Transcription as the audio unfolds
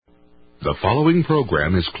The following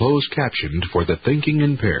program is closed captioned for the thinking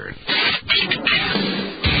impaired.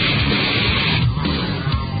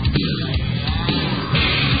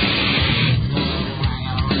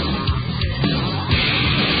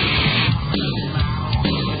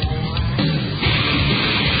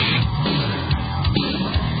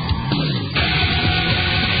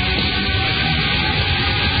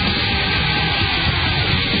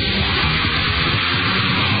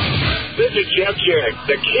 Jeff Jarrett,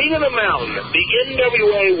 the king of the mountain, the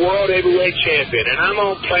NWA World Heavyweight Champion, and I'm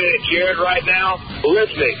on Planet Jarrett right now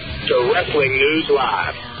listening to Wrestling News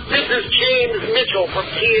Live. This is James Mitchell from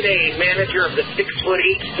TNA, manager of the 6'8",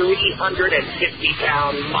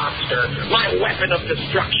 350-pound monster, my weapon of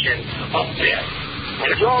destruction, Abyss.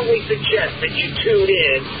 And I strongly suggest that you tune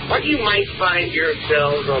in, or you might find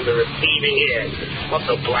yourselves on the receiving end of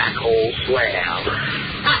the Black Hole Slam.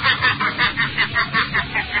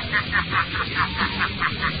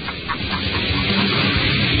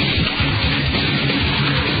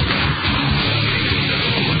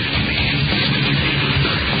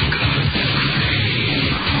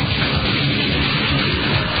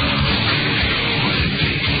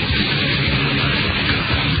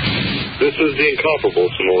 This is the incomparable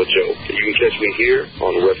Samoa Joe. You can catch me here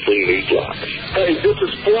on Wrestling News Live. Hey, this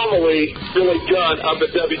is formerly Billy Gunn of the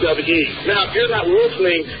WWE. Now, if you're not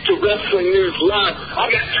listening to Wrestling News Live, I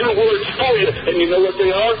got two words for you, and you know what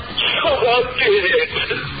they are? Shut up, it.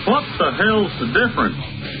 What the hell's the difference?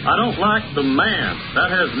 I don't like the man. That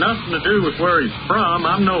has nothing to do with where he's from.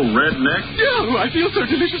 I'm no redneck. Oh, I feel so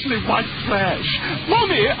deliciously white trash.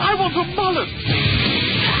 Mommy, I want a mullet.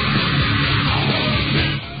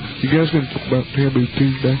 You guys gonna talk about Taboo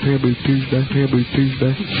Tuesday?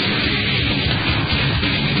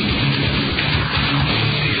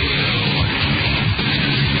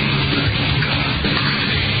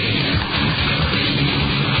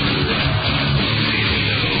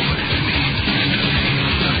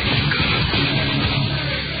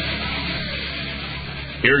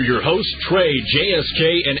 Here are your hosts, Trey,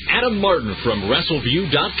 JSK, and Adam Martin from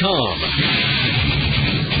WrestleView.com.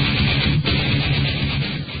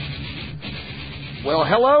 Well,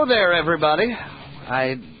 hello there, everybody.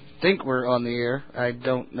 I think we're on the air. I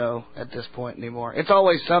don't know at this point anymore. It's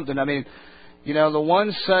always something. I mean, you know, the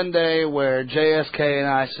one Sunday where JSK and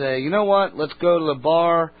I say, you know what, let's go to the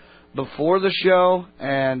bar before the show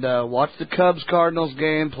and watch the Cubs-Cardinals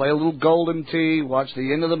game, play a little Golden Tee, watch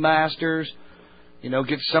the end of the Masters, you know,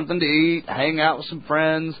 get something to eat, hang out with some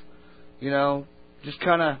friends, you know, just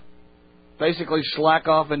kind of basically slack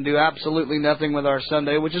off and do absolutely nothing with our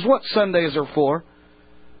Sunday, which is what Sundays are for.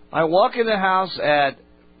 I walk in the house at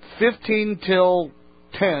 20 till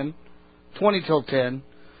 10,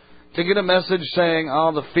 to get a message saying,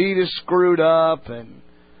 oh, the feed is screwed up and,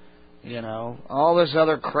 you know, all this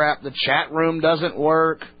other crap. The chat room doesn't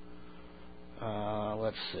work.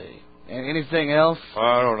 Let's see. Anything else?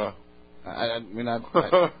 I don't know.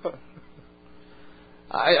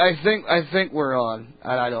 I think we're on.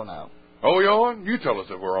 I don't know. Oh, we on? You tell us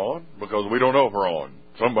if we're on, because we don't know if we're on.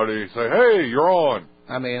 Somebody say, hey, you're on.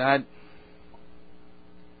 I mean,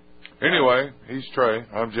 Anyway, he's Trey.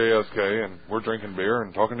 I'm JSK, and we're drinking beer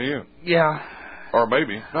and talking to you. Yeah. Or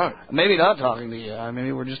maybe not. Maybe not talking to you. I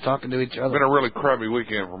mean, we're just talking to each other. It's been a really crappy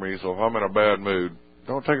weekend for me, so if I'm in a bad mood,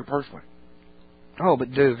 don't take it personally. Oh,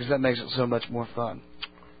 but do, because that makes it so much more fun.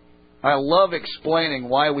 I love explaining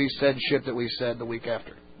why we said shit that we said the week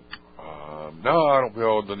after. No, I don't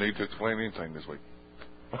feel the need to explain anything this week.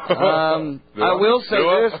 I will say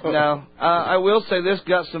this. No, I will say this.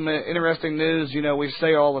 Got some interesting news. You know, we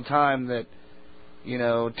say all the time that, you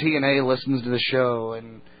know, TNA listens to the show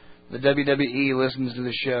and the WWE listens to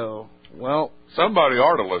the show. Well, somebody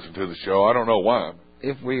ought to listen to the show. I don't know why.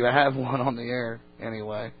 If we have one on the air,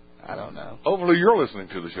 anyway, I don't know. Hopefully, you're listening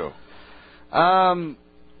to the show.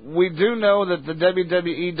 We do know that the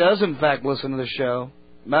WWE does in fact listen to the show.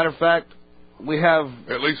 Matter of fact, we have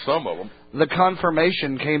at least some of them. The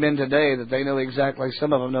confirmation came in today that they know exactly.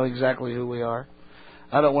 Some of them know exactly who we are.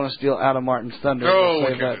 I don't want to steal Adam Martin's thunder. No,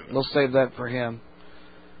 we'll save that for him.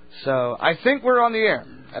 So I think we're on the air.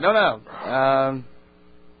 I don't know.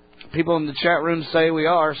 People in the chat room say we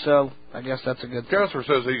are, so I guess that's a good thing. Counselor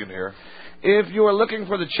says he can hear. If you are looking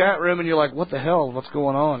for the chat room and you're like, what the hell? What's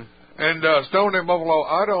going on? And Stone and Buffalo,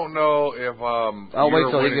 I don't know if I'll wait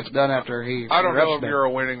till he gets done after he. I don't know if you're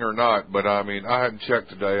winning or not, but I mean, I hadn't checked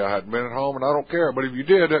today. I hadn't been at home, and I don't care. But if you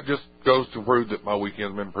did, that just goes to prove that my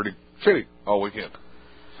weekend's been pretty shitty all weekend.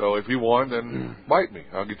 So if you won, then bite me.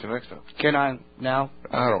 I'll get you next time. Can I now?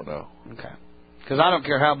 I don't know. Okay. Because I don't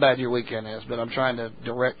care how bad your weekend is, but I'm trying to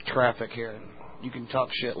direct traffic here. You can talk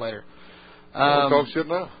shit later. Talk shit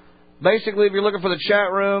now. Basically, if you're looking for the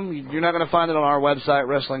chat room, you're not going to find it on our website,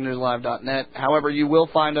 WrestlingNewsLive.net. However, you will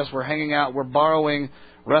find us. We're hanging out. We're borrowing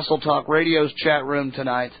Wrestle Talk Radio's chat room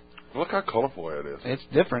tonight. Look how colorful it is. It's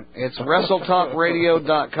different. It's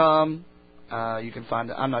WrestleTalkRadio.com. You can find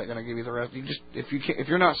it. I'm not going to give you the rest. If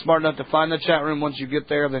you're not smart enough to find the chat room once you get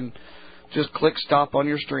there, then just click stop on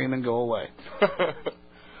your stream and go away.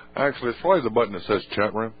 Actually, it's probably the button that says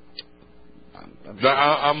chat room.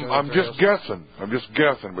 I'm just guessing,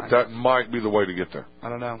 but that might be the way to get there. I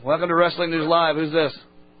don't know. Welcome to Wrestling News Live. Who's this?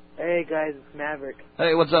 Hey, guys, it's Maverick.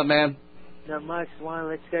 Hey, what's up, man? Not much. Just want to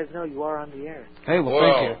let you guys know you are on the air. Hey, well,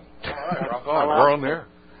 thank you. All right, rock on. We're on the air.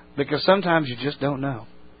 Because sometimes you just don't know.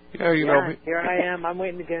 Yeah, you know. Here I am. I'm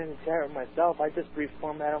waiting to get in the chat room myself. I just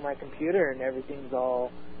reformatted on my computer, and everything's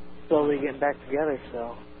all slowly getting back together,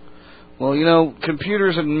 so. Well, you know,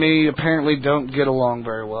 computers and me apparently don't get along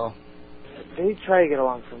very well. They try to get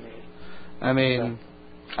along for me. I mean,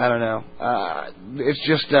 I don't know. It's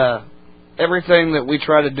just everything that we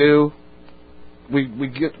try to do, we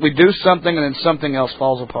do something and then something else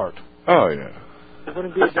falls apart. Oh, yeah. It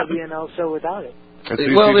wouldn't be a WNL show without it.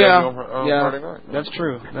 Well, yeah, that's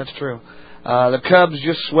true. That's true. The Cubs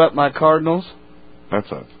just swept my Cardinals.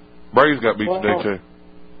 That's us. Braves got beat today, too.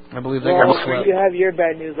 I believe they got swept. You have your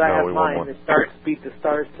bad news. I have mine. The Sharks beat the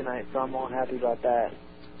Stars tonight, so I'm all happy about that.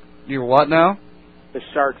 You're what now? The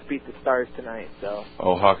Sharks beat the Stars tonight, so.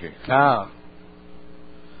 Oh, hockey. Ah.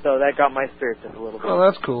 So that got my spirits up a little bit. Well,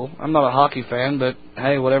 that's cool. I'm not a hockey fan, but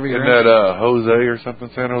hey, whatever you're into. Isn't that Jose or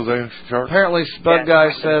something, San Jose Sharks? Apparently, Spud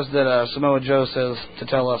Guy says that Samoa Joe says to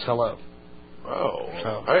tell us hello. Oh.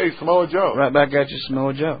 So. Hey, Samoa Joe. Right back at you,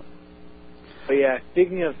 Samoa Joe. But yeah,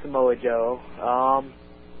 speaking of Samoa Joe,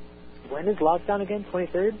 when is lockdown again?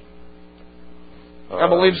 23rd? I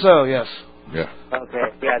believe so, yes. Yeah.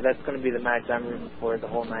 Okay, yeah, that's going to be the match I'm rooting for the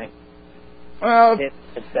whole night. Well, yeah,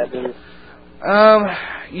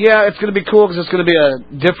 it's going to be cool because it's going to be a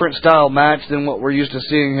different style match than what we're used to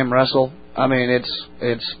seeing him wrestle. I mean,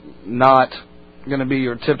 it's not going to be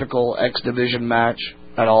your typical X Division match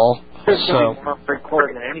at all. It's going to be more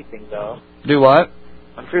hardcore than anything, though. Do what?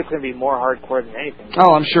 I'm sure it's going to be more hardcore than anything.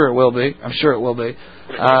 Oh, I'm sure it will be. I'm sure it will be.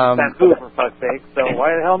 Bamboo, for fuck's sake, so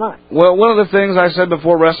why the hell not? Well, one of the things I said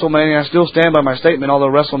before WrestleMania, I still stand by my statement, although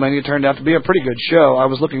WrestleMania turned out to be a pretty good show. I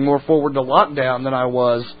was looking more forward to Lockdown than I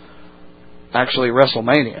was actually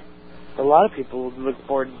WrestleMania. A lot of people look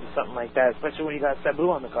forward to something like that, especially when you got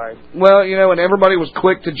Sabu on the card. Well, you know, and everybody was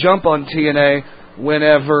quick to jump on TNA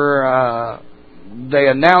whenever they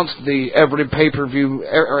announced every pay-per-view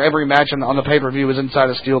or every match on the pay-per-view was inside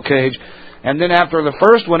a steel cage. And then after the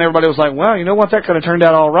first one, everybody was like, well, you know what, that kind of turned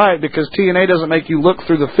out all right because TNA doesn't make you look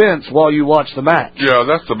through the fence while you watch the match. Yeah,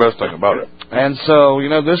 that's the best thing about it. And so, you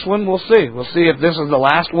know, this one, we'll see. We'll see if this is the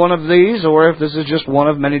last one of these or if this is just one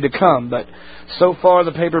of many to come. But so far,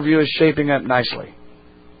 the pay-per-view is shaping up nicely.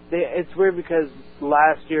 It's weird because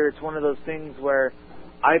last year, it's one of those things where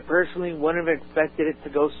I personally wouldn't have expected it to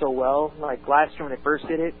go so well. Like last year when they first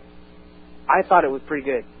did it, I thought it was pretty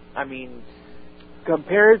good. I mean,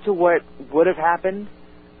 compared to what would have happened,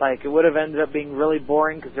 like it would have ended up being really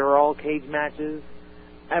boring because they were all cage matches.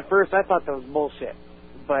 At first, I thought that was bullshit.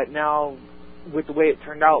 But now, with the way it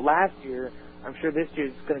turned out last year, I'm sure this year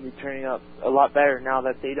is going to be turning out a lot better now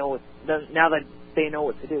that they know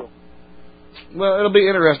what to do. Well, it'll be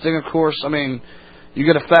interesting, of course. I mean, you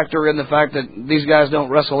got to factor in the fact that these guys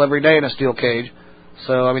don't wrestle every day in a steel cage.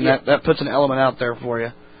 So, I mean, that puts an element out there for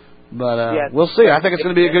you. But we'll see. I think it's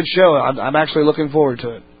going to be a good show. I'm actually looking forward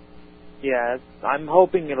to it. Yeah, I'm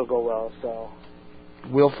hoping it'll go well, so.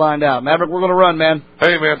 We'll find out. Maverick, we're going to run, man.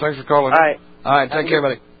 Hey, man, thanks for calling. All right, take care,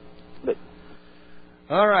 buddy.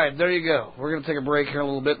 All right, there you go. We're going to take a break here a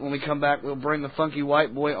little bit. When we come back, we'll bring the funky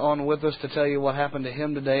white boy on with us to tell you what happened to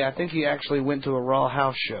him today. I think he actually went to a Raw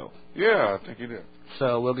house show. Yeah, I think he did.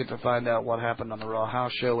 So we'll get to find out what happened on the Raw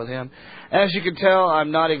house show with him. As you can tell,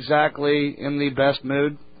 I'm not exactly in the best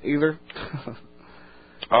mood either.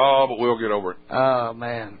 Oh, but we'll get over it. Oh,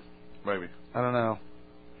 man. Maybe. I don't know.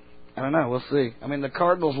 We'll see. I mean, the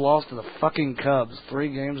Cardinals lost to the fucking Cubs 3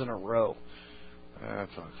 games in a row.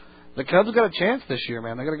 That's nice. The Cubs got a chance this year,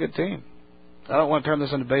 man. They got a good team. I don't want to turn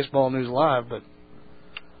this into Baseball News Live, but...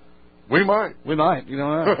 We might. You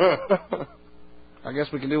know. I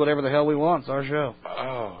guess we can do whatever the hell we want. It's our show.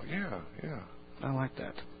 Oh, yeah. I like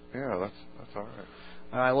that. Yeah, that's all right.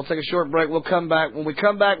 All right, we'll take a short break. We'll come back. When we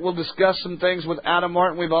come back, we'll discuss some things with Adam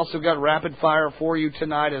Martin. We've also got rapid fire for you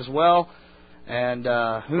tonight as well. And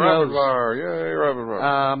who knows? Rapid fire. Yay, rapid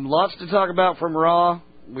fire. Lots to talk about from Raw.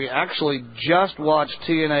 We actually just watched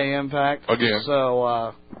TNA Impact. Again.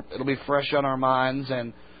 So it'll be fresh on our minds.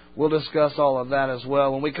 And We'll discuss all of that as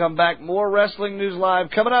well. When we come back, more Wrestling News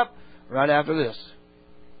Live coming up right after this.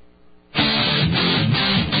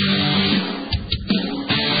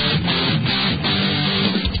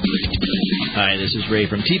 Hi, this is Ray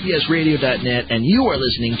from TPSRadio.net, and you are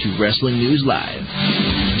listening to Wrestling News Live.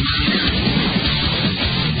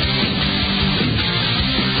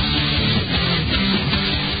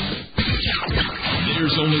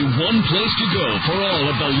 There's only one place to go for all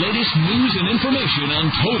of the latest news and information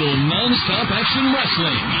on total non-stop action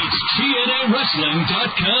wrestling. It's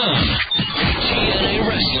TNAWrestling.com.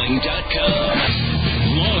 TNAWrestling.com.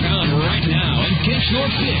 Log on right now and get your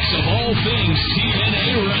fix of all things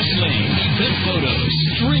TNA Wrestling. Event photos,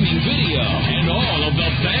 streaming video, and all of the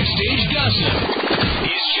backstage gossip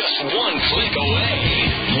is just one click away.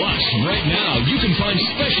 Plus, right now, you can find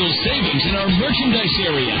special savings in our merchandise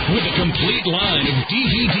area with a complete line of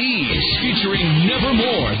DVDs featuring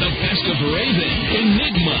Nevermore, the best of Raven,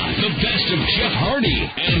 Enigma, the best of Jeff Hardy,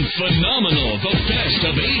 and Phenomenal, the best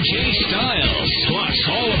of AJ Styles. Plus,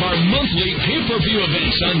 all of our monthly pay-per-view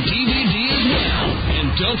events on DVD as well.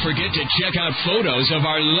 And don't forget to check out photos of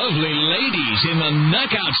our lovely ladies in the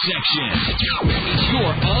Knockout section. It's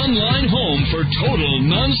your online home for total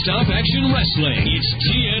non-stop action wrestling. It's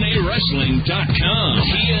TNAWrestling.com.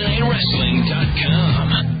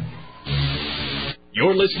 TNAWrestling.com.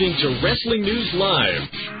 You're listening to Wrestling News Live.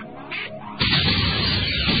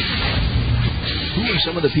 Who are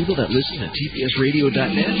some of the people that listen to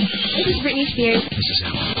TPSRadio.net? This is Britney Spears. This is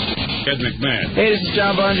Al. Ed McMahon. Hey, this is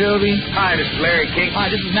John Bon Jovi. Hi, this is Larry King. Hi,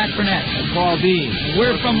 this is Matt Burnett. And Paul Dean.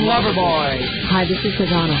 We're from Loverboy. Hi, this is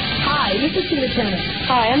Savannah. Hi, this is Tina Turner.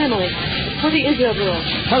 Hi, I'm Emily. We're the Israel Girls.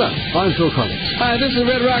 Hello, I'm Phil Collins. Hi, this is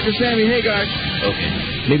Red Rocker Sammy Hagar.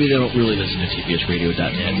 Okay, maybe they don't really listen to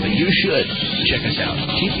TPSRadio.net, but you should. Check us out.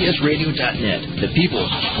 TPSRadio.net, the People's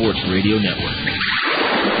Sports Radio Network.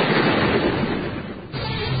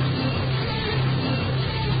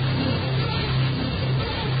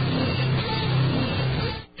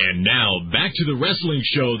 And now, back to the wrestling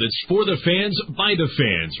show that's for the fans, by the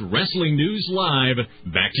fans. Wrestling News Live.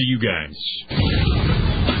 Back to you guys.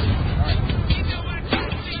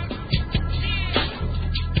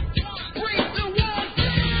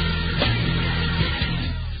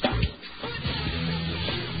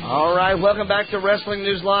 All right, welcome back to Wrestling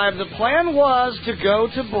News Live. The plan was to go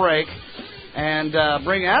to break and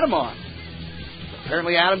bring Adam on.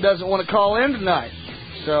 Apparently Adam doesn't want to call in tonight.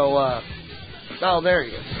 So, oh, there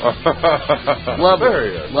he is. Lovely.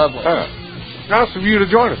 There he is. Lovely. Nice of you to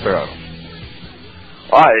join us there, Adam.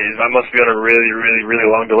 I must be on a really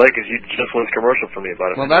long delay because you just went commercial for me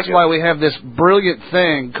about it. Well, that's why we have this brilliant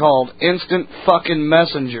thing called Instant Fucking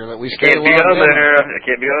Messenger that we stay can't be on there. I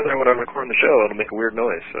can't be on there when I'm recording the show. It'll make a weird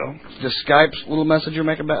noise. So does Skype's little messenger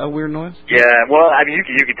make a weird noise? Yeah. Well, I mean, you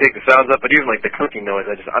can take the sounds up, but even like the clicking noise,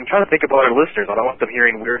 I'm trying to think about our listeners. I don't want them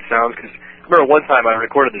hearing weird sounds because I remember one time I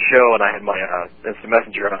recorded the show and I had my Instant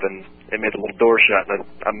Messenger up and it made the little door shut. And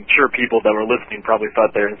I'm sure people that were listening probably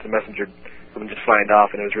thought their Instant Messenger. Someone just signed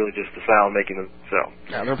off, and it was really just the sound making them. So,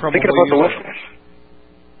 yeah, they're probably thinking about the listeners.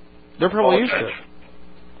 They're probably used to it.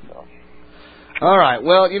 So. All right.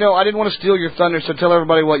 Well, I didn't want to steal your thunder, so tell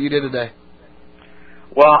everybody what you did today.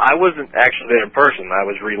 Well, I wasn't actually there in person. I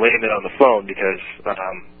was relaying it on the phone because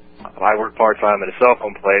I work part-time at a cell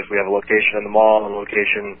phone place. We have a location in the mall and a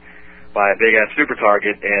location by a big-ass Super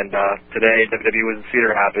Target, and today WWE was in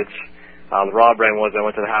Cedar Rapids. The Raw brand was. I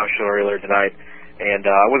went to the house show earlier tonight. And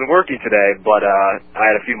I wasn't working today, but I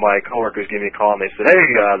had a few of my coworkers give me a call, and they said, hey,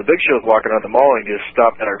 the Big Show's walking around the mall and just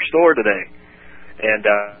stopped at our store today. And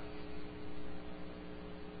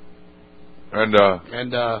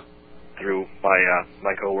through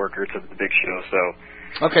my coworker to the Big Show, so...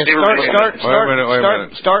 Okay,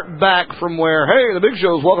 start back from where, hey, the Big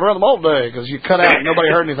Show's walking around the mall today, because you cut out and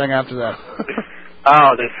nobody heard anything after that.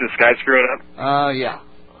 Oh, this is Skype screwing up? Yeah.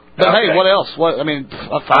 But hey, what else? I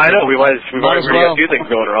know we might have a few things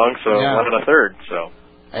going wrong, so one and a third. So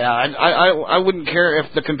yeah, I wouldn't care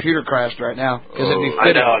if the computer crashed right now because it'd be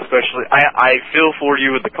fitting. I know, especially I feel for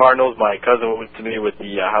you with the Cardinals. My cousin went to me with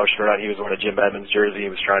the house show. He was wearing a Jim Edmonds jersey. He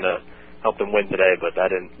was trying to help them win today, but that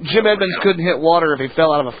didn't. Jim Edmonds couldn't hit water if he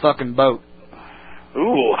fell out of a fucking boat.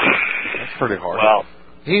 Ooh, that's pretty hard. Well,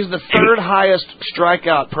 he's the third highest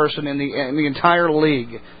strikeout person in the entire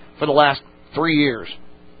league for the last 3 years.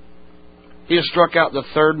 He has struck out the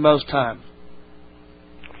third most times.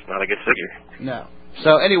 It's not a good figure. No.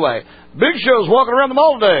 So anyway, Big Show's walking around the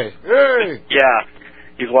mall today. Yay! Yeah,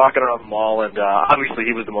 he's walking around the mall, and obviously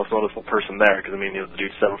he was the most noticeable person there because the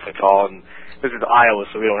dude's 7 foot tall, and this is Iowa,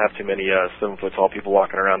 so we don't have too many 7 foot tall people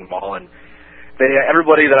walking around the mall. And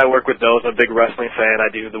everybody that I work with knows I'm a big wrestling fan. I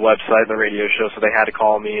do the website and the radio show, so they had to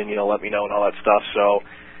call me and, let me know and all that stuff. So,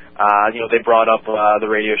 they brought up the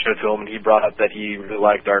radio show to him, and he brought up that he really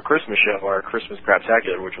liked our Christmas show, our Christmas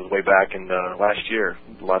Craptacular, which was way back in last year,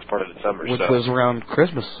 the last part of December. Which was around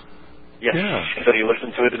Christmas. Yes. Yeah. He said he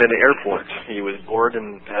listened to it in the airport. He was bored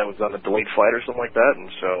and was on a delayed flight or something like that, and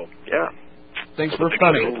so, yeah. Thanks for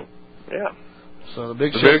funny. Yeah. So the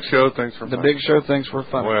Big Show, thanks for funny. The Big Show, thanks for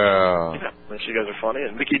funny. Well. Yeah, you guys are funny.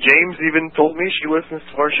 And Mickey James even told me she listens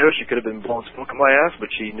to our show. She could have been blowing smoke in my ass,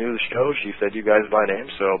 but she knew the show. She said you guys by name,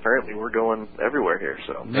 so apparently we're going everywhere here.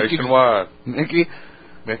 So nationwide. Mickey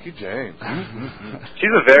James.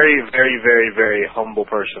 She's a very, very, very, very humble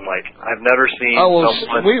person. Like, I've never seen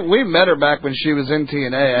someone... we met her back when she was in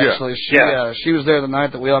TNA, actually. Yeah. She was there the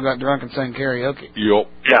night that we all got drunk and sang karaoke. Yep.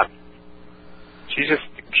 Yeah. She's just,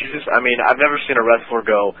 I've never seen a wrestler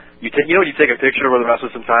go, you take a picture with a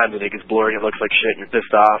wrestler sometimes and it gets blurry and it looks like shit and you're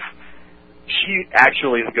pissed off. She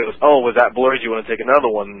actually goes, oh, was that blurry? Do you want to take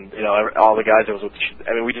another one? All the guys that was with,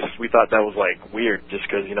 we thought that was like weird just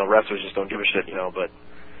because, wrestlers just don't give a shit, but,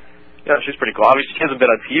 she's pretty cool. Obviously, she hasn't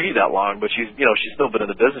been on TV that long, but she's still been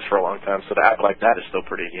in the business for a long time, so to act like that is still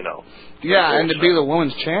pretty, Yeah, and to be the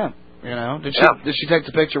woman's champ, Did she take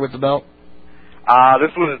the picture with the belt? This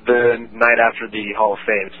was the night after the Hall of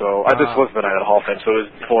Fame, so this was the night of the Hall of Fame, so it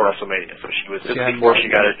was before WrestleMania. So she was before she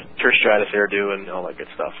got her Trish Stratus hairdo and all that good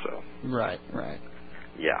stuff. So right.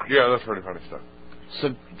 Yeah, that's pretty funny stuff.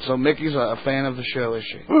 So Mickey's a fan of the show, is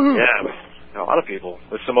she? Yeah, a lot of people.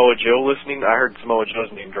 With Samoa Joe listening, I heard Samoa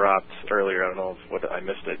Joe's name dropped earlier. I don't know what I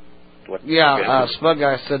missed it. Spud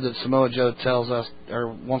Guy said that Samoa Joe tells us or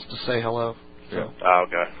wants to say hello. So. Yeah. Oh,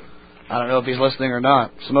 okay. I don't know if he's listening or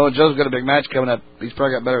not. Samoa Joe's got a big match coming up. He's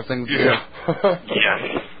probably got better things to do. Yeah.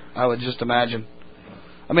 I would just imagine.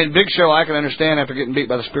 Big Show, I can understand after getting beat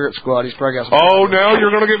by the Spirit Squad. He's probably got some... Oh, now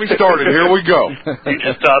you're going to get me started. Here we go. You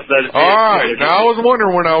just tossed that. All right. Now, I was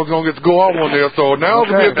wondering when I was going to get to go off on this, so now's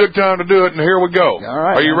going to be a good time to do it, and here we go. All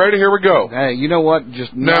right. Are you ready? Here we go. Hey, you know what?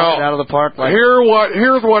 Just knock it out of the park.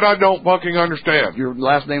 Here's what I don't fucking understand. Your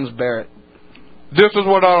last name's Barrett. This is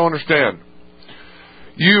what I don't understand.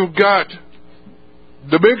 You've got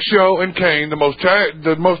the Big Show and Kane, the most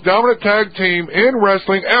dominant tag team in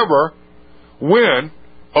wrestling ever, win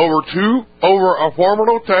over a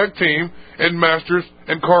formidable tag team in Masters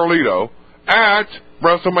and Carlito at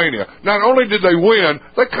WrestleMania. Not only did they win,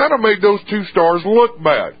 they kind of made those two stars look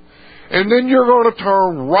bad. And then you're going to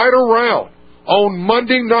turn right around on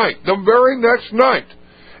Monday night, the very next night,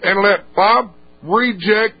 and let 5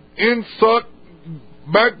 reject, insuck,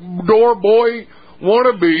 backdoor boy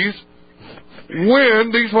wannabes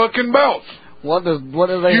win these fucking belts. What do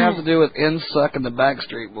they have to do with Insuck and the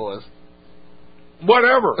Backstreet Boys?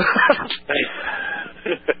 Whatever.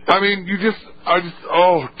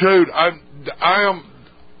 Oh, dude, I'm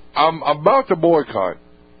about to boycott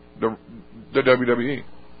the WWE.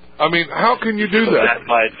 How can you do that?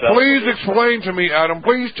 Please explain to me, Adam.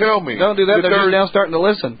 Please tell me. Don't do that. They're just now starting to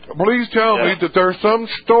listen. Please tell me that there's some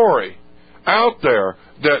story out there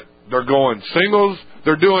that they're going singles.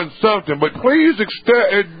 They're doing something, but please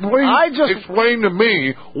explain to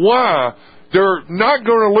me why they're not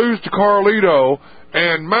going to lose to Carlito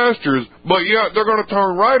and Masters, but yet they're going to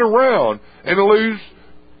turn right around and lose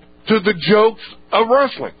to the jokes of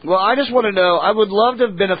wrestling. Well, I just want to know, I would love to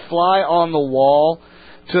have been a fly on the wall,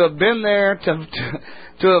 to have been there, to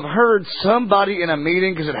have heard somebody in a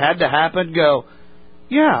meeting, because it had to happen, go,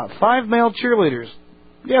 yeah, 5 male cheerleaders.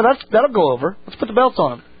 Yeah, that'll go over. Let's put the belts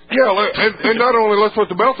on them. Yeah, and not only let's put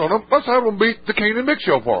the belts on them, let's have them beat the Kane and Big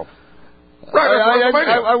Show for them. Right,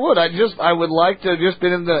 I would. I would like to have just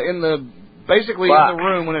been in the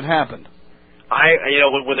room when it happened.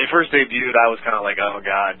 When they first debuted, I was kind of like, oh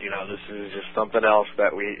God, this is just something else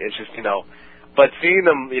that it's just, but seeing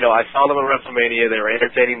them, I saw them at WrestleMania, they were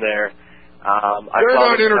entertaining there. They're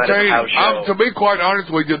not entertaining. To be quite honest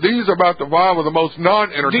with you, these are about the 5 of the most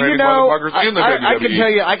non-entertaining motherfuckers in the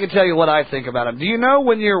WWE. I can tell you what I think about them. Do you know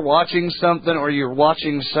when you're watching something or you're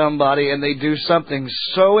watching somebody and they do something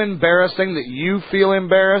so embarrassing that you feel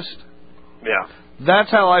embarrassed? Yeah. That's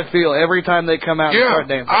how I feel every time they come out and start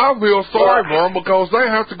dancing. I feel sorry for them because they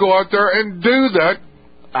have to go out there and do that.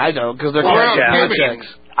 I know, because they're paychecks.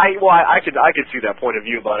 I could see that point of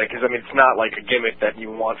view about it, because it's not like a gimmick that you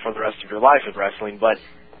want for the rest of your life in wrestling. But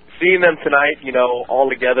seeing them tonight, all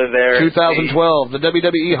together there. 2012, the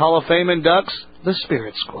WWE Hall of Fame inducts the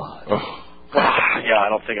Spirit Squad. Oh. Yeah, I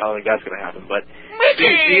don't think that's going to happen. But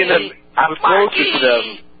seeing them, I was closer to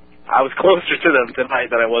them. I was closer to them tonight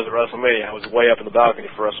than I was at WrestleMania. I was way up in the balcony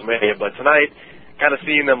for WrestleMania, but tonight, kind of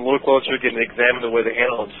seeing them a little closer, getting to examine the way they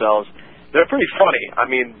handle themselves. They're pretty funny. I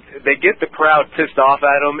mean, they get the crowd pissed off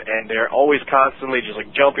at them, and they're always constantly just like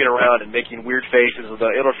jumping around and making weird faces.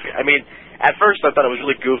 I mean, at first I thought it was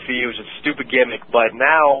really goofy. It was a stupid gimmick, but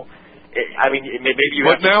now, maybe you.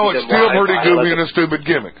 But now it's still pretty goofy and a stupid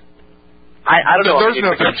gimmick. I don't know. There's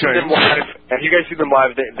nothing changed. If you guys see them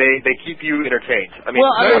live, they keep you entertained. I mean,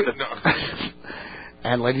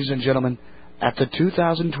 and ladies and gentlemen, at the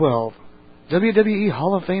 2012 WWE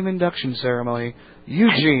Hall of Fame induction ceremony,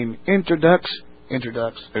 Eugene inducts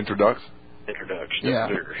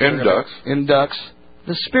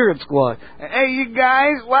the Spirit Squad. Hey, you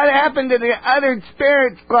guys, what happened to the other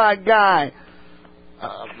Spirit Squad guy?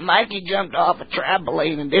 Mikey jumped off a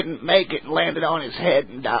trampoline and didn't make it, landed on his head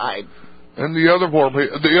and died. And the other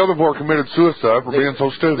four committed suicide for being so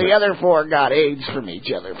stupid. The other four got AIDS from each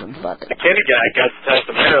other from fucking. The Kenny guy got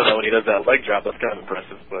Tastamero though when he does that leg drop. That's kind of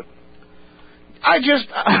impressive, but.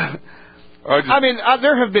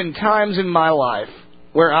 There have been times in my life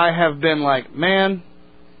where I have been like, man,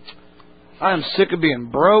 I'm sick of being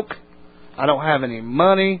broke. I don't have any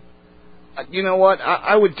money. You know what?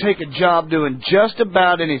 I would take a job doing just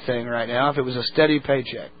about anything right now if it was a steady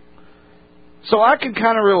paycheck. So I can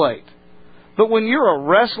kind of relate. But when you're a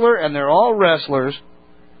wrestler and they're all wrestlers,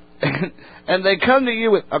 and they come to you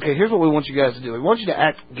with, okay, here's what we want you guys to do. We want you to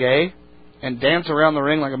act gay and dance around the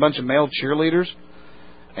ring like a bunch of male cheerleaders,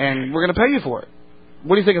 and we're going to pay you for it.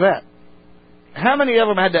 What do you think of that? How many of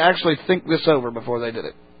them had to actually think this over before they did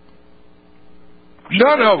it?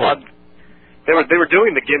 None of them. They were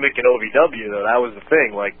doing the gimmick in OVW, though. That was the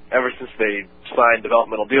thing. Like, ever since they signed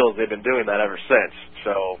developmental deals, they've been doing that ever since.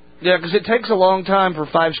 So. Yeah, because it takes a long time for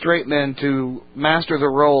 5 straight men to master the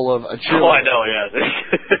role of a cheerleader. Oh, I know, yeah.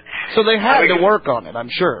 So they had to work on it, I'm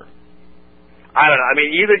sure. I don't know. I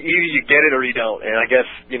mean, either you get it or you don't. And I guess,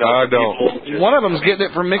 I don't. One of them's getting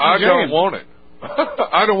it from Mickey James. I don't want it.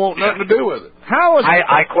 I don't want nothing to do with it. How is it?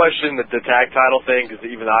 I question the tag title thing because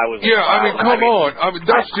even I was. Yeah, come on.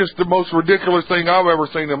 That's just the most ridiculous thing I've ever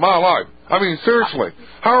seen in my life. I mean, seriously.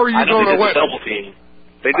 How are you going to let...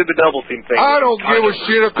 They did the double team thing. I don't give a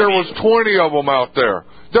shit if there was 20 of them out there.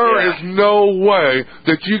 There is no way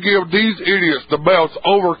that you give these idiots the belts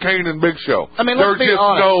over Kane and Big Show. I mean, let's be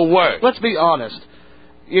honest. No way. Let's be honest.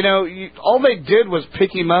 All they did was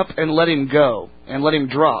pick him up and let him go and let him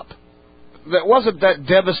drop. That wasn't that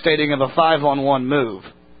devastating of a 5-on-1 move.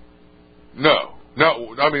 No.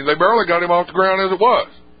 I mean, they barely got him off the ground as it was.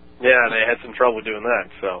 Yeah, they had some trouble doing that,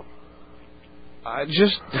 so. I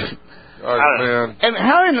just... man. And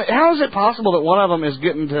how is it possible that one of them is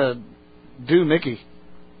getting to do Mickey?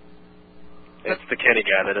 It's the Kenny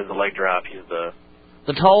guy that does the leg drop. He's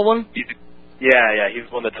the tall one? Yeah, he's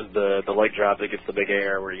the one that does the leg drop that gets the big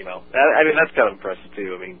air where, I mean, that's kind of impressive,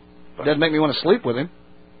 too. I mean... Doesn't make me want to sleep with him.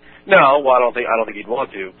 No, well, I don't think he'd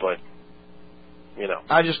want to, but,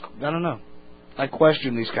 I don't know. I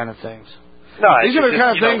question these kind of things. No, these are the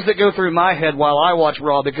kind of things that go through my head while I watch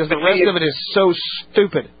Raw because the rest of it is so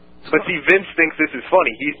stupid. But see, Vince thinks this is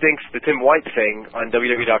funny. He thinks the Tim White thing on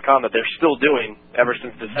WWE.com that they're still doing ever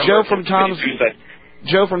since December.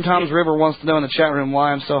 Joe from Tom's River wants to know in the chat room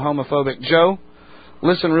why I'm so homophobic. Joe,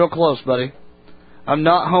 listen real close, buddy. I'm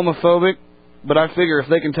not homophobic, but I figure if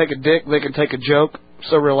they can take a dick, they can take a joke,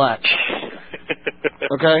 so relax.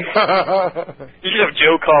 Okay? You should have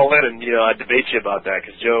Joe call in and, I'd debate you about that,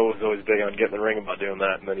 because Joe was always big on getting in the ring about doing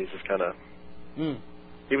that, and then he's just kind of...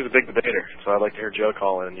 He was a big debater, so I'd like to hear Joe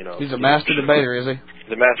call in, He's a master debater, is he?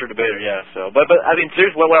 He's a master debater, yeah. So, but I mean,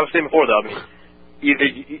 seriously, what I was saying before, though, I mean,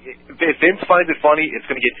 if Vince finds it funny, it's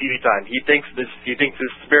going to get TV time. He thinks this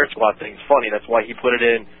Spirit Squad thing is funny. That's why he put it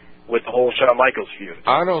in with the whole Shawn Michaels feud.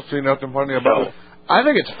 I don't see nothing funny about it. I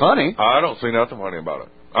think it's funny. I don't see nothing funny about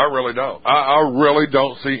it. I really don't. I really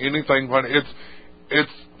don't see anything funny.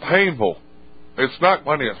 It's painful. It's not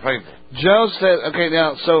funny, it's painful. Joe said, okay,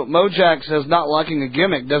 now, so Mojack says not liking a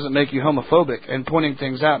gimmick doesn't make you homophobic, and pointing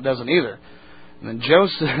things out doesn't either. And then Joe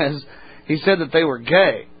says, he said that they were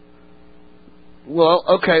gay. Well,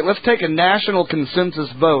 okay, let's take a national consensus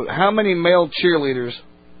vote. How many male cheerleaders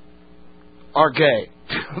are gay?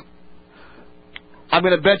 I'm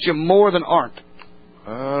going to bet you more than aren't.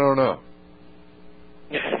 I don't know.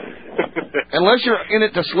 Unless you're in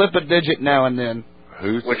it to slip a digit now and then.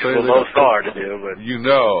 Which is the most hard to do, but... You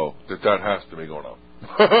know that has to be going on.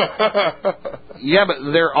 Yeah, but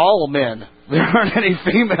they're all men. There aren't any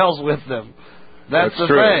females with them. That's the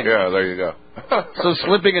true. thing. Yeah, there you go. So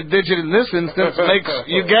slipping a digit in this instance makes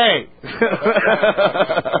you gay.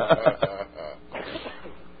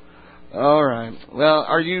 All right. Well,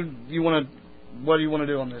 what do you want to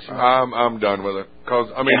do on this? I'm done with it. Cause,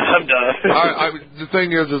 I mean... Yeah, I'm done. The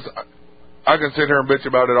thing is I can sit here and bitch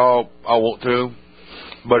about it all I want to,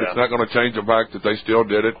 but Yeah. it's not going to change the fact that they still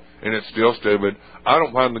did it, and it's still stupid. I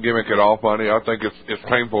don't find the gimmick at all funny. I think it's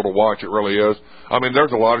painful to watch. It really is. I mean,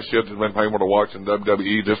 there's a lot of shit that's been painful to watch in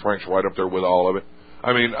WWE. This ranks right up there with all of it.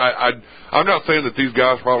 I mean, I'm not saying that these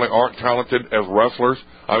guys probably aren't talented as wrestlers.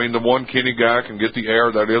 I mean, the one Kenny guy can get the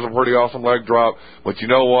air. That is a pretty awesome leg drop. But you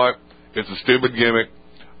know what? It's a stupid gimmick.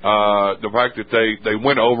 The fact that they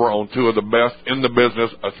went over on two of the best in the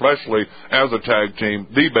business, especially as a tag team,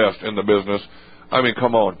 the best in the business. I mean,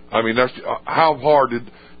 come on. I mean, that's how hard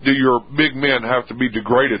do your big men have to be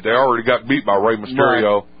degraded? They already got beat by Rey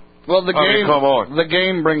Mysterio. Right. Well, the game, come on. The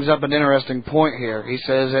game brings up an interesting point here. He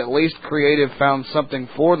says at least creative found something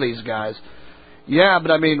for these guys. Yeah,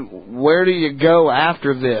 but I mean, where do you go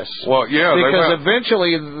after this? Well, yeah, because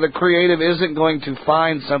eventually the creative isn't going to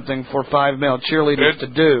find something for 5 male cheerleaders to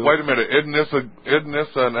do. Wait a minute, isn't this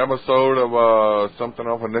an episode of something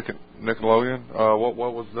off of Nickelodeon? What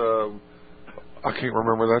was I can't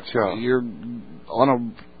remember that show. You're on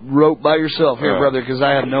a rope by yourself here, brother, because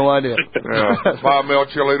I have no idea. Yeah. 5 male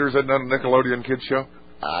cheerleaders, isn't that a Nickelodeon kids show?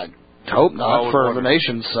 I hope not, for the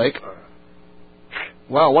nation's sake.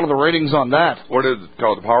 Wow, what are the ratings on that? What is it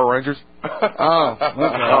called? The Power Rangers? Oh,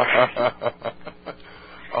 okay.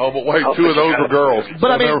 Oh, but wait, 2 of those were girls.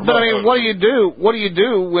 But I mean, what do you do? What do you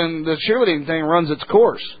do when the cheerleading thing runs its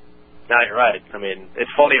course? No, you're right. I mean,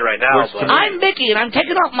 it's funny right now. But I'm Mickey, and I'm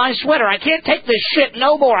taking off my sweater. I can't take this shit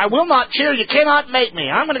no more. I will not cheer. You cannot make me.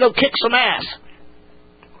 I'm going to go kick some ass.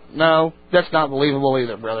 No, that's not believable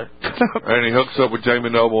either, brother. And he hooks up with Jamie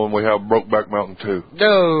Noble, and we have Brokeback Mountain 2.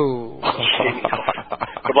 No.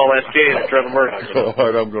 Football SK and Trevor Murdoch. All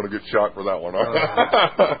right, I'm going to get shot for that one.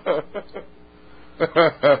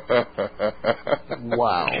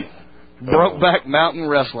 Wow. Brokeback Mountain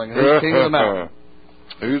Wrestling. Who's king of the mountain?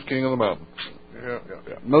 Who's king of the mountain? Yeah.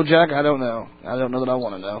 Mojack, I don't know. I don't know that I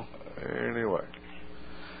want to know. Anyway.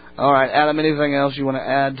 All right, Adam, anything else you want to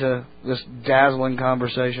add to this dazzling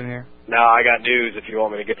conversation here? No, I got news if you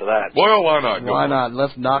want me to get to that. Well, why not? Why not?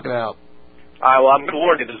 Let's knock it out. All right, well, I'm going to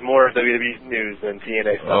warn you, there's more WWE news than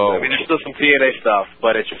TNA stuff. Oh. I mean, there's still some TNA stuff,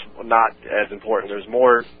 but it's just not as important. There's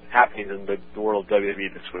more happening in the world of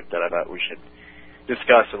WWE this week that I thought we should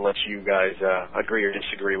discuss and let you guys agree or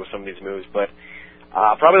disagree with some of these moves. But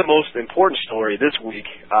probably the most important story this week,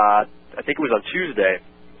 I think it was on Tuesday,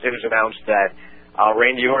 it was announced that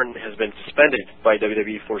Randy Orton has been suspended by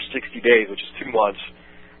WWE for 60 days, which is 2 months.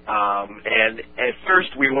 And at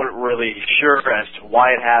first we weren't really sure as to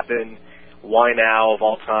why it happened, why now of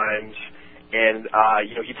all times. And,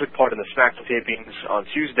 he took part in the SmackDown tapings on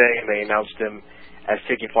Tuesday, and they announced him as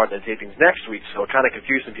taking part in the tapings next week. So it kind of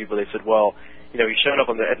confused some people. They said, well, he showed up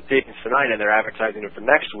at the tapings tonight, and they're advertising him for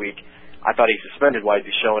next week. I thought he's suspended. Why is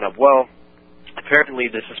he showing up? Well, apparently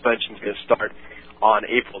the suspension is going to start on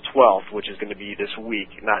April 12th, which is going to be this week.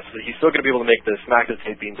 So he's still going to be able to make the SmackDown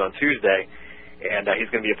tapings on Tuesday, and he's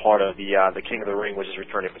going to be a part of the King of the Ring, which is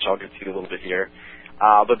returning, which I'll get to a little bit here.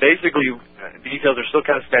 But basically, details are still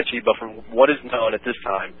kind of sketchy, but from what is known at this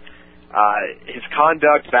time, his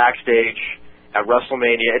conduct backstage at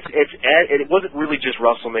WrestleMania, it wasn't really just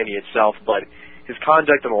WrestleMania itself, but his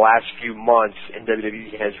conduct in the last few months in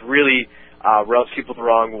WWE has really rubbed people the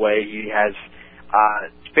wrong way. He has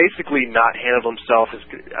basically not handled himself.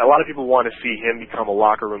 A lot of people want to see him become a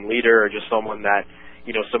locker room leader or just someone that,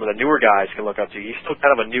 some of the newer guys can look up to. He's still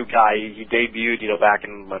kind of a new guy. He debuted, back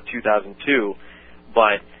in 2002.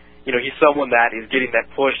 But, he's someone that is getting that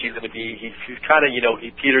push. He's going to be, he's kind of, he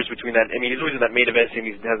teeters between that. I mean, he's always in that main event team.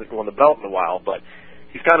 He hasn't won the belt in a while. But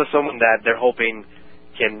he's kind of someone that they're hoping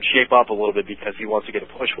can shape up a little bit because he wants to get a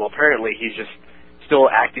push. Well, apparently he's just still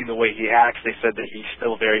acting the way he acts. They said that he's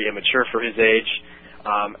still very immature for his age.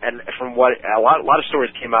 And from what a lot of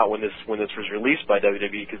stories came out when this was released by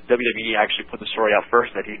WWE, because WWE actually put the story out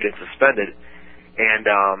first that he'd been suspended. And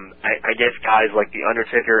I guess guys like The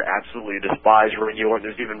Undertaker absolutely despise Randy Orton.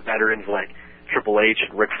 There's even veterans like Triple H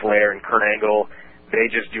and Ric Flair and Kurt Angle.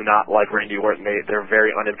 They just do not like Randy Orton. They're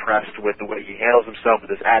very unimpressed with the way he handles himself,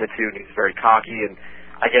 with his attitude. He's very cocky, and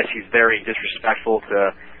I guess he's very disrespectful to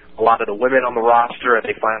a lot of the women on the roster, and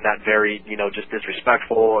they find that very, just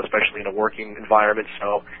disrespectful, especially in a working environment.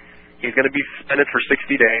 So he's going to be suspended for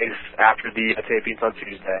 60 days after the tapings on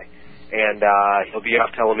Tuesday. And he'll be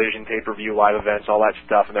off television, pay-per-view, live events, all that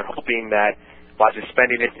stuff. And they're hoping that by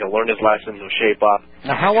suspending it, he'll learn his lessons, he'll shape up.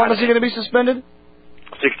 Now, how long is he going to be suspended?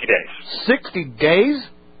 60 days. 60 days?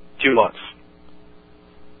 2 months.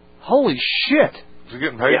 Holy shit. Is he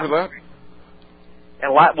getting paid for that?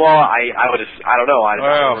 And I don't know. I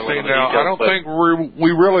don't think we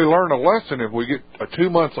really learn a lesson if we get 2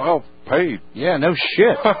 months off paid. Yeah, no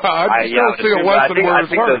shit. I don't see a lesson where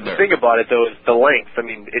it's learned the thing about it, though, is the length. I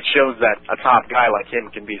mean, it shows that a top guy like him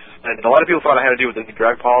can be suspended. A lot of people thought it had to do with the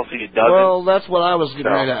drug policy. It doesn't. Well, that's what I was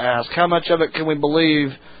getting ready to ask. How much of it can we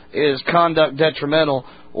believe is conduct detrimental,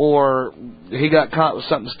 or he got caught with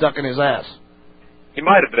something stuck in his ass? He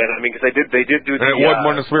might have been. I mean, because they did do the. And it wasn't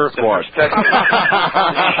one of the spirit squad.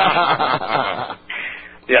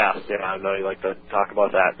 Yeah, I know you like to talk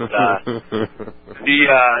about that. But,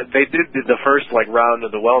 they did the first round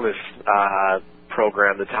of the wellness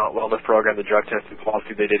program, the talent wellness program, the drug testing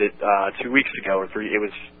policy. They did it 2 weeks ago or three. It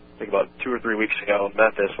was I think about 2 or 3 weeks ago in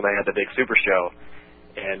Memphis when they had the big super show,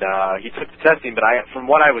 and he took the testing. But from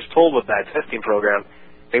what I was told with that testing program,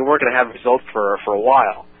 they weren't going to have results for a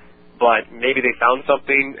while. But maybe they found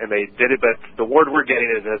something and they did it. But the word we're getting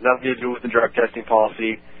is it has nothing to do with the drug testing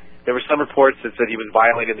policy. There were some reports that said he was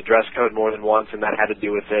violating the dress code more than once, and that had to do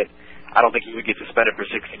with it. I don't think he would get suspended for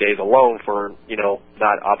 60 days alone for,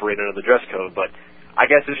 not operating under the dress code. But I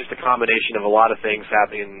guess it's just a combination of a lot of things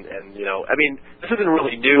happening. And, I mean, this isn't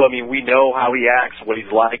really new. I mean, we know how he acts, what he's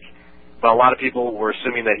like. But a lot of people were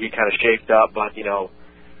assuming that he kind of shaped up. But, how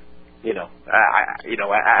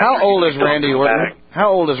old is Randy Orton? How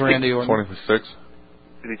old is Randy Orton? 26.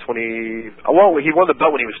 Is he 20? Well, he won the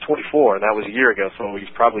belt when he was 24, and that was a year ago, so he's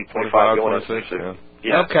probably 25 going on 26.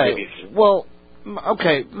 Yeah. Okay. Well,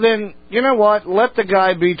 okay, then, you know what? Let the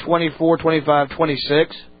guy be 24, 25,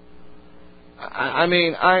 26. I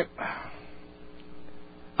mean, I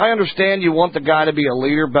understand you want the guy to be a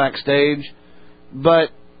leader backstage,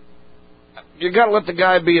 but you got to let the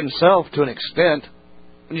guy be himself to an extent.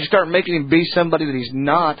 When you start making him be somebody that he's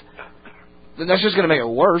not, then that's just going to make it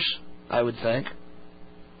worse, I would think.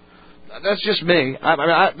 That's just me. I mean,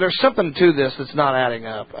 there's something to this that's not adding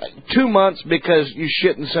up. 2 months because you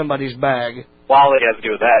shit in somebody's bag. Well, it has to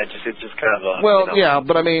do with that. It's just kind of a... Well, yeah,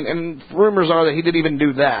 but I mean, and rumors are that he didn't even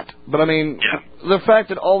do that. But I mean, the fact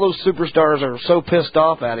that all those superstars are so pissed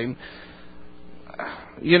off at him,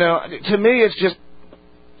 to me it's just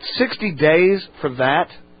 60 days for that.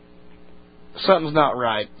 Something's not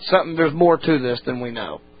right. There's more to this than we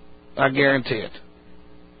know. I guarantee it.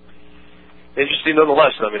 Interesting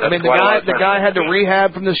nonetheless. I mean, the guy had to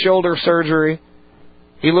rehab from the shoulder surgery.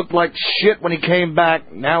 He looked like shit when he came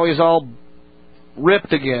back. Now he's all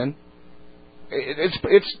ripped again. It's.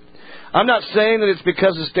 I'm not saying that it's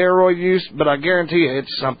because of steroid use, but I guarantee you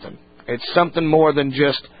it's something. It's something more than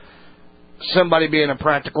just somebody being a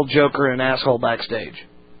practical joker and an asshole backstage.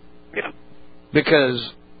 Yeah.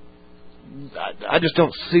 Because I just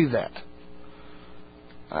don't see that.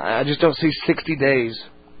 I just don't see 60 days.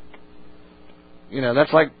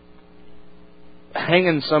 That's like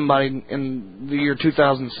hanging somebody in the year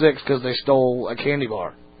 2006 because they stole a candy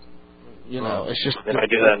bar. It's just... They might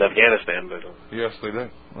do that in Afghanistan, but... Yes, they do.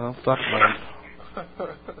 Well, fuck them.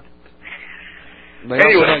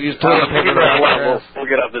 Anyway, we'll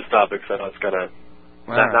get off this topic, so I know it's kind of...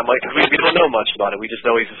 Not much, because we don't know much about it. We just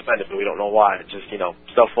know he's suspended, but we don't know why. It's just,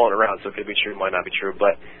 stuff floating around, so it could be true, might not be true.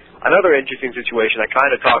 But another interesting situation, I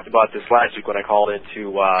kind of talked about this last week when I called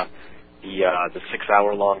into the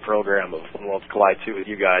 6-hour-long program of When Worlds Collide 2 with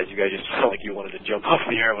you guys. You guys just felt like you wanted to jump off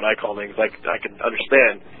the air when I called in, because I can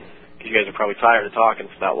understand, because you guys are probably tired of talking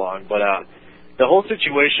for that long. But the whole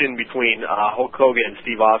situation between Hulk Hogan and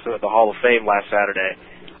Steve Austin at the Hall of Fame last Saturday,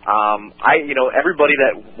 everybody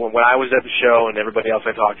that, when I was at the show and everybody else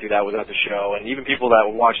I talked to that was at the show, and even people that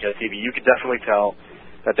were watching on TV, you could definitely tell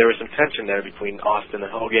that there was some tension there between Austin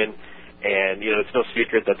and Hogan, and, it's no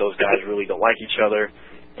secret that those guys really don't like each other,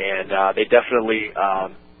 and they definitely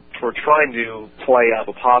were trying to play up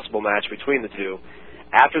a possible match between the two.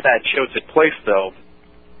 After that show took place, though,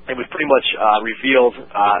 it was pretty much revealed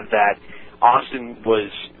that Austin was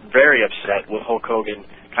very upset with Hulk Hogan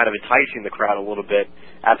kind of enticing the crowd a little bit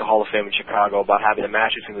at the Hall of Fame in Chicago about having a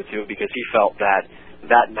match between the two, because he felt that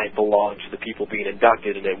that night belonged to the people being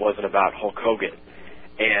inducted and it wasn't about Hulk Hogan.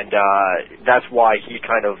 And that's why he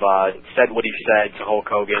kind of said what he said to Hulk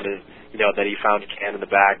Hogan, and, that he found a can in the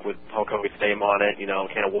back with Hulk Hogan's name on it, a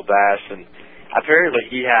can of Will Bass. And apparently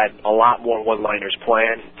he had a lot more one-liners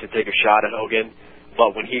planned to take a shot at Hogan,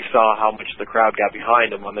 but when he saw how much the crowd got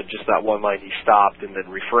behind him on just that one line, he stopped and then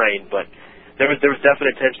refrained. But there was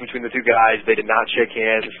definite tension between the two guys. They did not shake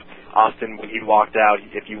hands. Austin, when he walked out,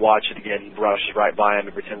 if you watch it again, he brushes right by him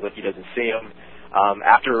and pretends like he doesn't see him.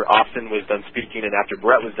 After Austin was done speaking and after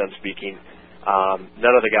Brett was done speaking,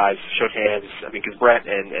 none of the guys shook hands. I mean, because Brett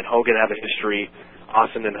and Hogan have a history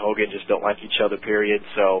Austin and Hogan just don't like each other, period.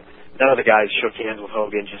 So none of the guys shook hands with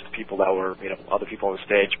Hogan, just the people that were, other people on the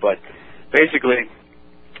stage. But basically,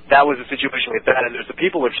 that was the situation with that. And there's the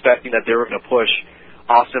people expecting that they were going to push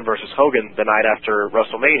Austin versus Hogan the night after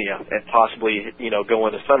WrestleMania and possibly, go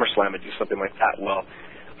into SummerSlam and do something like that. Well,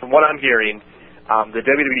 from what I'm hearing, the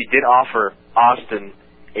WWE did offer Austin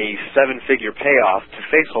a 7-figure payoff to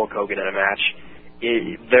face Hulk Hogan in a match.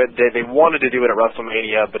 They wanted to do it at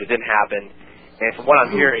WrestleMania, but it didn't happen. And from what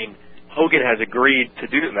I'm hearing, Hogan has agreed to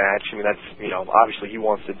do the match. I mean, that's, obviously he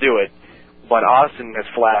wants to do it. But Austin has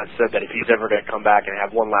flat said that if he's ever going to come back and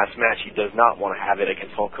have one last match, he does not want to have it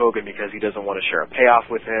against Hulk Hogan because he doesn't want to share a payoff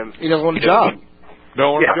with him. He doesn't want a job.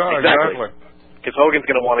 Don't want a job, exactly. Because Hogan's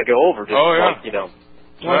going to want to go over.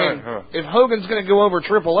 If Hogan's going to go over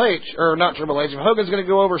Triple H, or not Triple H, if Hogan's going to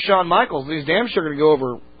go over Shawn Michaels, he's damn sure going to go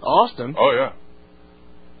over Austin. Oh, yeah.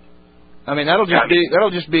 I mean, that'll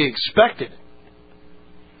just be expected.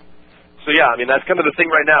 So, yeah, I mean, that's kind of the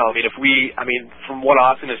thing right now. I mean, from what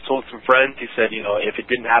Austin has told some friends, he said, if it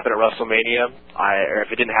didn't happen at WrestleMania, or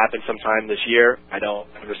if it didn't happen sometime this year, I don't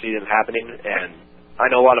ever see it happening. And I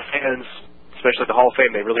know a lot of fans, especially at the Hall of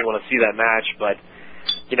Fame, they really want to see that match. But,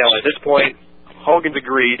 at this point, Hogan's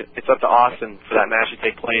agreed. It's up to Austin for that match to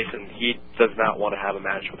take place, and he does not want to have a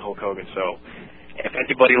match with Hulk Hogan. So if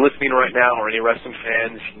anybody listening right now or any wrestling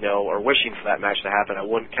fans, are wishing for that match to happen, I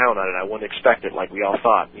wouldn't count on it. I wouldn't expect it like we all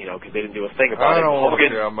thought, because they didn't do a thing about it. I don't want to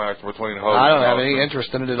see a match between Hogan. I don't have any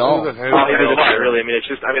interest in it at all. Really. I mean, it's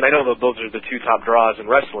just. I mean, I know that those are the two top draws in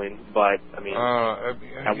wrestling, but I mean,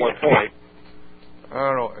 at one point. I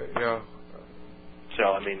don't know. Yeah.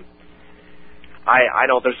 So I mean, I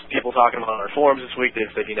know there's people talking about on our forums this week. They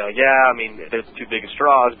said, there's the two biggest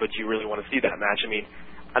draws, but you really want to see that match.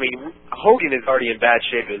 I mean, Hogan is already in bad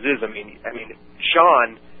shape as is. I mean,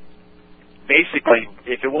 Shawn, basically,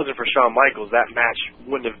 if it wasn't for Shawn Michaels, that match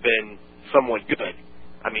wouldn't have been somewhat good.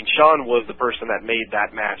 I mean, Shawn was the person that made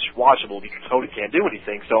that match watchable because Hogan can't do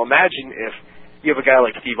anything. So imagine if you have a guy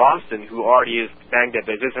like Steve Austin who already is banged up,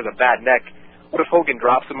 has a bad neck. What if Hogan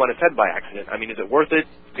drops him on his head by accident? I mean, is it worth it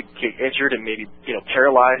to get injured and maybe,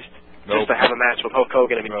 paralyzed just to have a match with Hulk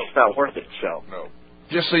Hogan? I mean, it's not worth it, so. No.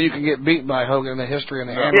 Just so you can get beat by Hogan in the history and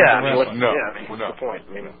the what's the point?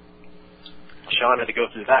 I mean, Shawn had to go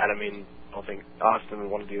through that. I mean, I don't think Austin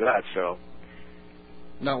would want to do that, so.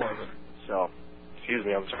 Not worth it. So, excuse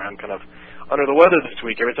me, I'm sorry, I'm kind of under the weather this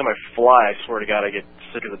week. Every time I fly, I swear to God, I get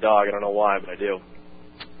sick of the dog. I don't know why, but I do.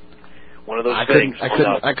 One of those things.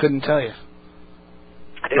 I couldn't tell you.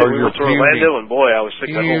 We went to Orlando, and boy, I was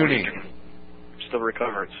sick that whole week. Still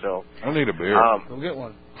recovered, so. I need a beer. Go get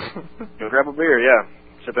one. Go grab a beer, yeah.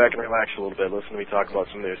 Sit back and relax a little bit. Listen to me talk about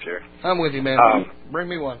some news here. I'm with you, man. Bring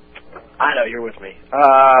me one. I know, you're with me.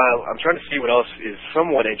 I'm trying to see what else is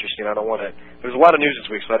somewhat interesting. I don't want to... There's a lot of news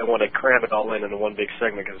this week, so I don't want to cram it all into one big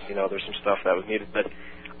segment because, there's some stuff that was needed. But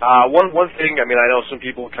one thing, I know some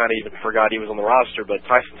people kind of even forgot he was on the roster, but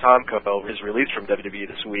Tyson Tomko is released from WWE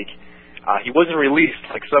this week. He wasn't released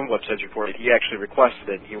like some websites reported. He actually requested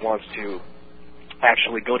it. He wants to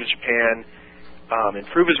actually go to Japan,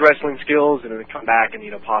 improve his wrestling skills, and then come back and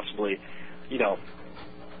possibly, just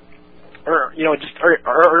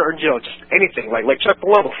anything like Chuck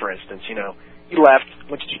Palumbo, for instance. He left,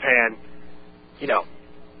 went to Japan.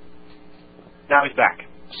 Now he's back.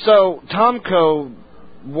 So Tomko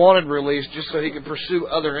wanted release just so he could pursue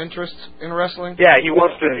other interests in wrestling. Yeah, he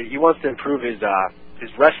wants to improve his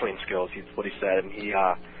wrestling skills. Is what he said, and he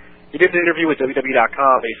did an interview with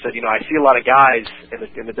WWE.com. He said, I see a lot of guys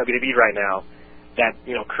in the WWE right now that,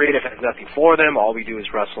 creative has nothing for them. All we do is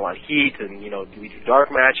wrestle on heat and, we do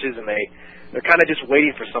dark matches, and they're kind of just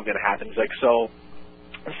waiting for something to happen. He's like, so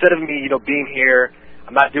instead of me, being here,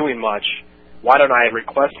 I'm not doing much, why don't I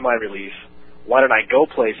request my release? Why don't I go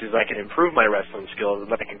places I can improve my wrestling skills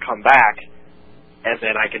and then I can come back and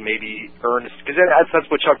then I can maybe earn, because that's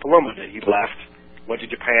what Chuck Palumbo did. He left, went to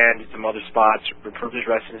Japan, did some other spots, improved his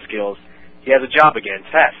wrestling skills. He has a job again.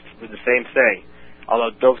 Test did the same thing.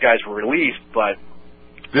 Although those guys were released, but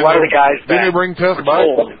a lot of the guys that didn't bring Test back?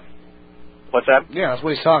 What's that? Yeah, that's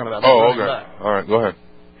what he's talking about. Oh, okay. All right, go ahead.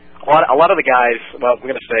 A lot of the guys, what I'm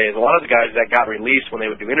going to say is a lot of the guys that got released when they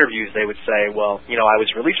would do interviews, they would say, well, I was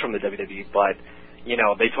released from the WWE, but,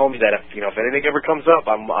 they told me that if anything ever comes up,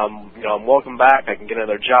 I'm welcome back, I can get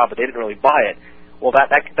another job, but they didn't really buy it. Well,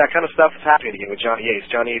 that kind of stuff is happening again with Johnny Ace.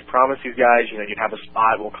 Johnny Ace promised these guys, you'd have a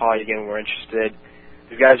spot, we'll call you again when we're interested.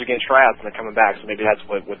 These guys are getting tryouts and they're coming back, so maybe that's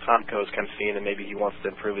what Tomko's kind of seeing, and maybe he wants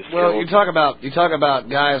to improve his skills. Well, you talk about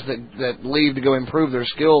guys that leave to go improve their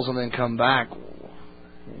skills and then come back.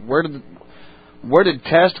 Where did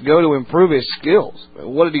Test go to improve his skills?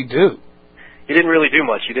 What did he do? he didn't really do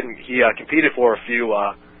much. He competed for a few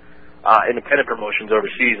independent promotions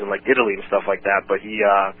overseas in like Italy and stuff like that, but he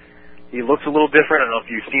looks a little different. I don't know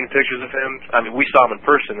if you've seen pictures of him. I mean, we saw him in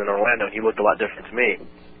person in Orlando, and he looked a lot different to me.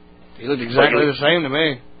 He looked exactly the same to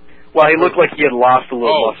me. Well, he looked like he had lost a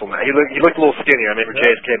little muscle. He looked a little skinnier. I remember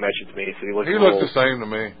JSK mentioned to me, so he looked the same to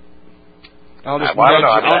me. I'll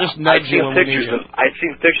just nudge you when we need you. I'd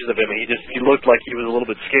seen pictures of him, and he looked like he was a little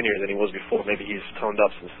bit skinnier than he was before. Maybe he's toned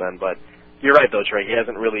up since then. But you're right, though, Trey. He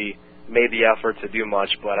hasn't really made the effort to do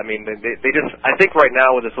much. But I mean, they just. I think right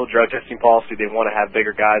now with this whole drug testing policy, they want to have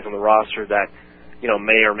bigger guys on the roster that,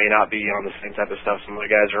 may or may not be on the same type of stuff some of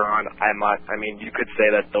the guys are on. I mean, you could say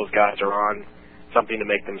that those guys are on something to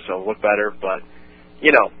make themselves look better, but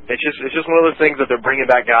it's just one of those things that they're bringing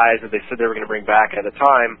back guys that they said they were going to bring back at the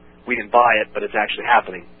time. We didn't buy it, but it's actually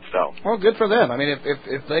happening. So, well, good for them. I mean,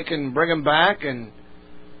 if they can bring them back and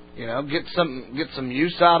get some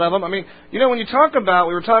use out of them. I mean, we were talking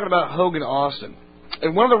about Hogan Austin,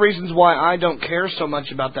 and one of the reasons why I don't care so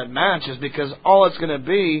much about that match is because all it's going to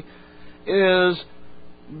be is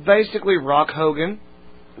basically Rock Hogan,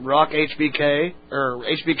 Rock HBK, or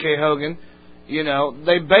HBK Hogan.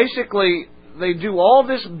 They do all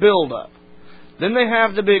this build up. Then they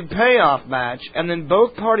have the big payoff match, and then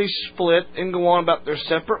both parties split and go on about their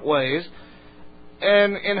separate ways.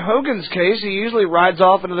 And in Hogan's case, he usually rides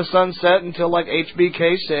off into the sunset until, like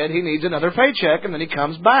HBK said, he needs another paycheck, and then he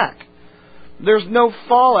comes back. There's no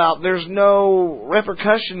fallout. There's no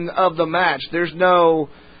repercussion of the match. There's no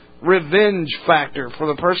revenge factor for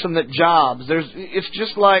the person that jobs. It's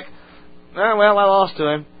just like, I lost to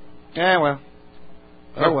him.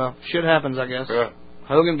 Oh, well. Shit happens, I guess. Yeah.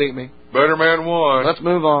 Hogan beat me. Better man won. Let's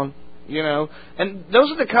move on. And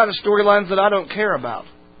those are the kind of storylines that I don't care about.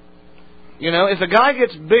 If a guy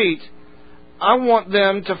gets beat, I want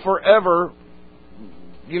them to forever,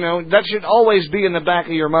 that should always be in the back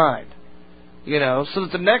of your mind. So that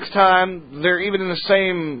the next time they're even in the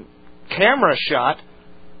same camera shot,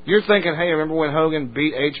 you're thinking, hey, remember when Hogan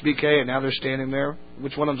beat HBK and now they're standing there?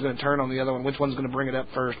 Which one of them's going to turn on the other one? Which one's going to bring it up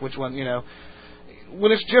first? Which one,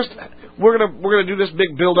 When it's just, we're gonna do this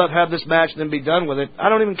big build-up, have this match, and then be done with it, I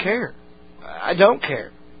don't even care. I don't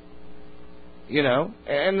care.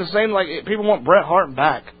 And the same, like, people want Bret Hart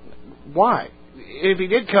back. Why? If he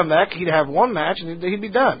did come back, he'd have one match, and he'd be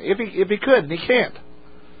done. If he could, and he can't.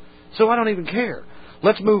 So I don't even care.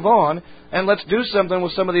 Let's move on, and let's do something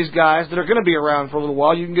with some of these guys that are going to be around for a little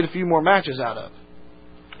while you can get a few more matches out of.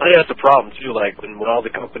 I think that's the problem, too. Like, when all the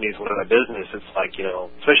companies went out of business, it's like,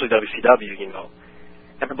 especially WCW,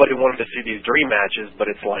 everybody wanted to see these dream matches, but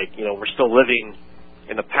it's like, we're still living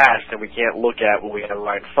in the past, and we can't look at what we have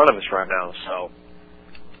right in front of us right now. So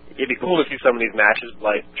it'd be cool to see some of these matches,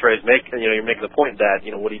 like Trey's making. You're making the point that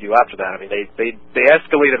what do you do after that? I mean, they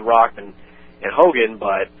escalated Rock and Hogan,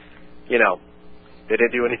 but they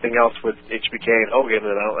didn't do anything else with HBK and Hogan,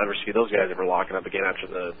 and I don't ever see those guys ever locking up again after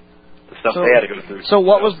the stuff they had to go through. So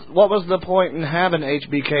what was the point in having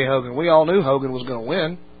HBK Hogan? We all knew Hogan was going to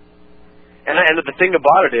win. And the thing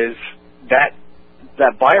about it is that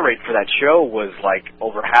buy rate for that show was like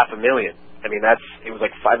over 500,000. I mean, it was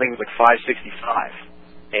like 565,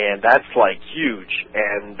 and that's like huge.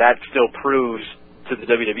 And that still proves to the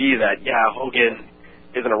WWE that Hogan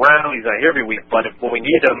isn't around, he's not here every week, but when we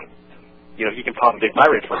need him, he can pop a big buy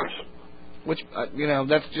rate for us. Which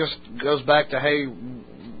that just goes back to, hey,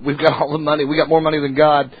 we've got all the money, we got more money than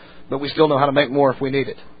God, but we still know how to make more if we need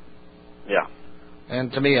it. Yeah.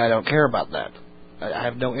 And to me, I don't care about that. I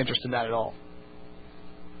have no interest in that at all.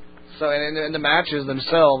 So, and the matches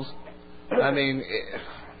themselves, I mean, it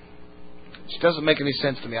just doesn't make any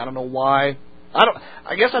sense to me. I don't know why.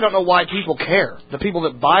 I guess I don't know why people care. The people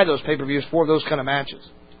that buy those pay-per-views for those kind of matches.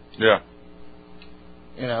 Yeah.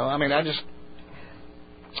 I mean,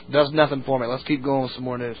 does nothing for me. Let's keep going with some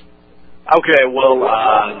more news. Okay, well,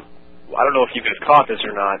 I don't know if you guys caught this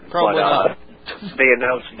or not. Probably not. They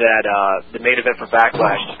announced that the main event for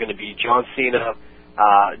Backlash is going to be John Cena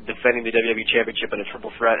defending the WWE Championship in a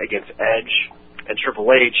triple threat against Edge and Triple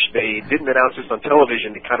H. They didn't announce this on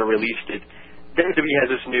television. They kind of released it. WWE has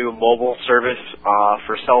this new mobile service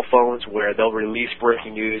for cell phones where they'll release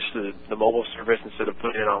breaking news to the mobile service instead of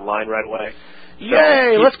putting it online right away.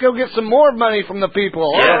 Yay! Let's go get some more money from the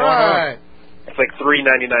people. Yeah, all right. It's like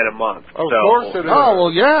 $3.99 a month. Of course it is. Oh,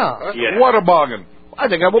 well, yeah. What a bargain. I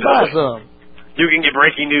think I will buy some. You can get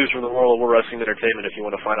breaking news from the world of wrestling entertainment if you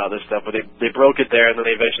want to find out this stuff. But they broke it there, and then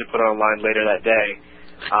they eventually put it online later that day.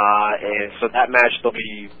 And so that match, they'll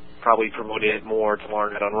be probably promoting it more tomorrow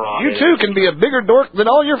night on Raw. You, too, can be a bigger dork than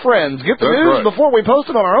all your friends. Get the news before we post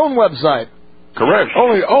it on our own website. Correct.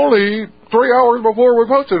 Only 3 hours before we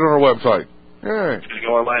post it on our website. Right. It's going to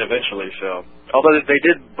go online eventually. So, although they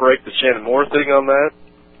did break the Shannon Moore thing on that,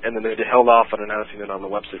 and then they held off on announcing it on the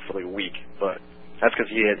website for like a week, but that's because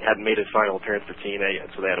he hadn't made his final appearance for TNA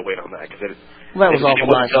yet, so they had to wait on that. Because that was awful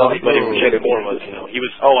nice. But Shannon Moore was, he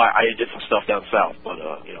was. Oh, I did some stuff down south, but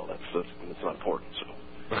that's not important. So,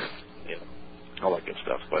 all that good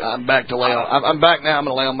stuff. But I'm back to lay on. I'm back now. I'm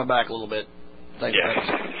going to lay on my back a little bit. Thanks, yeah.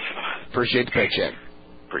 Appreciate the paycheck.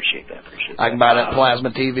 Appreciate that. I can buy that plasma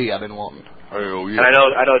TV I've been wanting. Oh yeah. And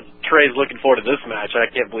I know Trey's looking forward to this match. I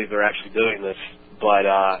can't believe they're actually doing this. But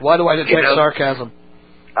why do I detect sarcasm?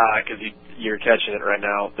 Because you're catching it right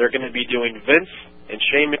now. They're going to be doing Vince and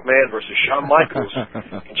Shane McMahon versus Shawn Michaels.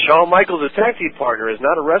 And Shawn Michaels' tag team partner is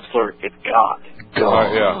not a wrestler; it's God.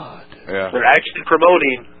 Yeah. They're actually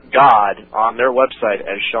promoting God on their website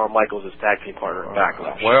as Shawn Michaels' tag team partner in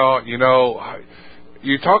Backlash. Well,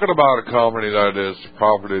 you're talking about a company that has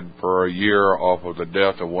profited for a year off of the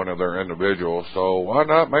death of one of their individuals, so why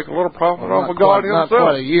not make a little profit off of God himself? Not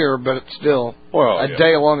quite a year, but it's still a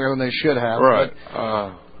day longer than they should have. Right.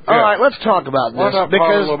 All right, let's talk about why this. not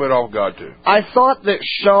because a little bit off God, too? I thought that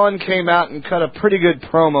Shawn came out and cut a pretty good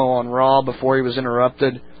promo on Raw before he was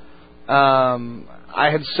interrupted. I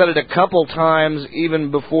had said it a couple times, even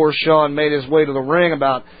before Shawn made his way to the ring,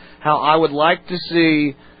 about how I would like to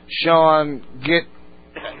see Shawn get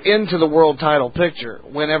into the world title picture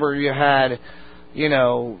whenever you had,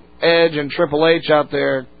 Edge and Triple H out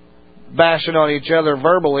there bashing on each other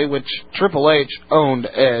verbally, which Triple H owned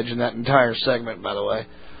Edge in that entire segment, by the way.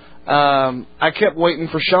 I kept waiting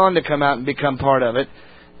for Shawn to come out and become part of it.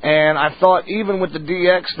 And I thought even with the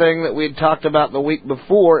DX thing that we had talked about the week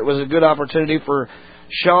before, it was a good opportunity for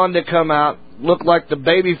Shawn to come out, look like the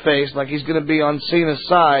baby face, like he's going to be on Cena's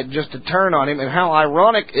side, just to turn on him. And how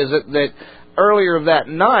ironic is it that earlier that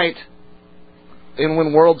night, in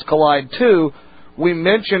When Worlds Collide 2, we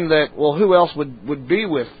mentioned that, well, who else would be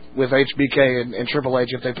with HBK and Triple H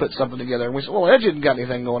if they put something together? And we said, well, Edge hadn't got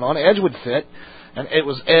anything going on. Edge would fit. And it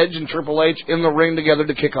was Edge and Triple H in the ring together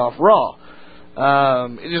to kick off Raw.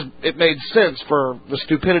 It made sense for the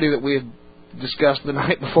stupidity that we had discussed the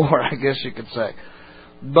night before, I guess you could say.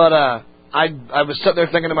 But I was sitting there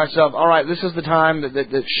thinking to myself, all right, this is the time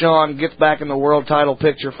that Shawn gets back in the world title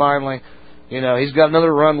picture finally. He's got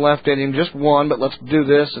another run left in him, just one, but let's do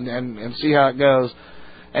this and see how it goes.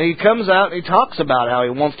 And he comes out and he talks about how he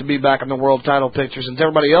wants to be back in the world title picture. Since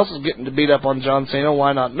everybody else is getting to beat up on John Cena,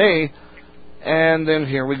 why not me? And then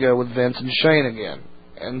here we go with Vince and Shane again.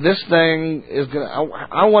 And this thing is going to...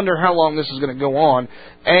 I wonder how long this is going to go on.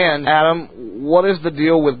 And, Adam, what is the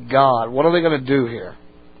deal with God? What are they going to do here?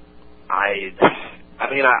 I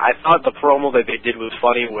thought the promo that they did was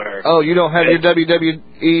funny where... Oh, you don't have your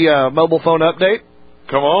WWE mobile phone update?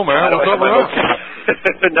 Come on, man. What's up with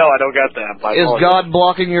that? No, I don't got that. Is God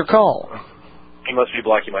blocking your call? He must be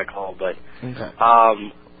blocking my call, but... Okay.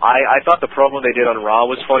 I thought the promo they did on Raw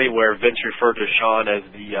was funny where Vince referred to Shawn as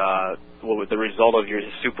the result of your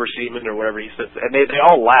super semen or whatever he says. And they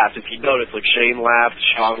all laughed. If you notice, like Shane laughed,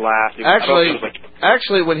 Shawn laughed.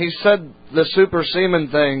 Actually, when he said the super semen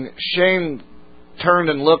thing, Shane turned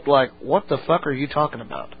and looked like, what the fuck are you talking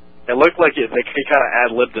about? It looked like they kind of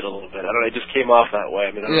ad-libbed it a little bit. I don't know, it just came off that way.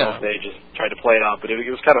 I don't know if they just tried to play it off, but it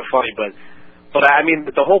was kind of funny. But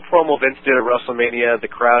the whole promo Vince did at WrestleMania, the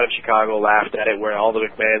crowd in Chicago laughed at it, where all the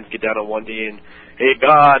McMahons get down on one knee and, hey,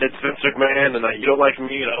 God, it's Vince McMahon, and you don't like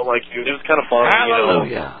me, and I don't like you. It was kind of fun.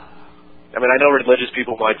 Hallelujah. I know religious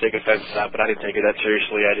people might take offense to that, but I didn't take it that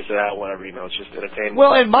seriously. I just said, whatever, it's just entertainment.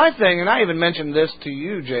 Well, and my thing, and I even mentioned this to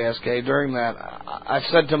you, JSK, during that, I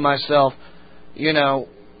said to myself,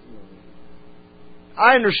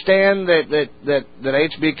 I understand that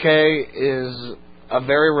HBK is a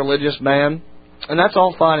very religious man, and that's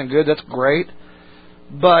all fine and good. That's great.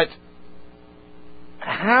 But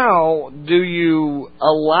how do you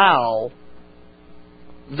allow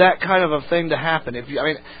that kind of a thing to happen?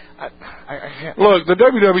 I can't. Look, the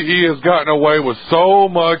WWE has gotten away with so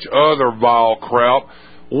much other vile crap.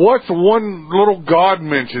 What's one little God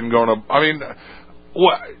mention going to...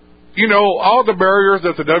 all the barriers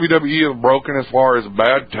that the WWE has broken as far as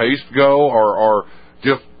bad taste go or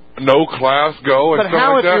just no class go. But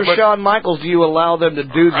how, if you're Shawn Michaels, do you allow them to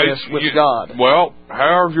do this with God? Well,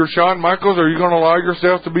 how, if you're Shawn Michaels, are you going to allow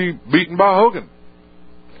yourself to be beaten by Hogan?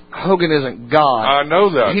 Hogan isn't God. I know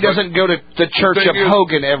that. He doesn't go to the Church of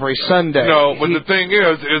Hogan every Sunday. No, but the thing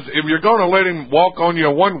is if you're going to let him walk on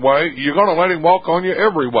you one way, you're going to let him walk on you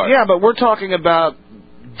every way. Yeah, but we're talking about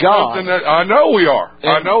God. I know we are.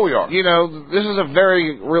 This is a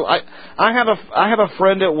very real... I have a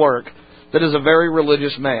friend at work that is a very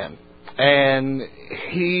religious man, and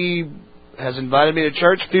he has invited me to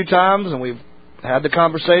church a few times, and we've had the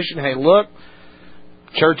conversation. Hey, look,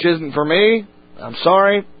 church isn't for me. I'm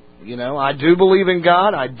sorry. You know, I do believe in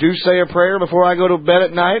God. I do say a prayer before I go to bed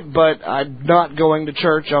at night, but I'm not going to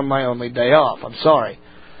church on my only day off. I'm sorry.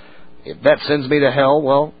 If that sends me to hell,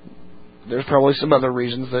 well, there's probably some other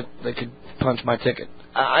reasons that they could punch my ticket.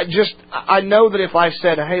 I know that if I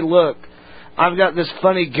said, hey, look, I've got this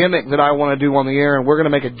funny gimmick that I want to do on the air and we're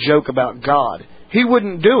going to make a joke about God, he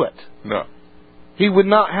wouldn't do it. No. He would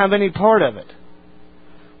not have any part of it.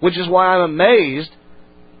 Which is why I'm amazed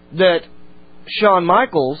that Shawn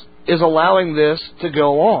Michaels is allowing this to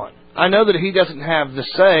go on. I know that he doesn't have the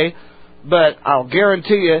say, but I'll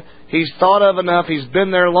guarantee you he's thought of enough, he's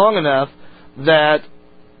been there long enough that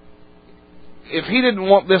if he didn't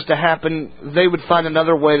want this to happen, they would find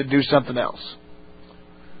another way to do something else.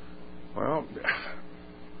 Well,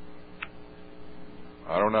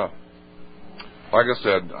 I don't know. Like I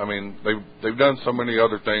said, I mean, they've done so many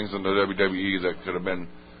other things in the WWE that could have been,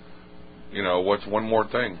 you know, what's one more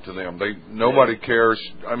thing to them? Nobody cares.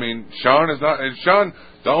 I mean, Shawn,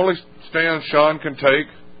 the only stand Shawn can take,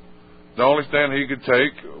 the only stand he could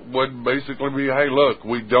take would basically be, hey, look,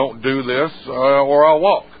 we don't do this or I'll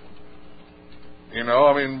walk. You know,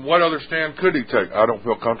 I mean, what other stand could he take? I don't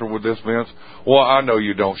feel comfortable with this, Vince. Well, I know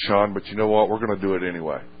you don't, Shawn, but you know what? We're going to do it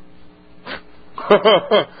anyway.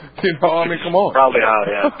 You know, I mean, come on. Probably how,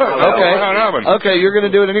 yeah. Okay, you're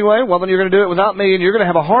going to do it anyway? Well, then you're going to do it without me, and you're going to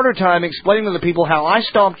have a harder time explaining to the people how I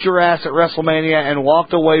stomped your ass at WrestleMania and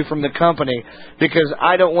walked away from the company because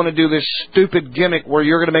I don't want to do this stupid gimmick where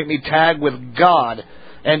you're going to make me tag with God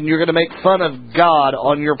and you're going to make fun of God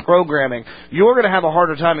on your programming. You're going to have a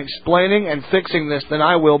harder time explaining and fixing this than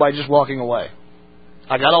I will by just walking away.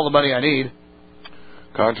 I got all the money I need.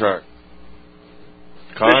 Contract.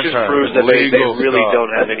 This just proves that they really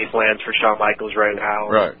don't have any plans for Shawn Michaels right now.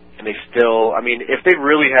 Right. And they still, I mean, if they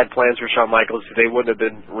really had plans for Shawn Michaels, they wouldn't have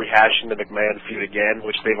been rehashing the McMahon feud again,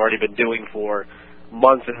 which they've already been doing for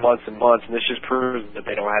months and months and months. And this just proves that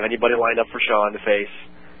they don't have anybody lined up for Shawn to face.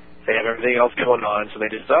 They have everything else going on, so they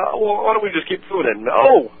just, well, why don't we just keep doing it? And,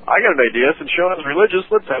 I got an idea. Since Shawn's religious,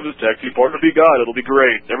 let's have his tag team partner be God. It'll be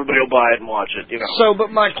great. Everybody will buy it and watch it, you know. So,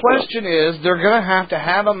 but my question is, they're going to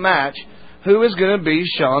have a match. Who is going to be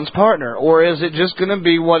Shawn's partner? Or is it just going to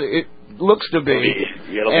be what it looks to be?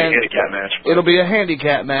 It'll be a handicap match. It'll be a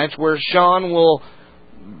handicap match where Shawn will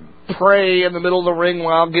pray in the middle of the ring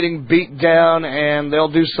while getting beat down, and they'll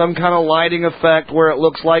do some kind of lighting effect where it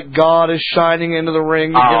looks like God is shining into the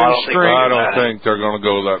ring to get him straight. I don't think they're going to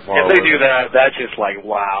go that far. If they do that, that's just like,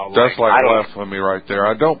 wow. That's like blasphemy right there.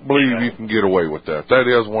 I don't believe you can get away with that. That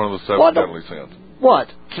is one of the seven deadly sins. What?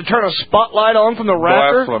 To turn a spotlight on from the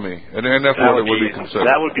rafter? Blasphemy. And that's what it would be considered.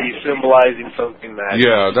 That would be symbolizing something that...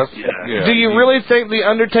 Yeah, that's... Yeah. Do you really think the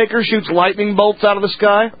Undertaker shoots lightning bolts out of the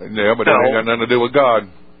sky? Yeah, but that ain't got nothing to do with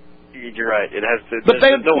God. You're right. It has to...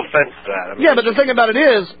 There's no offense to that. I mean, yeah, but the thing about it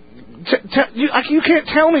is, you can't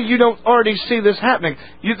tell me you don't already see this happening.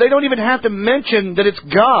 They don't even have to mention that it's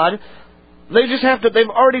God. They just have to... They've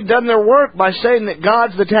already done their work by saying that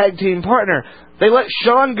God's the tag team partner. They let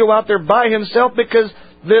Shawn go out there by himself because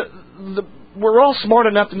we're all smart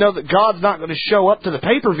enough to know that God's not going to show up to the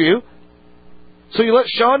pay-per-view. So you let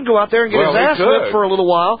Shawn go out there and get his ass whipped for a little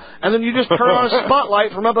while, and then you just turn on a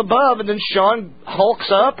spotlight from up above, and then Shawn hulks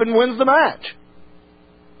up and wins the match.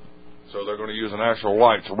 So they're going to use an actual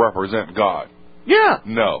light to represent God? Yeah.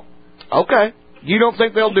 No. Okay. You don't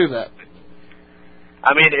think they'll do that?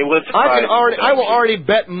 I mean, it would surprise I will already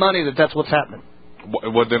bet money that that's what's happening.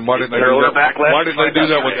 Well, then why didn't they do that? Why didn't they do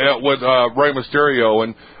that with Rey Mysterio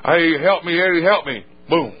and, hey, help me, Eddie, help me?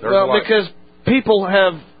 Boom. Well, because people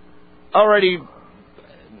have already,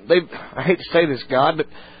 I hate to say this, God, but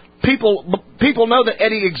people know that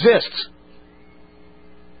Eddie exists.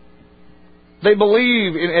 They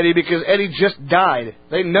believe in Eddie because Eddie just died.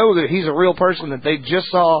 They know that he's a real person that they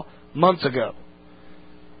just saw months ago.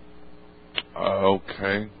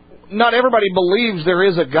 Okay. Not everybody believes there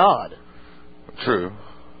is a God. True.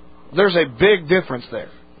 There's a big difference there.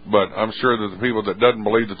 But I'm sure that the people that doesn't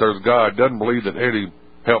believe that there's God doesn't believe that Eddie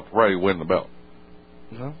helped Ray win the belt.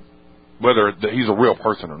 No. Whether he's a real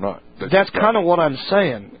person or not. That's kind of what I'm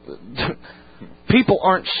saying. People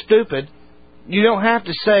aren't stupid. You don't have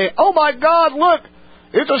to say, oh my God, look,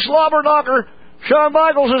 it's a slobber knocker. Shawn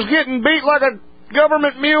Michaels is getting beat like a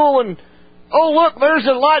government mule, and oh look, there's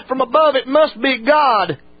a light from above. It must be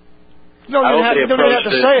God. You don't even have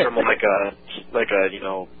to say it from like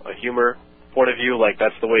a humor point of view. Like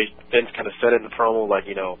that's the way Vince kind of said it in the promo. Like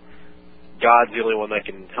God's the only one that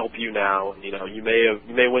can help you now. And, you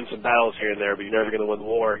may win some battles here and there, but you're never going to win the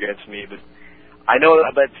war against me. But I know,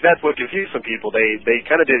 but that's what confused some people. They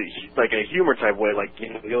kind of did it like in a humor type way, like, you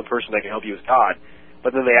know, the only person that can help you is God.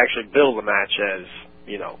 But then they actually build the match as,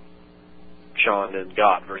 you know, Shawn and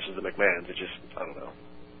God versus the McMahons. It just, I don't know.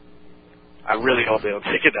 I really hope they don't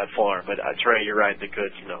take it that far, but Trey, you're right, they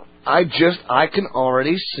could, you know. I can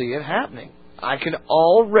already see it happening. I can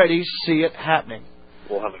already see it happening.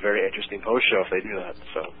 We'll have a very interesting post show if they do that,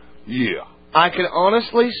 so. Yeah. I can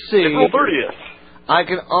honestly see... April 30th. I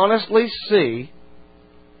can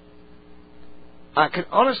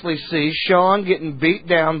honestly see Shawn getting beat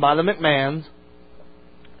down by the McMahons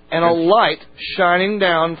and a light shining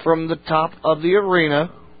down from the top of the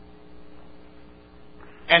arena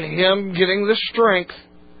and him getting the strength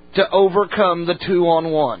to overcome the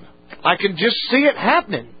 2-on-1. I can just see it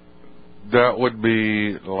happening. That would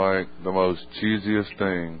be like the most cheesiest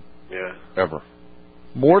thing ever.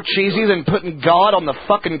 More cheesy than putting God on the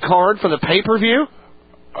fucking card for the pay-per-view?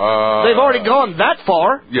 They've already gone that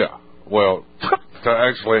far. Yeah. Well, to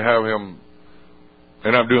actually have him,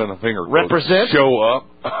 and I'm doing the finger quotes, represent, show up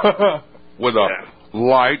with a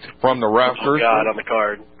light from the rafters. God on the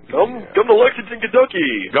card. Come to Lexington,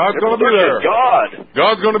 Kentucky. God's going to be there.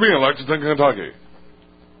 God's going to be in Lexington, Kentucky.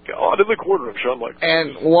 God in the courtroom, Shawn Michaels.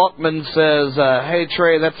 And Walkman says, hey,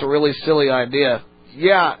 Trey, that's a really silly idea.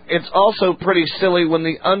 Yeah, it's also pretty silly when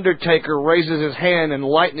The Undertaker raises his hand and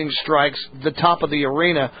lightning strikes the top of the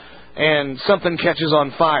arena and something catches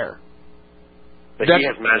on fire. But he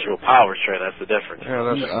has magical powers, Trey. That's the difference. Yeah,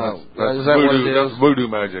 that's is that voodoo. what it is? That's voodoo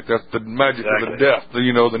magic. That's the magic of the death. The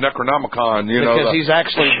Necronomicon. Because he's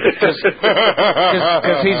actually because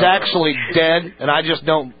he's actually dead, and I just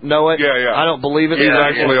don't know it. Yeah. I don't believe it. He's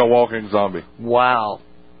actually a walking zombie. Wow.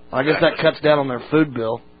 I guess that cuts down on their food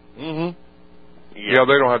bill. Mm-hmm. Yeah,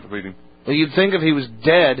 they don't have to feed him. Well, you'd think if he was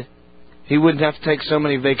dead, he wouldn't have to take so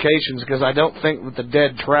many vacations, because I don't think that the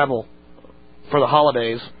dead travel for the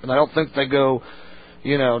holidays, and I don't think they go,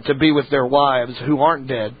 you know, to be with their wives who aren't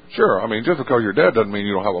dead. Sure, I mean, just because you're dead doesn't mean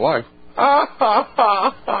you don't have a life.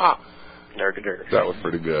 That was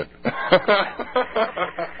pretty good.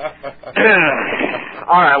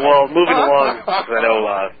 All right, well, moving along, because I know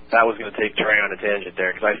that was going to take Trey on a tangent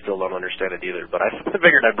there, because I still don't understand it either, but I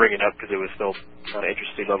figured I'd bring it up because it was still kind of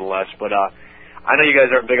interesting nonetheless. But I know you guys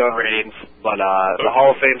aren't big on ratings, but the Hall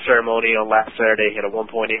of Fame ceremony on last Saturday hit a 1.8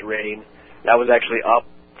 rating. That was actually up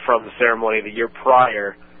from the ceremony the year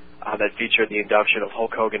prior that featured the induction of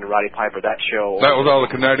Hulk Hogan and Roddy Piper. That show. That was all the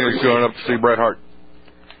Canadians showing up to see Bret Hart.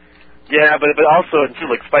 Yeah, but also, too,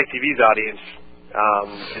 like Spike TV's audience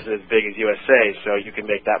isn't as big as USA, so you can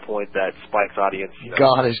make that point that Spike's audience. You know,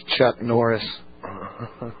 God is Chuck Norris.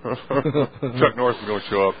 Chuck Norris is going to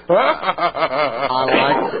show up.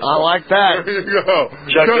 I like that. There you go.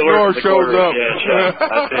 Chuck Norris shows up. Yeah, Chuck.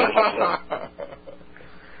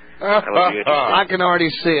 I can already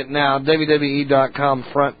see it now. WWE.com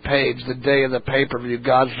front page, the day of the pay-per-view,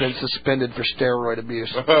 God's been suspended for steroid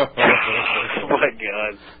abuse. Oh, my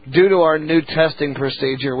God. Due to our new testing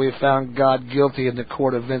procedure, we found God guilty in the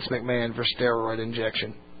court of Vince McMahon for steroid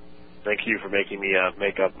injection. Thank you for making me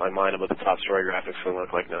make up my mind about the top story graphics so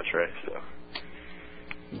look like no Trey. So.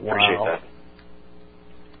 Wow. Appreciate that.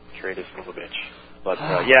 Trey is son of a bitch. But,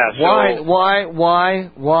 yeah, so... Why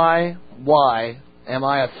am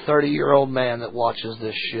I a 30-year-old man that watches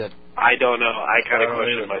this shit? I don't know. I kind of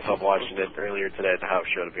questioned myself watching it earlier today at the house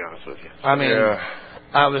show, to be honest with you. I mean,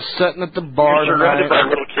 I was sitting at the bar You're tonight. surrounded by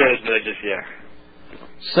little kids, and I just,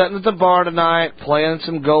 Sitting at the bar tonight, playing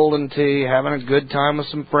some golden tea, having a good time with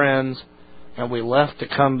some friends, and we left to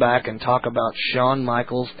come back and talk about Shawn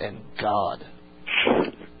Michaels and God.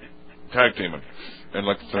 Tag teaming in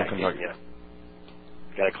Lexington, Kentucky. Yeah.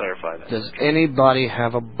 Got to clarify that. Does anybody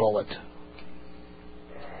have a bullet?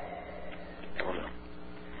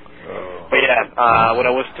 But yeah, what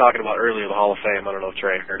I was talking about earlier, the Hall of Fame, I don't know if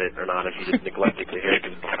Trey heard it or not, if you just neglected to hear it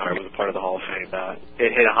because it was a part of the Hall of Fame.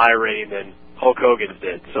 It hit a higher rating than Hulk Hogan's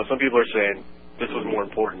did. So some people are saying this was more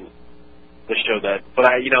important to show that. But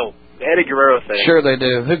the Eddie Guerrero thing. Sure they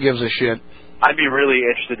do. Who gives a shit? I'd be really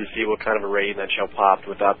interested to see what kind of a rating that show popped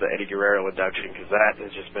without the Eddie Guerrero induction, because that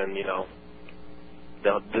has just been, the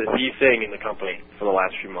thing in the company for the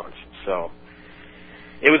last few months. So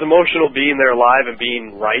it was emotional being there live and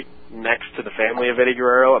being right next to the family of Eddie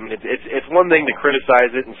Guerrero. I mean, it's one thing to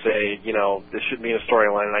criticize it and say, this shouldn't be in a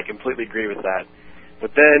storyline, and I completely agree with that.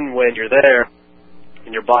 But then when you're there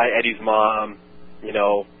and you're by Eddie's mom,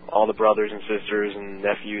 all the brothers and sisters and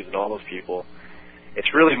nephews and all those people, it's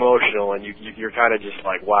really emotional, and you're kind of just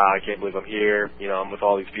like, wow, I can't believe I'm here. I'm with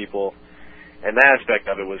all these people. And that aspect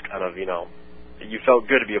of it was kind of, you felt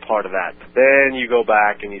good to be a part of that. But then you go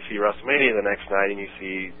back and you see WrestleMania the next night and you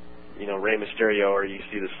see, Rey Mysterio, or you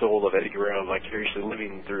see the soul of Eddie Guerrero vicariously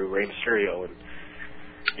living through Rey Mysterio, and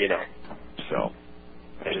so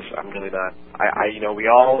I'm really not. We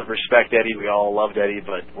all respect Eddie, we all loved Eddie,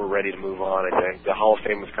 but we're ready to move on. I think the Hall of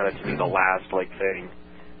Fame was kind of to me the last thing,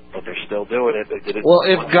 but they're still doing it. They did it. Well,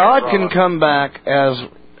 if God can come back as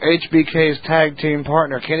HBK's tag team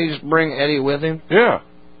partner, can he just bring Eddie with him? Yeah.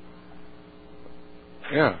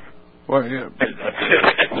 Yeah. Well, yeah.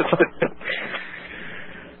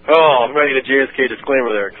 Oh, I'm writing a JSK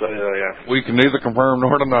disclaimer there. We can neither confirm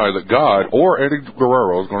nor deny that God or Eddie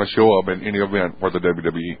Guerrero is going to show up in any event for the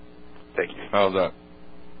WWE. Thank you. How's that?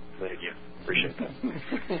 Thank you. Appreciate that.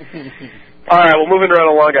 All right, well, moving right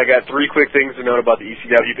along, I got 3 quick things to note about the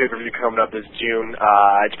ECW pay-per-view coming up this June.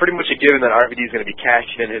 It's pretty much a given that RVD is going to be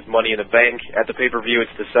cashing in his Money in the Bank at the pay-per-view.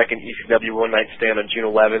 It's the second ECW one-night stand on June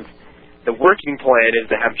 11th. The working plan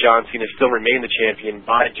is to have John Cena still remain the champion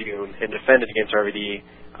by June and defend it against RVD.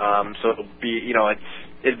 So it'll be,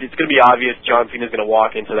 it's going to be obvious John Cena's going to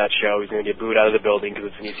walk into that show. He's going to get booed out of the building because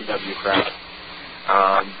it's an ECW crowd.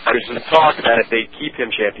 There's some talk that if they keep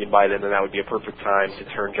him champion by then that would be a perfect time to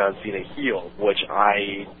turn John Cena heel, which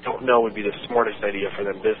I don't know would be the smartest idea for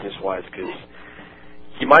them business-wise, because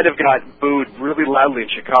he might have got booed really loudly in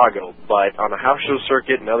Chicago, but on the house show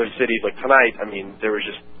circuit in other cities, like tonight, there was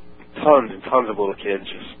just tons and tons of little kids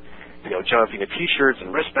just, John Cena T-shirts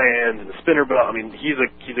and wristbands and the spinner belt. He's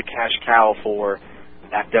a cash cow for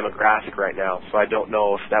that demographic right now. So I don't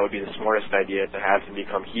know if that would be the smartest idea to have him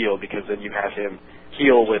become heel, because then you have him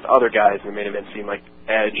heel with other guys in the main event scene like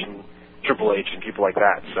Edge and Triple H and people like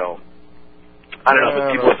that. So I don't know,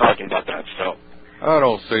 but people are talking about that. So I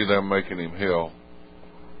don't see them making him heel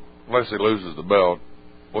unless he loses the belt.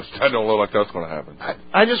 Which I don't look like that's going to happen.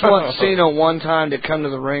 I just want Cena one time to come to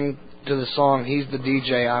the ring to the song, He's the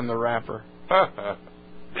DJ, I'm the Rapper.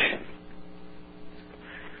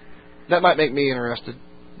 That might make me interested.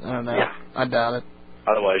 I don't know. Yeah. I doubt it.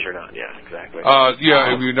 Otherwise you're not. Yeah, exactly.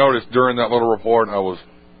 If you noticed during that little report, I was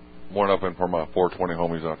one-upping for my 420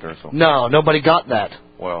 homies out there. So no, nobody got that.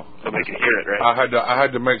 Well, nobody can hear it, right? I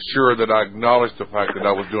had to make sure that I acknowledged the fact that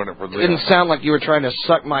I was doing it for them. It didn't sound like you were trying to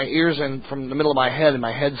suck my ears in from the middle of my head and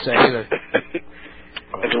my headset either.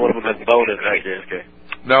 That's one of them that's bonus, right, JSK?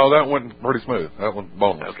 No, that went pretty smooth. That went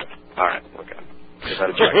bonus. Okay. All right. Okay. Just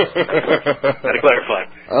had to check. Had to clarify.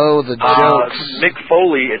 Oh, the jokes. Mick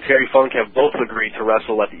Foley and Terry Funk have both agreed to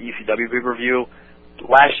wrestle at the ECW pay-per-view.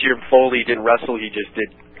 Last year, Foley didn't wrestle. He just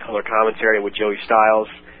did color commentary with Joey Styles.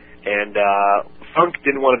 And Funk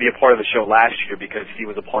didn't want to be a part of the show last year because he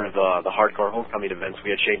was a part of the Hardcore Homecoming events.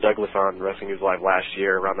 We had Shane Douglas on Wrestling News Live last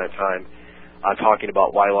year around that time talking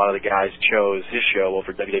about why a lot of the guys chose his show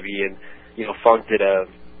over WWE. And, Funk did a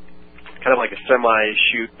kind of like a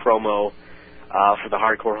semi-shoot promo for the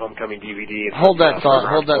Hardcore Homecoming DVD. Hold that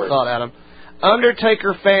thought, Adam.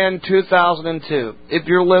 Undertaker fan 2002. If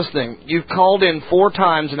you're listening, you've called in 4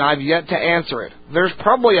 times and I've yet to answer it. There's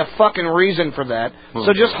probably a fucking reason for that.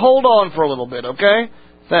 So just hold on for a little bit, okay?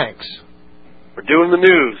 Thanks. We're doing the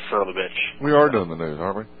news, son of a bitch. We are doing the news,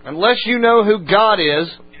 aren't we? Unless you know who God is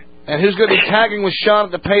and who's going to be tagging with Sean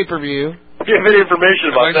at the pay-per-view. If you have any information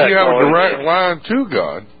about that, you have a direct line to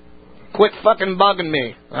God. Quit fucking bugging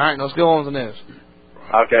me. All right, let's go on with the news.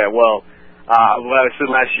 Okay, well, what I said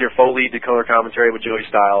last year, Foley did color commentary with Joey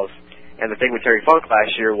Styles, and the thing with Terry Funk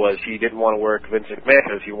last year was he didn't want to work Vince McMahon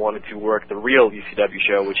because he wanted to work the real ECW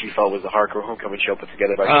show, which he felt was the Hardcore Homecoming show put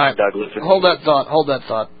together by Shane Douglas. Hold that thought.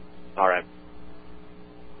 All right.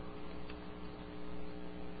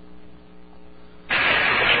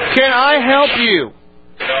 Can I help you?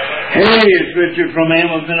 Hey, it's Richard from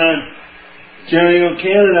Hamilton, Ontario,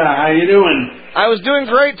 Canada. How you doing? I was doing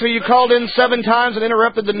great till you called in 7 times and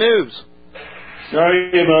interrupted the news.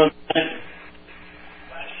 Sorry about that.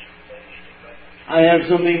 I have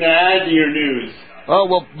something to add to your news. Oh,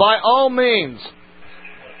 well, by all means.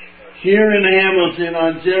 Here in Hamilton,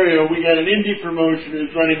 Ontario, we got an indie promotion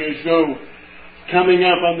that's running a show coming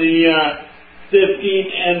up on the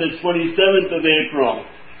 15th and the 27th of April.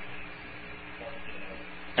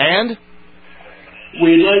 And?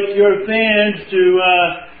 We'd like your fans to,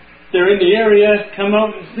 if they're in the area, come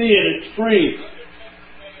out and see it. It's free.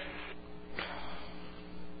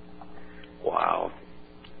 Wow.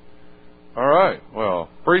 All right. Well,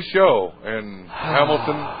 free show in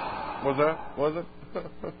Hamilton. Was it?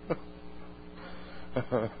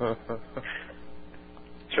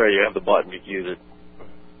 Sure, you have the button. You can use it.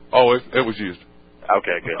 Oh, it was used.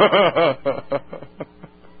 Okay, good.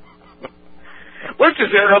 Let's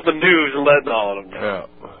just interrupt the news and let all of them know.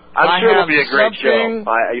 Yeah. I'm sure it'll be a great show.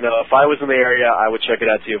 If I was in the area, I would check it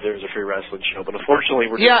out, see if there was a free wrestling show. But unfortunately,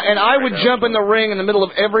 we're yeah, and I would jump in the ring in the middle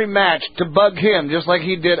of every match to bug him, just like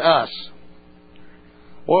he did us.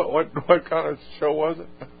 What kind of show was it?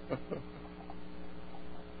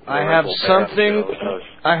 I have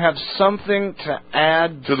something to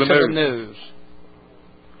add to the news.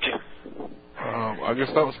 I guess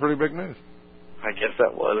that was pretty big news. I guess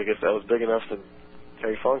that was big enough to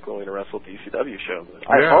Terry Funk willing to wrestle at the ECW show.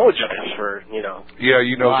 I apologize for, Yeah,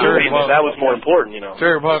 Terry Funk, that was more important,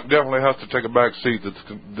 Terry Funk definitely has to take a back seat to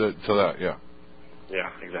that, yeah. Yeah,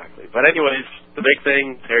 exactly. But anyways, the big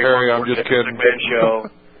thing, Terry I'm just kidding. Show.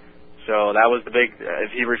 So that was the big,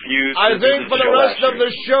 if he refused... I think for the rest of the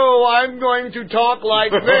show, I'm going to talk like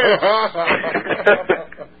this.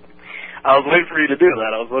 I was waiting for you to do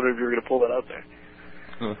that. I was wondering if you were going to pull that out there.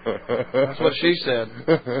 That's what she said.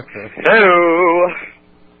 Hello.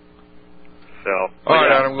 So. All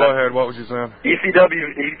right, Adam, go ahead. What was you saying?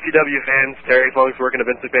 ECW fans, Terry Funk's working a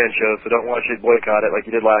Vince McMahon show, so don't watch it, boycott it like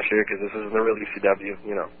you did last year, because this isn't the real ECW,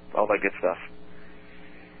 all that good stuff.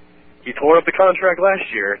 He tore up the contract last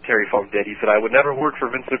year, Terry Funk did. He said, I would never work for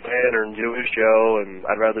Vince McMahon or do his show, and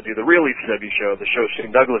I'd rather do the real ECW show, the show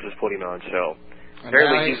Shane Douglas is putting on, so.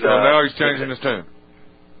 Apparently now he's changing his tune.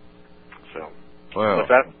 So. Well, what's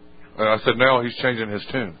that? I said now he's changing his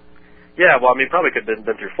tune. Yeah, well, probably could have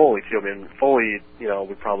been through Foley, too. Foley,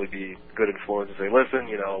 would probably be good influence to say, listen,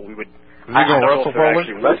 we would... Is he going to wrestle Foley?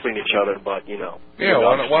 Actually wrestling each other, but, Yeah,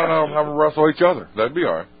 why not have them wrestle each other? That'd be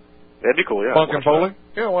all right. That'd be cool, yeah. Funk and Foley?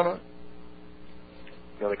 Yeah, why not?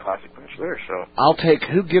 Another classic match there, so... I'll take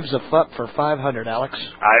Who Gives a Fuck for $500, Alex.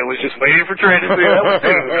 I was just waiting for Trey to say that one,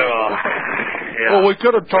 too. Yeah. Well, we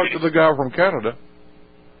could have talked to the guy from Canada.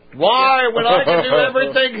 Why, when I can do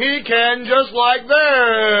everything he can, just like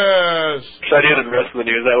this? Should I do the rest of the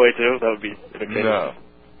news that way, too? That would be entertaining. No.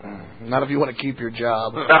 Not if you want to keep your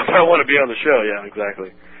job. Not if I want to be on the show, yeah,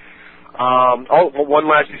 exactly. One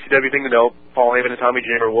last ECW thing to note. Paul Heyman and Tommy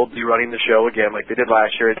Dreamer will be running the show again like they did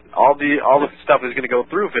last year. All the stuff is going to go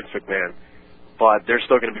through Vince McMahon, but they're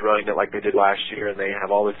still going to be running it like they did last year, and they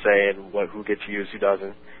have all the say in who gets used, who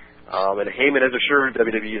doesn't. And Heyman has assured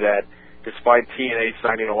WWE that despite TNA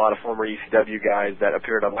signing a lot of former ECW guys that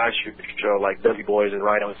appeared on last year's show, like Dudley Boyz and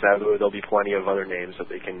Rhino and Sabu, there'll be plenty of other names that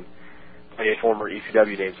they can, plenty of former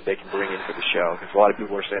ECW names that they can bring in for the show. Because a lot of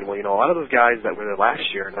people are saying, well, a lot of those guys that were there last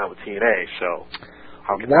year are not with TNA, so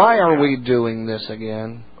how can Why are we doing this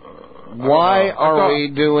again? Why are we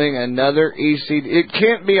doing another ECW? It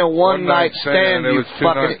can't be a one-night stand, you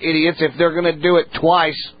fucking idiots, if they're going to do it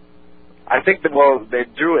twice. I think that,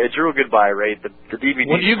 it drew a goodbye rate. The DVD.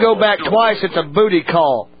 When you go back twice, it's a booty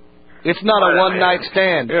call. It's not a one-night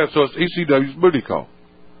stand. Yeah, so it's ECW's booty call.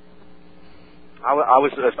 I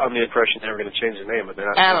was under the impression they were going to change the name, but they're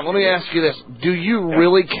not. Adam, let me ask you this: do you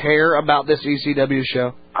really care about this ECW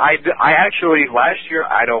show? I actually last year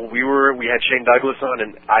we had Shane Douglas on,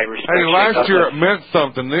 and I respect. Hey, last year it meant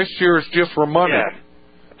something. This year it's just for money. Yeah.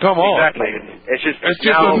 Come on. Exactly. It's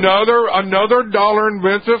just another dollar in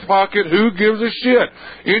Vince's pocket. Who gives a shit?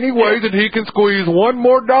 Any way that he can squeeze one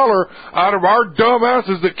more dollar out of our dumb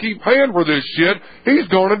asses that keep paying for this shit, he's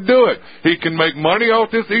going to do it. He can make money off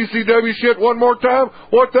this ECW shit one more time.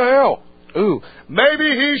 What the hell? Ooh, maybe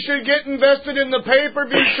he should get invested in the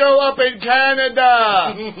pay-per-view show up in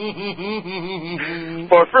Canada.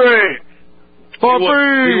 For free.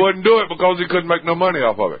 He wouldn't do it because he couldn't make no money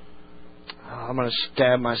off of it. I'm going to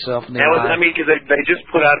stab myself in the eye. Because they just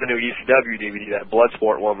put out the new ECW DVD, that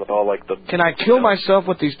Bloodsport one with all the... Can I kill myself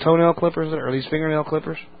with these toenail clippers, or these fingernail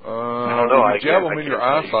clippers? I don't know. If you jab them in your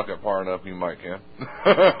eye socket far enough, you might can.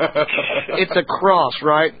 It's a cross,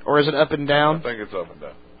 right? Or is it up and down? I think it's up and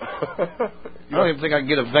down. I don't even think I can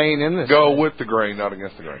get a vein in this. Go with the grain, not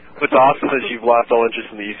against the grain. What's awesome is you've lost all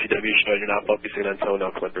interest in the ECW show. You're not focusing on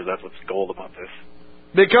toenail clippers. That's what's gold about this.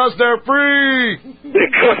 Because they're free!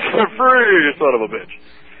 Because they're free, you son of a bitch.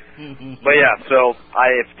 But yeah, so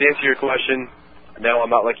to answer your question, no,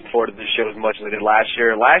 I'm not looking forward to this show as much as I did last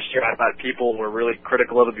year. Last year, I thought people were really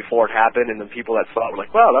critical of it before it happened, and then people that saw it were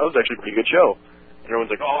like, wow, that was actually a pretty good show. And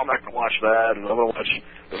everyone's like, oh, I'm not going to watch that, and I'm going to watch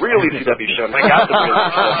the real ECW show. And I got the real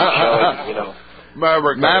ECW show,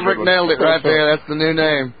 Maverick nailed it right there. That's the new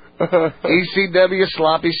name. ECW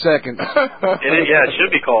Sloppy Seconds. It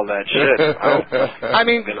should be called that. Shit. I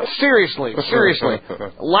mean, seriously.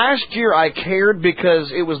 Last year I cared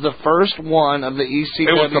because it was the first one of the ECW.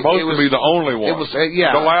 It was supposed to be the only one. It was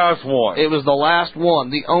the last one. It was the last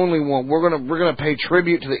one, the only one. We're gonna pay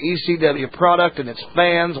tribute to the ECW product and its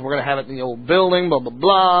fans. We're gonna have it in the old building. Blah blah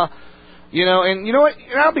blah. You know, and you know what?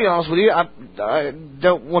 And I'll be honest with you. I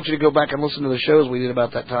don't want you to go back and listen to the shows we did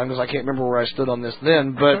about that time because I can't remember where I stood on this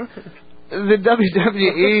then. But the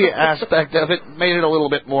WWE aspect of it made it a little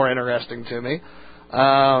bit more interesting to me.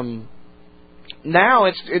 Now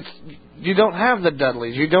it's you don't have the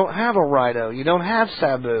Dudleys, you don't have a Rido, you don't have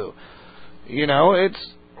Sabu. You know, it's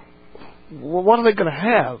what are they going to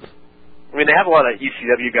have? I mean, they have a lot of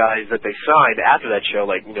ECW guys that they signed after that show,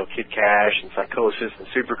 like, you know, Kid Cash and Psychosis and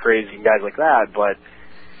Super Crazy and guys like that, but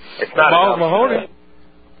it's not Balls enough. Mahoney?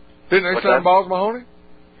 Didn't they sign Balls Mahoney?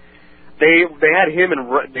 They had him and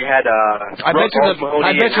they had I bet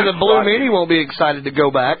you the Blue Meanie won't be excited to go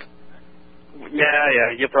back.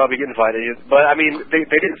 Yeah, you'll probably get invited. But, I mean, they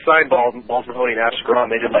didn't sign Balls Mahoney and Ash Scrum.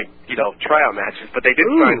 They did, like, you know, tryout matches. But they did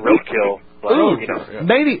sign Roadkill. But, you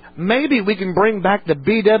know. Maybe we can bring back the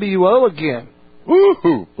BWO again.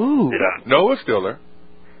 Woohoo! Yeah. Noah's still there.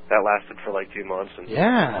 That lasted for, like, 2 months. And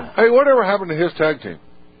yeah. Hey, whatever happened to his tag team?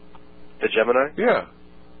 The Gemini? Yeah.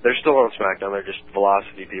 They're still on SmackDown. They're just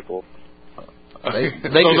Velocity people. They're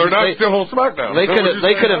not still on SmackDown. They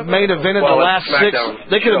could have main evented the last six.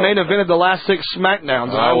 They could have main evented the last 6 SmackDowns.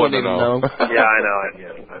 And I wouldn't even know. Yeah, I know.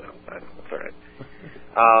 It's all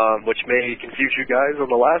right. Which may confuse you guys on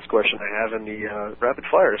the last question I have in the rapid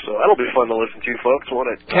fire. So that'll be fun to listen to, folks. Won't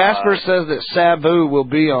it? Casper says that Sabu will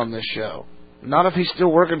be on this show. Not if he's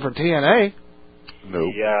still working for TNA.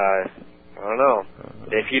 Nope. Yeah. I don't know.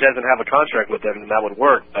 If he doesn't have a contract with them, then that would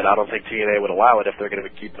work, but I don't think TNA would allow it if they're going to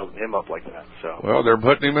keep building him up like that. So. Well, they're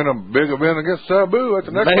putting him in a big event against Sabu at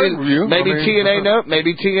the next pay-per-view. Maybe TNA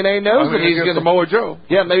knows that he's going to Samoa Joe.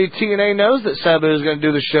 Yeah, maybe TNA knows that Sabu is going to do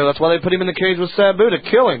the show. That's why they put him in the cage with Sabu to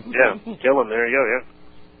kill him. Yeah, kill him. There you go. Yeah.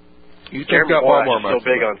 You Jeremy Borash is so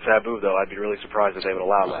big on Sabu, though. I'd be really surprised if they would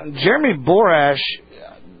allow that. Jeremy Borash,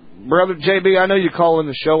 brother JB, I know you call in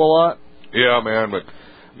the show a lot. Yeah, man, but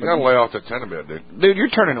you gotta lay off that ten a bit, dude. Dude, you're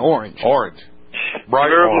turning orange. Orange. Bright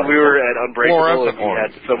remember orange. when we were at Unbreakable and he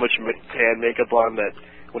orange. had so much tan makeup on that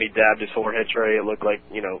when he dabbed his forehead tray, it looked like,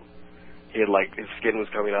 you know, he had like his skin was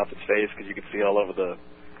coming off his face because you could see all over the.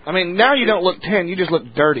 I mean, now you don't look tan, you just look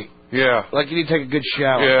dirty. Yeah. Like you need to take a good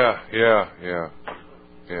shower. Yeah.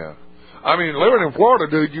 I mean, living in Florida,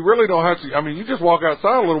 dude, you really don't have to. I mean, you just walk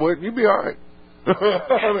outside a little bit and you'll be all right. I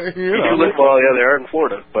mean, you know. Well, yeah, they are in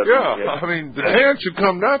Florida, but I mean, the tan should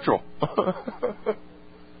come natural.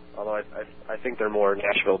 Although I think they're more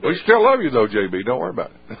Nashville-based. We still love you though, JB. Don't worry about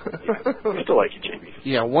it. We still like you, JB.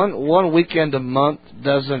 Yeah, one weekend a month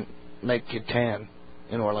doesn't make you tan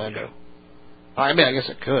in Orlando. Yeah. I mean, I guess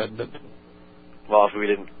it could, but well, if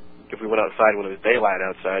we went outside when it was daylight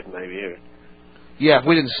outside, maybe. Yeah, if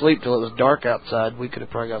we didn't sleep till it was dark outside, we could have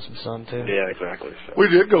probably got some sun too. Yeah, exactly. So. We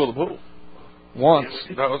did go to the pool. Once.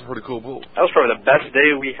 That was a pretty cool pool. That was probably the best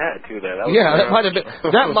day we had too. That might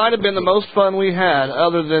have been the most fun we had,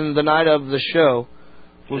 other than the night of the show.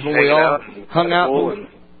 Was when we all hung out.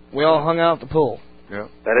 We all hung out at the pool. Yeah.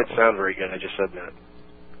 That didn't sound very good. I just said that.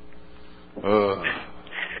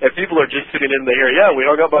 If people are just sitting in there, yeah, we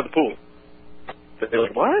hung out by the pool. They're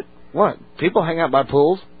like, what? What? People hang out by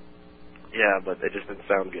pools? Yeah, but it just didn't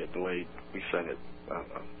sound good the way we said it. I don't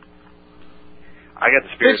know. I got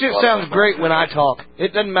the spirit. It just sounds great when I talk.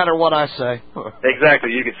 It doesn't matter what I say.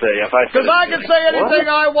 Exactly, you could say if I. Because I can say anything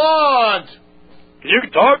I want. You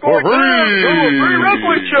can talk for free. Do a free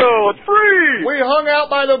wrestling show. It's free. We hung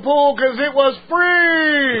out by the pool because it was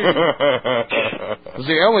free. It was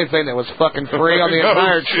the only thing that was fucking free on the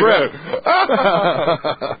entire trip.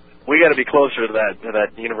 We got to be closer to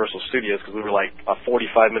that Universal Studios because we were like a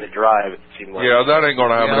 45-minute drive. It seemed like. Yeah, that ain't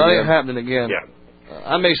gonna happen. That ain't happening again. Yeah.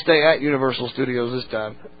 I may stay at Universal Studios this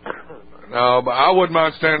time. No, but I wouldn't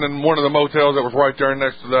mind staying in one of the motels that was right there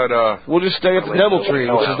next to that. We'll just stay at the Doubletree,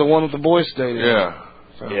 which is the one that the boys stayed in. Yeah,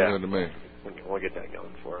 sounds good to me. We'll get that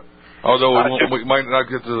going for us. Although we might not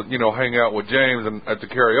get to, hang out with James at the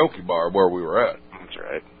karaoke bar where we were at. That's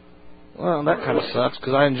right. Well, that kind of sucks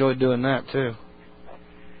because I enjoyed doing that too.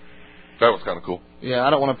 That was kind of cool. Yeah,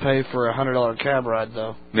 I don't want to pay for a $100 cab ride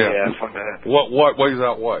though. Yeah, fuck that. What weighs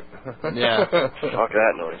out what? Yeah. Fuck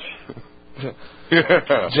that noise.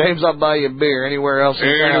 Yeah. James, I'll buy you a beer anywhere else in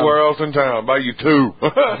town. Anywhere else in town. Buy you 2.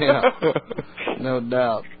 Yeah. No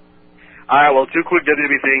doubt. All right, well, 2 quick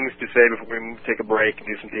WWE things to say before we take a break and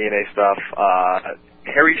do some DNA stuff.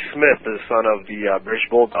 Harry Smith, the son of the British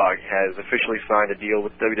Bulldog, has officially signed a deal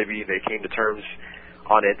with WWE. They came to terms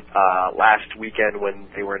on it last weekend when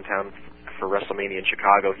they were in town for WrestleMania in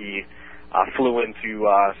Chicago. He flew in to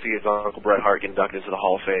see his uncle Bret Hart get inducted into the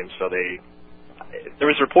Hall of Fame. So there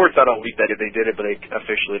was reports out all week that they did it, but they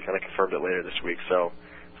officially kind of confirmed it later this week. So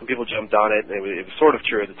some people jumped on it. It was sort of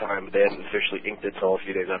true at the time, but they hadn't officially inked it until a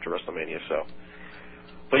few days after WrestleMania. So,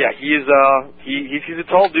 but yeah, he's a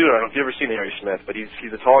tall dude. I don't know if you've ever seen Harry Smith, but he's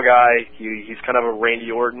a tall guy. He's kind of a Randy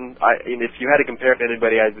Orton. And if you had to compare him to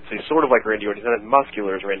anybody, I would say sort of like Randy Orton. He's not as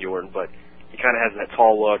muscular as Randy Orton, but he kind of has that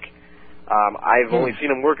tall look. I've only seen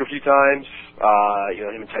him work a few times.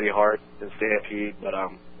 Him and Teddy Hart and Stampede, but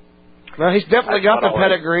well, he's definitely got the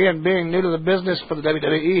pedigree, and being new to the business for the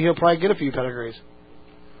WWE, he'll probably get a few pedigrees.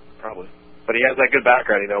 Probably. But he has that good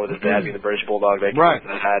background, with his dad being the British Bulldog that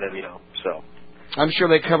had, and so. I'm sure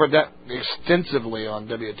they covered that extensively on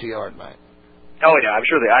WTR tonight. Oh yeah, I'm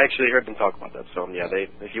sure I actually heard them talk about that. So yeah,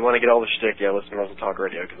 if you want to get all the shtick, listen to Wrestle Talk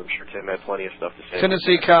Radio, because I'm sure Tim had plenty of stuff to say.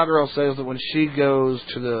 Tennessee Cowgirl says that when she goes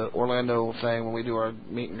to the Orlando thing, when we do our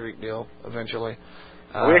meet and greet deal eventually.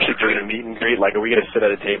 Are we actually doing a meet and greet? Like, are we going to sit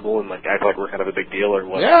at a table and act like we're kind of a big deal, or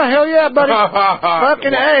what? Yeah, hell yeah, buddy.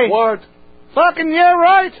 Fucking A. What? Fucking yeah,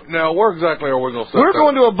 right. Now, where exactly are we going to sit? We're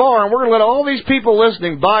going to a bar, and we're going to let all these people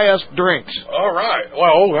listening buy us drinks. All right.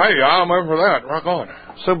 Well, hey, I'm over for that. Rock on.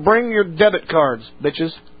 So bring your debit cards,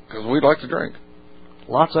 bitches. Because we'd like to drink.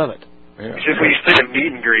 Lots of it. Yeah. It's just when you say a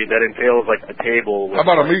meet and greet, that entails a table. How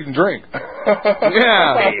about a meet and drink?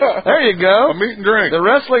 Yeah. There you go. A meet and drink. The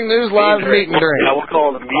Wrestling News Live meet and drink. Yeah, we'll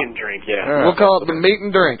call it the meet and drink, yeah. We'll call it the meet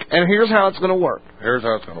and drink. And here's how it's going to work.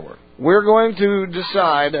 We're going to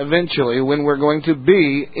decide eventually when we're going to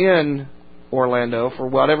be in Orlando for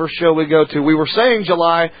whatever show we go to. We were saying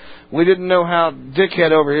July. We didn't know how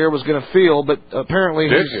Dickhead over here was going to feel, but apparently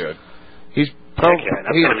he's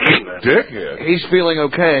feeling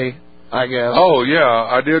okay, I guess. Oh, yeah,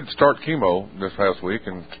 I did start chemo this past week,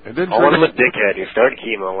 and it didn't. What a dickhead! You started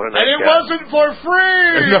chemo. What a nice and it guy. wasn't for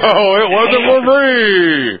free. No, it wasn't for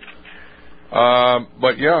free.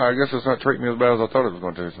 But yeah, I guess it's not treating me as bad as I thought it was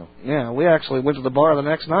going to. So yeah, we actually went to the bar the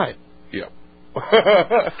next night. Yeah.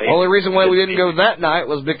 Only reason why we didn't go that night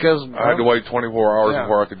was because I had to wait 24 hours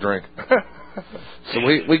before I could drink. So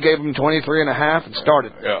we gave them 23 and a half and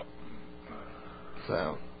started. Yeah.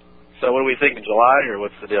 So what do we think in July, or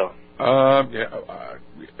what's the deal?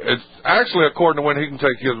 It's actually according to when he can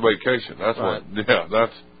take his vacation. That's right.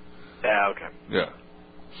 Yeah, okay. Yeah.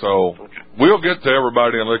 So we'll get to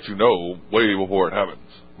everybody and let you know way before it happens.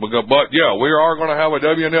 But yeah, we are going to have a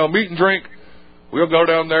WNL meet and drink. We'll go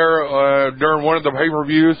down there during one of the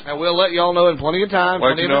pay-per-views. And we'll let y'all know in plenty of time.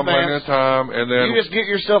 Let you know plenty of time. And then you just get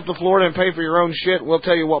yourself to Florida and pay for your own shit. We'll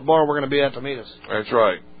tell you what bar we're going to be at to meet us. That's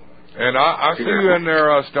right. And I see you in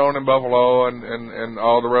there, Stone and Buffalo and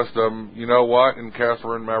all the rest of them. You know what? And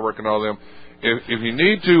Casper and Maverick and all them. If you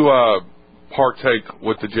need to partake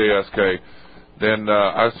with the JSK, then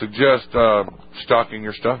I suggest stocking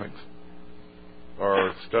your stuffings.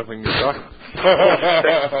 Or stuffing your stockings.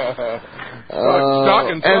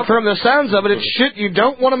 And from the sounds of it, it's shit you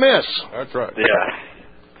don't want to miss. That's right.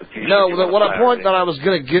 Yeah. No, what point that I was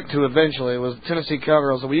going to get to eventually was Tennessee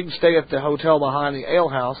Cowgirls. You can stay at the hotel behind the ale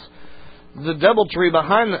house. The DoubleTree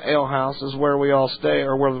behind the ale house is where we all stay,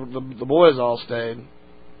 or where the boys all stayed.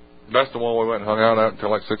 That's the one we went and hung out at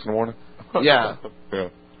until like 6 in the morning? Yeah. Yeah.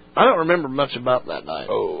 I don't remember much about that night.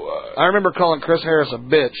 I remember calling Chris Harris a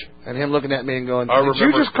bitch, and him looking at me and going, did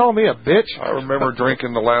you just call me a bitch? I remember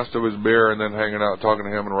drinking the last of his beer and then hanging out talking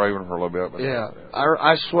to him and raving for a little bit. But yeah,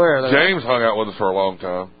 I swear. That James hung out with us for a long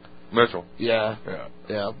time. Mitchell. Yeah,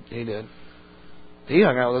 he did. He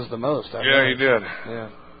hung out with us the most. He did. Yeah.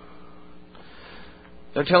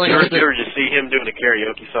 They're telling you us ever just see him doing a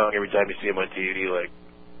karaoke song every time you see him on TV, like.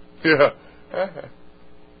 Yeah.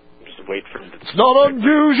 Just wait for him to. It's not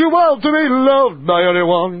unusual to be loved by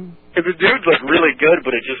anyone. The dude's really good,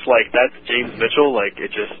 but it's just that's James Mitchell.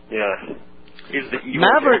 It just he's the evil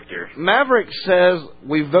character. Maverick says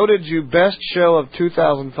we voted you best show of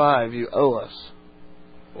 2005. You owe us.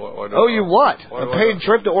 You what? A paid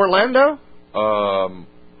trip to Orlando?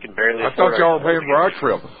 Can barely. I thought y'all were paying for our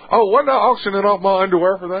trip. Oh, wasn't I auctioning off my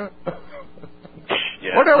underwear for that?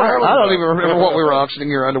 Yeah. I don't even remember what we were auctioning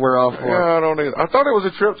your underwear off for. Yeah, I don't either. I thought it was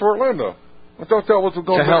a trip to Orlando. I thought that was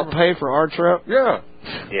going to help pay for our trip. Yeah.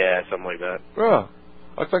 Yeah, something like that. Yeah,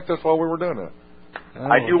 I think that's why we were doing that.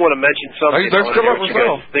 I do want to mention something. Hey, they're still up what you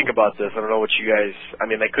guys think about this. I don't know what you guys. I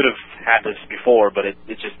mean, they could have had this before, but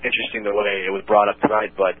it's just interesting the way it was brought up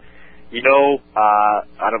tonight. But you know,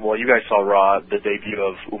 I don't know. Well, you guys saw Raw, the debut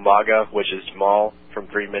of Umaga, which is Jamal from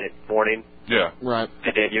 3 Minute Warning. Yeah. Right.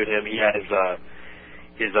 They debuted him. He had his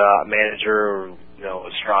manager,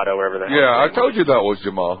 Estrada, wherever the hell. Yeah, I told you that was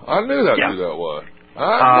Jamal. I knew that's who that was.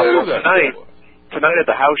 I knew that. Tonight at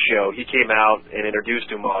the house show, he came out and introduced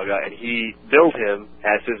Umaga, and he billed him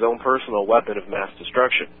as his own personal weapon of mass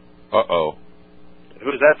destruction. Uh-oh.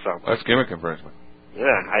 Who does that sound like? That's gimmick infringement. Yeah,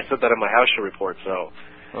 I said that in my house show report, so,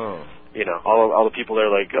 you know, all the people there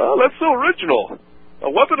are like, oh, that's so original. A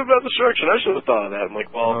weapon of mass destruction. I should have thought of that. I'm like,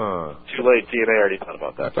 well, too late. TNA already thought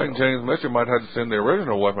about that. I think James Mitchell might have to send the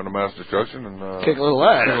original weapon of mass destruction and kick a little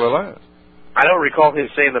ass. I don't recall him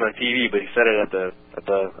saying that on TV, but he said it at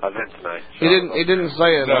the event tonight. So. He didn't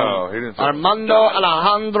say it. No, he didn't say Armando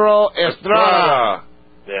Alejandro Estrada.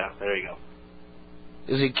 Yeah, there you go.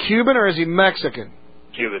 Is he Cuban or is he Mexican?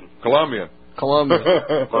 Cuban. Colombian. I don't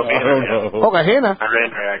know. Cocaína. I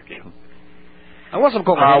ran reactive. I want some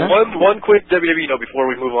cocaína. One quick WWE note before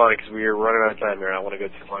we move on, because we're running out of time here. I want to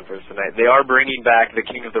go too long for this tonight. They are bringing back the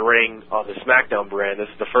King of the Ring on the SmackDown brand.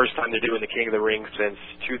 This is the first time they're doing the King of the Ring since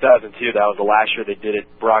 2002. That was the last year they did it.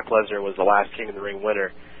 Brock Lesnar was the last King of the Ring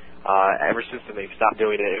winner. Ever since then, they've stopped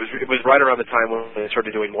doing it. It was right around the time when they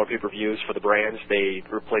started doing more pay-per-views for the brands. They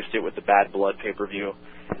replaced it with the Bad Blood pay-per-view.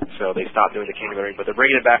 So they stopped doing the King of the Ring. But they're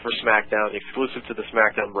bringing it back for SmackDown, exclusive to the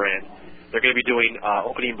SmackDown brand. They're going to be doing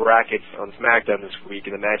opening brackets on SmackDown this week,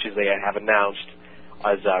 and the matches they have announced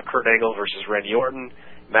as Kurt Angle versus Randy Orton,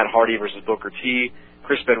 Matt Hardy versus Booker T,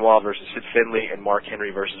 Chris Benoit versus Sid Finlay, and Mark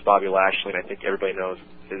Henry versus Bobby Lashley. And I think everybody knows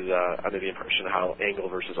is under the impression of how Angle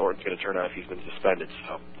versus Orton's going to turn out if he's been suspended.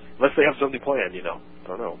 So unless they have something planned, you know, I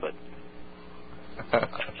don't know, but.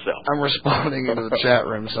 So I'm responding into the chat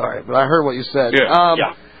room. Sorry, but I heard what you said.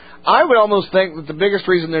 Yeah. I would almost think that the biggest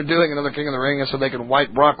reason they're doing another King of the Ring is so they can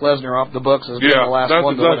wipe Brock Lesnar off the books as being the last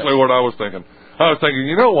one to win it. That's exactly what I was thinking. I was thinking,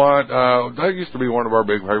 you know what? That used to be one of our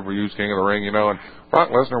big pay-per-views, King of the Ring, you know, and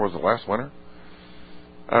Brock Lesnar was the last winner.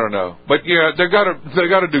 I don't know, but yeah, they got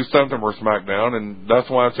to do something for SmackDown, and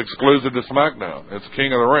that's why it's exclusive to SmackDown. It's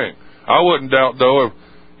King of the Ring. I wouldn't doubt though if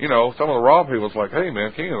some of the Raw people was like, hey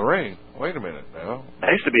man, King of the Ring. Wait a minute now.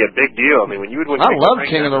 That used to be a big deal. I mean, when you would win. I loved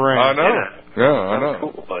King of the Ring. I know. Yeah, I know.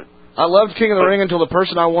 Cool, but I loved King of the Ring until the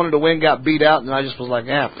person I wanted to win got beat out, and I just was like,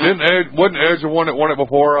 Wasn't Edge the one that won it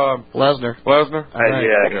before Lesnar? Lesnar?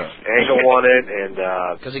 Yeah. Angle won it, and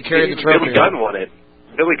because he carried the trophy. Billy Gunn won it.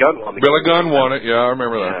 Billy Gunn won it. Yeah, I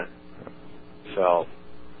remember that. Yeah. So,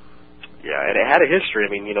 yeah, and it had a history.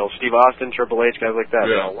 I mean, Steve Austin, Triple H, guys like that,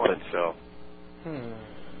 they all won it. So,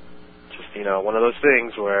 just one of those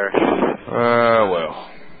things where.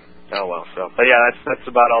 Oh, well, so. But yeah, that's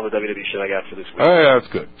about all the WWE shit I got for this week. Oh, yeah, that's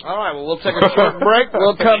good. All right, well, we'll take a short break.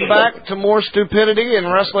 We'll come back to more stupidity and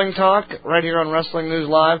wrestling talk right here on Wrestling News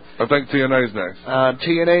Live. I think TNA's next.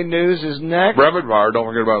 TNA News is next. Rapid Fire, don't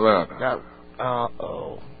forget about that.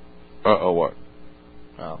 Uh-oh, what?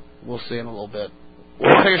 Oh, we'll see in a little bit.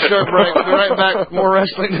 We'll take a short break. We'll be right back with more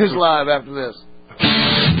Wrestling News Live after this.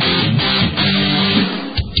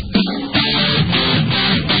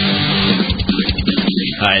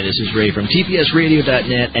 Hi, this is Ray from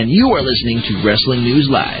TPSRadio.net, and you are listening to Wrestling News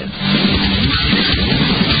Live.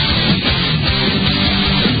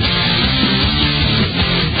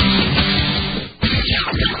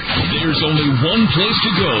 There's only one place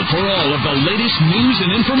to go for all of the latest news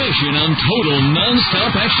and information on total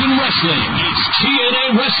non-stop action wrestling. It's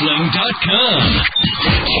TNAWrestling.com.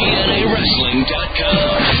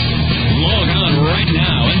 TNAWrestling.com. Log on right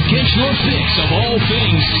now and get your fix of all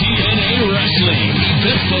things TNA Wrestling.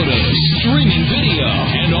 Event photos, streaming video,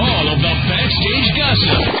 and all of the backstage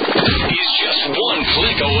gossip is just one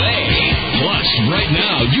click away. Plus, right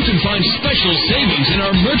now, you can find special savings in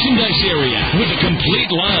our merchandise area with a complete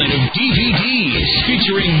line of DVDs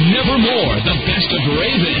featuring Nevermore, the best of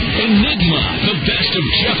Raven, Enigma, the best of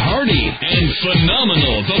Jeff Hardy, and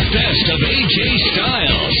Phenomenal, the best of AJ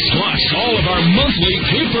Styles. Plus, all of our monthly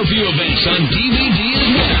pay-per-view events on DVD as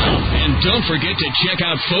well. And don't forget to check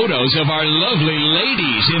out photos of our lovely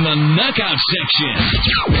ladies in the Knockout section.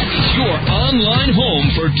 It's your online home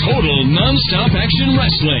for total non-stop action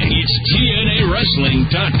wrestling. It's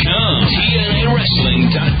TNAWrestling.com.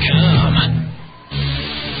 TNAWrestling.com.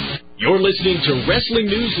 You're listening to Wrestling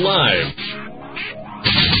News Live.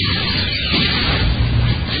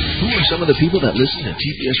 Who are some of the people that listen to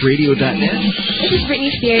TPSRadio.net? This is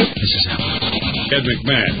Britney Spears. This is Ed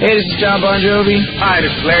McMahon. Hey, this is John Bon Jovi. Hi,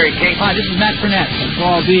 this is Larry King. Hi, this is Matt Burnett. And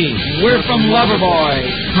Paul Dean. We're from Loverboy.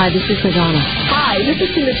 Hi, this is Madonna. Hi, this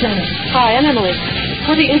is Tina Turner. Hi, I'm Emily.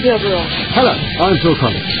 We're the Israel Girls. Hello, I'm Phil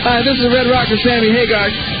Collins. Hi, this is Red Rocker Sammy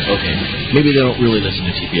Hagar. Okay, maybe they don't really listen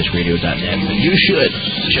to TPSRadio.net, but you should.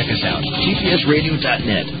 Check us out.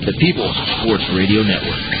 TPSRadio.net, the People's Sports Radio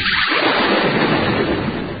Network.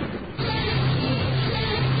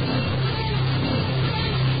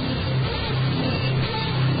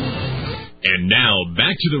 And now,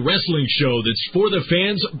 back to the wrestling show that's for the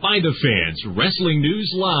fans, by the fans. Wrestling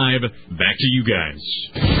News Live. Back to you guys.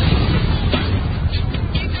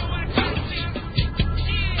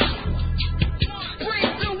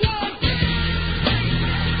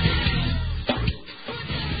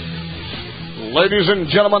 Ladies and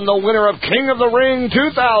gentlemen, the winner of King of the Ring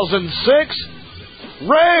 2006,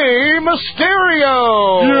 Rey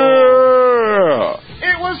Mysterio. Yeah.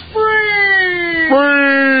 It was free.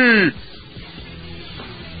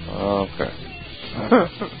 Okay.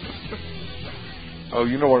 Oh,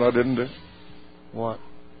 you know what I didn't do? What?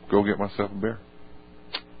 Go get myself a beer.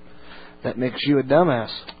 That makes you a dumbass.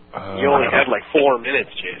 You only had like 4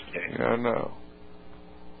 minutes, JSK. Yeah, I know.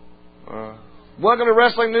 Welcome to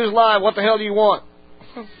Wrestling News Live. What the hell do you want?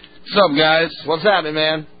 What's up, guys? What's happening,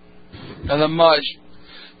 man? Nothing much.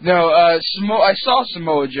 No, I saw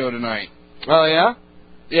Samoa Joe tonight. Oh, yeah?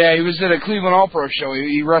 Yeah, he was at a Cleveland All-Pro show.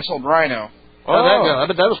 He wrestled Rhino. How'd that go? I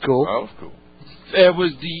bet that was cool. That was cool. It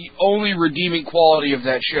was the only redeeming quality of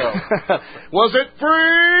that show. Was it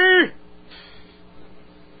free?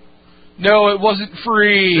 No, it wasn't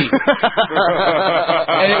free. And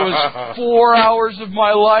it was 4 hours of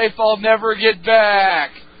my life I'll never get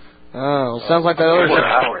back. Oh, sounds like that other 4 show.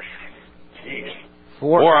 hours. Jeez.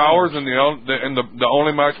 4 hours, and the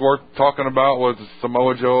only match worth talking about was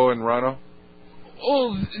Samoa Joe and Rhino?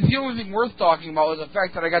 Oh, the only thing worth talking about was the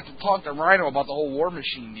fact that I got to talk to Rhino about the whole War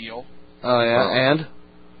Machine deal. Oh, yeah, and?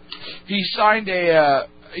 He signed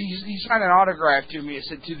he signed an autograph to me. It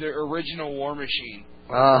said, to the original War Machine.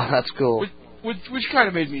 Oh, that's cool. Which kind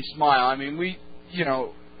of made me smile. I mean,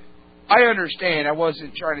 I understand. I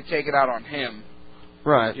wasn't trying to take it out on him.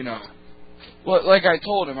 Right. Well, like I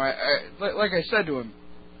told him, like I said to him,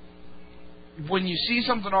 when you see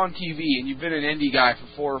something on TV and you've been an indie guy for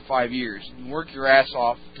 4 or 5 years, and you work your ass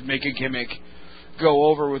off to make a gimmick, go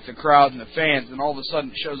over with the crowd and the fans, and all of a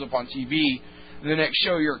sudden it shows up on TV, and the next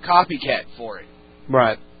show you're a copycat for it.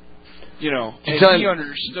 Right. He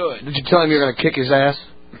understood. Did you tell him you're going to kick his ass?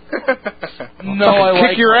 No,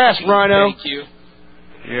 kick your ass, Rhino. Thank you.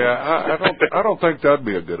 Yeah, I don't think that'd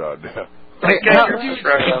be a good idea. Hey,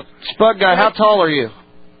 Spud guy, how tall are you?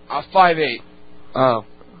 5'8". Oh,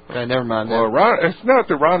 okay, never mind. Well, it's not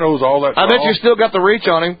that Rhino's all that tall. I bet you still got the reach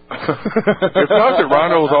on him. It's not that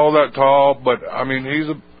Rhino's all that tall, but I mean he's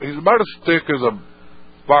about as thick as a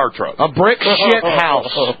fire truck. A brick shit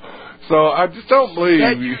house. So I just don't believe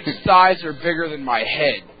that dude's thighs are bigger than my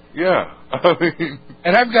head. Yeah, I mean,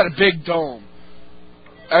 and I've got a big dome.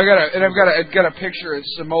 I've got a picture of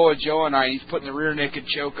Samoa Joe and he's putting the rear naked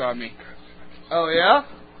choke on me. Oh yeah?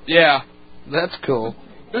 Yeah. That's cool.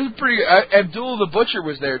 It was pretty. Abdul the Butcher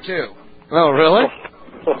was there too. Oh really?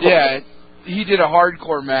 Yeah, he did a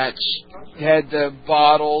hardcore match. He had the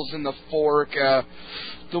bottles and the fork.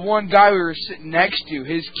 The one guy we were sitting next to,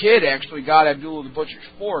 his kid actually got Abdul the Butcher's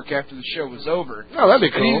fork after the show was over. Oh, that'd be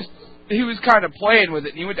cool. He was kind of playing with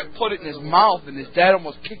it, and he went to put it in his mouth, and his dad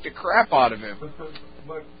almost kicked the crap out of him.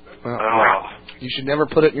 You should never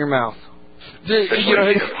put it in your mouth.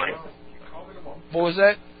 What was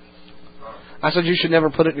that? I said you should never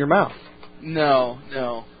put it in your mouth. No.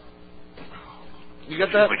 You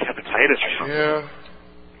got that? Like hepatitis or something.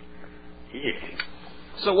 Yeah.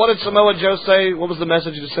 So what did Samoa Joe say? What was the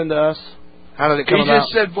message to send to us? How did it come about? He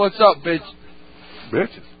just said, "What's up, bitch?"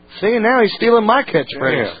 Bitches. See, now he's stealing my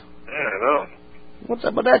catchphrase. Yeah, I know. What's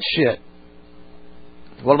up with that shit?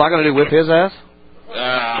 What am I going to do, whip his ass?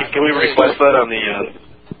 Can we request that on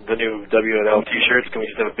the new WNL T-shirts? Can we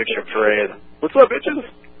just have a picture of Trey and "What's up, bitches"?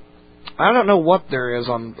 I don't know what there is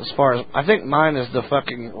on as far as I think mine is the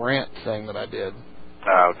fucking rant thing that I did.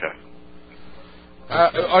 Okay.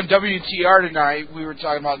 On WTR tonight, we were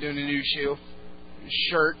talking about doing a new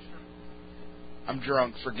shirt. I'm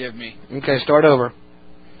drunk, forgive me. Okay, start over.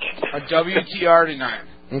 On WTR tonight.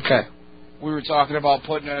 Okay. We were talking about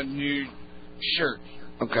putting a new shirt.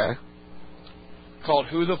 Okay. Called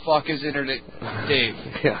 "Who the Fuck is Internet Dave?"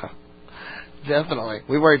 Yeah. Definitely.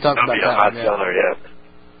 We've already talked about that. That'll be a hot seller, yeah.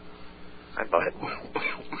 I'd buy it.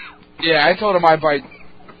 Yeah, I told him I'd buy it.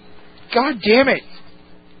 God damn it.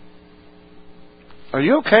 Are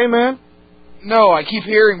you okay, man? No, I keep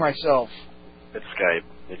hearing myself. It's Skype.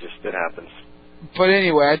 It happens. But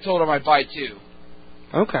anyway, I told him I'd buy 2.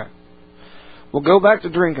 Okay. Well, go back to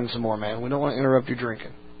drinking some more, man. We don't want to interrupt your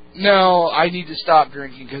drinking. No, I need to stop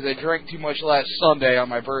drinking because I drank too much last Sunday on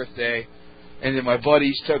my birthday, and then my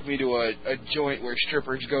buddies took me to a joint where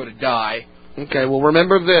strippers go to die. Okay, well,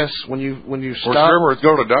 remember this when you stop. Where strippers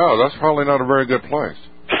go to die, that's probably not a very good place.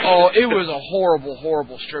 Oh, it was a horrible,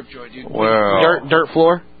 horrible strip joint, dude. Well, dirt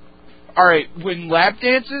floor. All right, when lap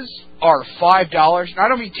dances are $5, and I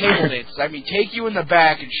don't mean table dances. I mean take you in the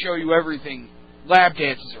back and show you everything. Lap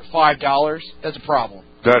dances are $5. That's a problem.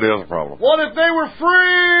 That is a problem. What if they were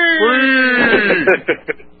free?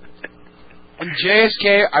 On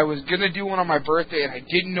JSK, I was going to do one on my birthday, and I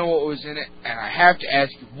didn't know what was in it, and I have to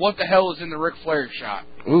ask you, what the hell is in the Ric Flair shot?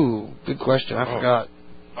 Ooh, good question. I forgot.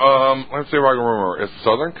 Let's see if I can remember. It's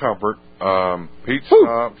Southern Comfort, Peach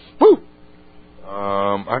Schnapps. Woo!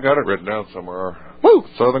 I got it written down somewhere. Woo!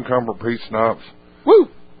 Southern Comfort, Peach Schnapps. Woo!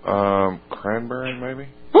 Cranberry, maybe?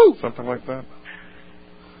 Woo! Something like that.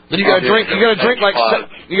 Then you gotta drink. You gotta drink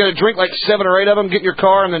like 7 or 8 of them. Get in your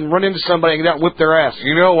car and then run into somebody and get out and whip their ass.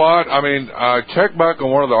 You know what? I mean, check back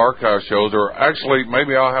on one of the archive shows, or actually,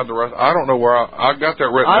 maybe I'll have the rest. I don't know where I got that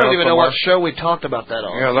written down. I don't even know somewhere. what show we talked about that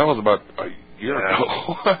on. Yeah, that was about a year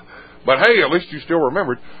ago. But hey, at least you still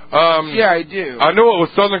remembered. Yeah, I do. I knew it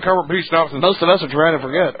was Southern Comfort, Peach Schnapps, and most of us are trying to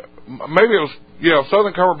forget. Maybe it was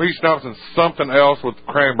Southern Comfort, Peach Schnapps, and something else with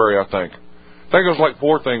cranberry. I think it was like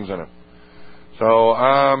 4 things in it. So,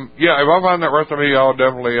 if I find that recipe, I'll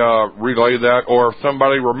definitely relay that. Or if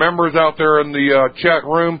somebody remembers out there in the chat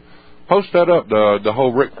room, post that up, the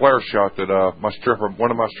whole Ric Flair shot that one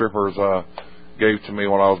of my strippers gave to me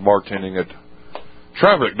when I was bartending at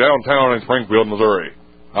Traffic downtown in Springfield, Missouri.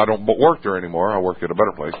 I don't work there anymore. I work at a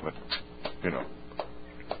better place, but,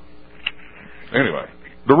 Anyway,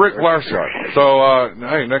 the Ric Flair shot. So,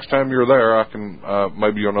 hey, next time you're there, I can,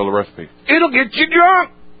 maybe you'll know the recipe. It'll get you drunk.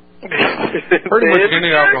 Pretty much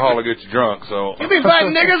any alcohol will get you drunk, so. You'll be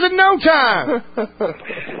fighting niggas in no time.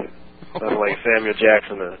 Sounds like Samuel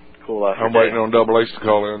Jackson to cool off. I'm waiting on Double H to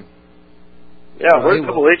call in. Yeah, where's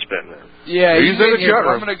Double H been, man? Yeah, he's in the chat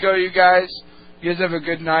room. I'm going to go, you guys. You guys have a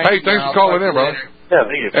good night. Hey, thanks for calling in, bro. Yeah,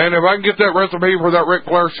 thank you. And if I can get that recipe for that Ric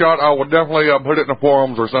Flair shot, I will definitely put it in the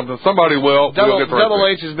forums or something. Somebody will. Double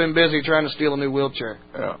H has been busy trying to steal a new wheelchair.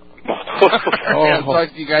 Yeah. I'll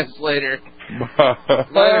talk to you guys later.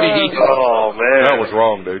 Oh, man. That was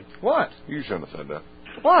wrong, dude. What? You shouldn't have said that.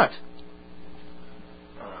 What?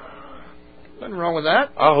 Nothing wrong with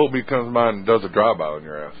that. I hope he comes by and does a drive-by on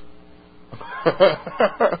your ass.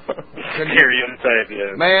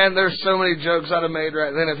 Man, there's so many jokes I'd have made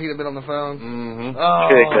right then if he'd have been on the phone. Mm-hmm. Oh.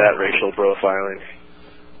 Take that, racial profiling.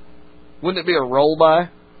 Wouldn't it be a roll-by?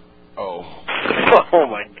 Oh. Oh,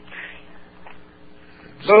 my God.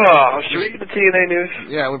 Should we get the TNA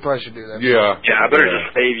news? Yeah, we probably should do that. Yeah. Yeah, I better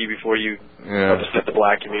just save you before you upset the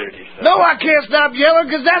black community. So. No, I can't stop yelling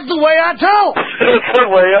because that's the way I talk. That's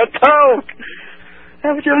the way I talk.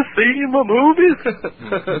 Haven't you seen my movies?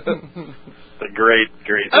 The great.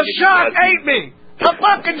 A shark ate me. A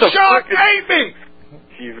fucking shark ate me.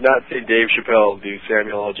 If you've not seen Dave Chappelle do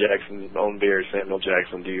Samuel L. Jackson's own beer, Samuel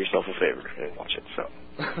Jackson, do yourself a favor and watch it. So.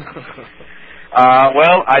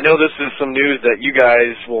 Well, I know this is some news that you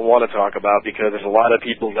guys will want to talk about because there's a lot of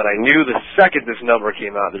people that I knew the second this number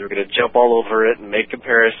came out that were going to jump all over it and make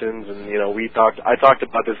comparisons. And I talked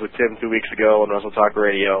about this with Tim 2 weeks ago on Wrestle Talk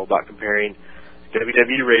Radio about comparing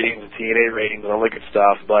WWE ratings and TNA ratings and all that good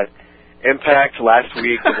stuff. But Impact last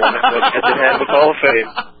week, the one that went head-to-head with Hall of Fame.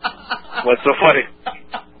 What's so funny?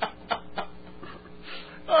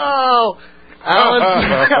 Oh. Alan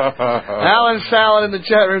Salad in the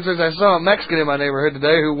chat room says, I saw a Mexican in my neighborhood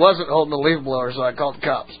today who wasn't holding a leaf blower, so I called the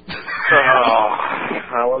cops.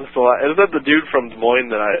 Alan Salad. Is that the dude from Des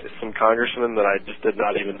Moines some congressman that I just did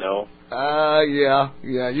not even know? Yeah,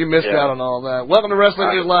 you missed out on all that. Welcome to Wrestling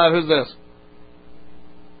News Live. Who's this?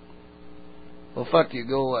 Well, fuck you.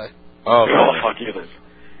 Go away. Oh, fuck you then.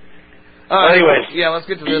 Anyways, let's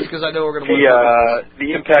get to this because I know we're going to win.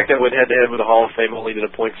 The Impact that went head-to-head with the Hall of Fame only did a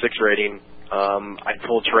 .6 rating. I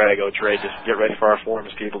told Trey, Trey, just get ready for our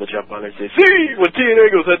forums people to jump on there and say, see, when TNA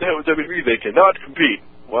goes head-to-head with WWE, they cannot compete.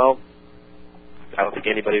 Well, I don't think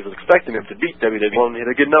anybody was expecting them to beat WWE and hit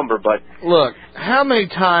a good number, but... Look, how many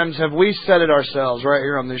times have we said it ourselves right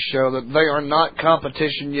here on this show that they are not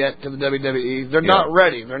competition yet to the WWE? They're not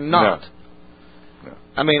ready. They're not. No.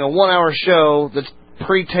 I mean, a 1-hour show that's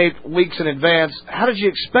pre-taped weeks in advance, how did you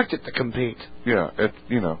expect it to compete? Yeah,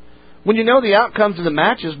 When you know the outcomes of the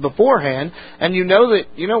matches beforehand, and you know that,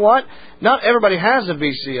 you know what, not everybody has a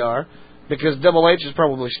VCR, because Double H has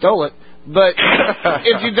probably stole it, but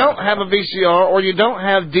if you don't have a VCR or you don't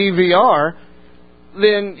have DVR,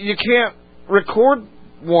 then you can't record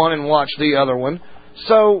one and watch the other one.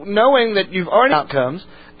 So knowing that you've already outcomes,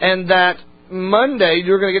 and that Monday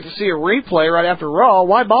you're going to get to see a replay right after Raw,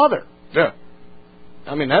 why bother? Yeah.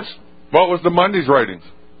 I mean, that's... What was the Monday's ratings?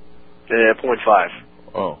 0.5.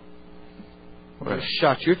 Oh. Well,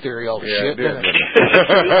 shot your theory all to shit, didn't it?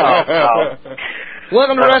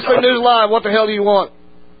 Welcome to Wrestling News Live. What the hell do you want?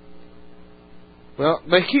 Well,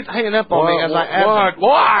 they keep hanging up on me as I ask them.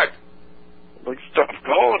 What? Like, stop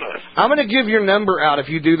calling us. I'm going to give your number out if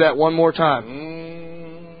you do that one more time.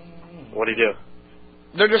 What do you do?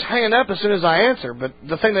 they're just hanging up as soon as I answer. But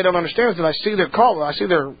the thing they don't understand is that I see their call, I see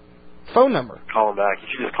their phone number. Call them back. You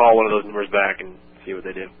should just call one of those numbers back and see what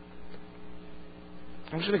they do.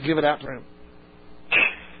 I'm just going to give it out to him. I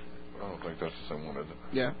don't think that's the same one, is it?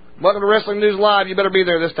 Yeah. Welcome to Wrestling News Live. You better be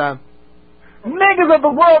there this time. Niggas of the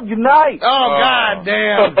world unite! Oh, God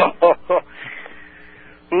damn.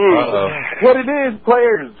 What it is,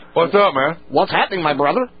 players. What's up, man? What's happening, my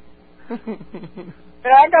brother? Hey,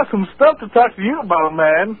 I got some stuff to talk to you about,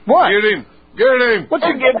 man. What? Get him. Get him. What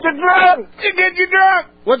you get you drunk? You get you drunk.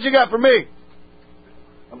 What you got for me?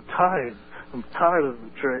 I'm tired. I'm tired of the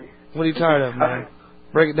Trey. What are you tired of, man?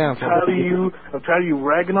 Break it down for me. I'm tired of you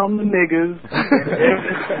ragging on the niggas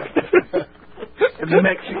and the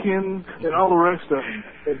Mexicans and all the rest of them.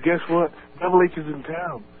 And guess what? Double H is in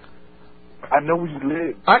town. I know where you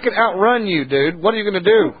live. I can outrun you, dude. What are you going to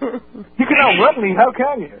do? You can outrun me. How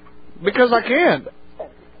can you? Because I can.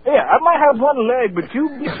 Yeah, I might have one leg, but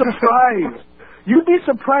you'd be surprised. You'd be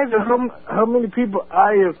surprised at how many people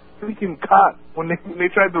I have freaking caught when they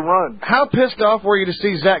tried to run. How pissed off were you to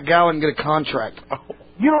see Zach Gowen get a contract?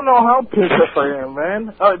 You don't know how pissed off I am,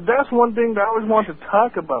 man. That's one thing that I always want to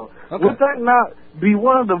talk about. Okay. Would that not be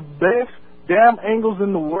one of the best damn angles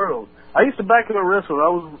in the world? I used to back in a wrestler. I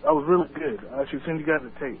was really good. I should send you guys a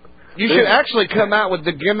tape. You should actually come out with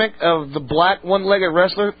the gimmick of the black one-legged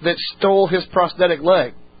wrestler that stole his prosthetic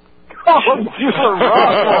leg. Oh, you're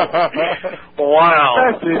wrong. Wow.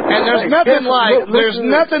 And there's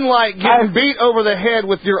nothing like getting beat over the head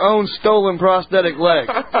with your own stolen prosthetic leg.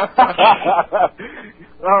 All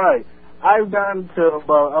right. I've gotten to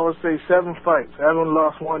about, I would say, 7 fights. I haven't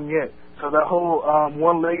lost one yet. So that whole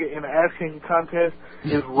one-legged in an ass-kicking contest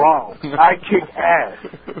is wrong. I kick ass.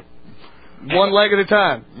 One leg at a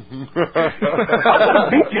time. I'm gonna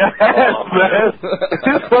beat your ass, man.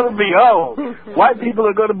 It's gonna be on. White people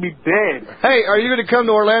are gonna be dead. Hey, are you gonna come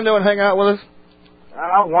to Orlando and hang out with us?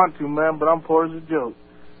 I want to, man, but I'm poor as a joke.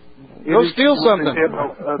 Go steal something.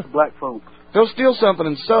 Us black folks. Go steal something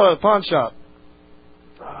and sell it at a pawn shop.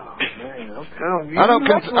 Oh man, I'm telling you. I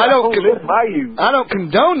don't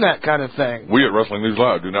condone that kind of thing. We at Wrestling News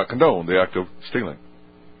Live do not condone the act of stealing.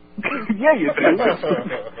 Yeah, you do.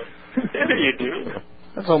 Yeah, you do.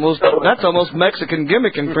 That's almost Mexican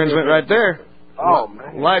gimmick infringement right there. Oh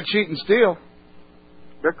man. Lie, cheat, and steal.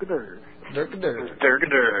 Dirk-a-dur. Dirk-a-dur.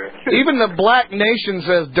 Dirk-a-dur. Even the black nation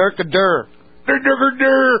says dirk-a-dur.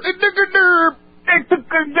 Dirk-a-dur. Dirk-a-dur.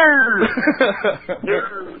 Dirk-a-dur.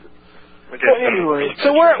 Anyway.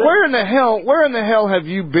 So where in the hell have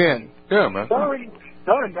you been? Yeah, man. Sorry,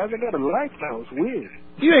 guys, I got a life now. It's weird.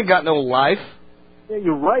 You ain't got no life. Yeah,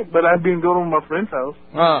 you're right, but I've been going to my friend's house.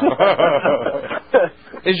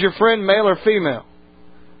 Is your friend male or female?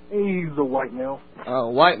 He's a white male. Oh,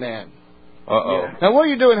 white man. Uh-oh. Yeah. Now, what are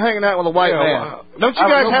you doing hanging out with a white man? Don't you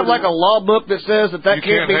guys have like a law book that says that You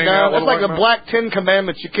can't be hang done? out with That's a like white the man? Black 10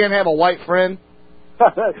 Commandments. You can't have a white friend.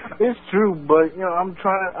 It's true, but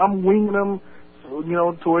I'm winging him,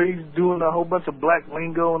 to where he's doing a whole bunch of black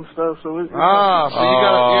lingo and stuff. So so you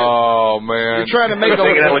got man, you're trying to make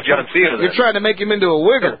hanging out with John Cena. You're trying to make him into a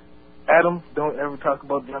wigger. Adam, don't ever talk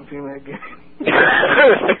about John Cena again.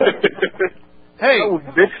 Hey, I would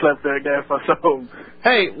bitch slap that guy if I saw him.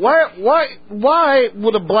 Hey, why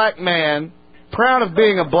would a black man, proud of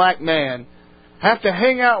being a black man, have to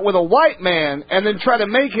hang out with a white man and then try to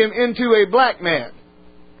make him into a black man?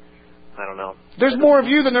 I don't know. There's more of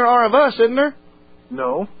you than there are of us, isn't there?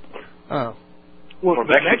 No. Oh. Well, We're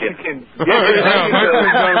Mexicans. Yeah,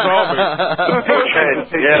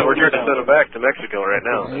 we're trying to send them back to Mexico right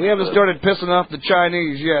now. We haven't started pissing off the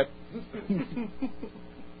Chinese yet.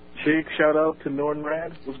 Chick, shout out to Norton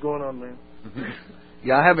Rad. What's going on, man?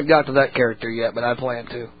 Yeah, I haven't got to that character yet, but I plan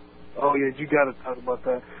to. Oh yeah, you got to talk about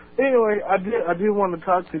that. Anyway, I did want to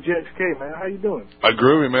talk to JXK, man. How you doing?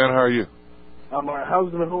 Groovy, man. How are you?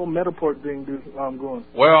 How's the whole Metaport thing going?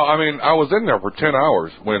 Well, I mean, I was in there for 10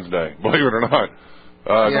 hours Wednesday, believe it or not.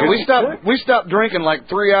 We stopped drinking like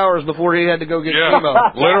 3 hours before he had to go get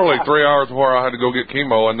chemo. Literally 3 hours before I had to go get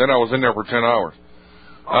chemo, and then I was in there for 10 hours.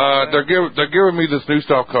 They're giving me this new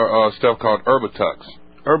stuff called Herbitux.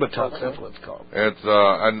 Herbitux, that's what it's called. It's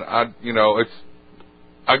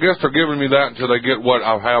I guess they're giving me that until they get what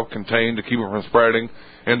I have contained to keep it from spreading,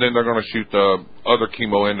 and then they're going to shoot the other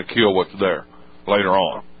chemo in to kill what's there later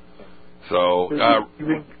on. So, do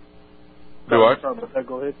I?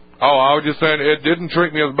 Go ahead. Oh, I was just saying it didn't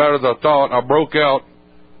treat me as bad as I thought. I broke out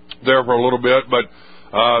there for a little bit, but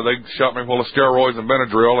they shot me full of steroids and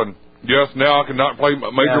Benadryl, and yes, now I cannot play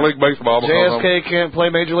Major League Baseball because JSK can't play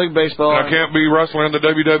Major League Baseball. I can't be wrestling in the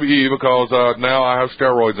WWE because now I have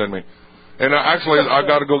steroids in me. And I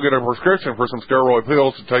got to go get a prescription for some steroid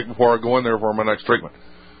pills to take before I go in there for my next treatment.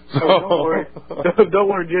 So. Don't worry. Don't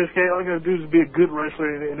worry, JSK. All you got to do is be a good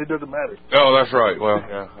wrestler, and it doesn't matter. Oh, that's right. Well,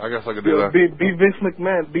 yeah, I guess I could do that. Be Vince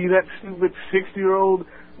McMahon. Be that stupid 60-year-old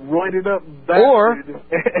roided up bastard.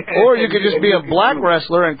 Or you could just be a black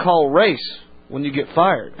wrestler and call race when you get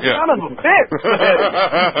fired. Yeah. Son of a bitch.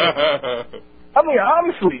 I mean,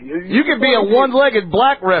 honestly. You could be a one-legged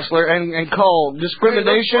black wrestler and call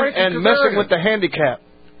discrimination and messing with the handicap.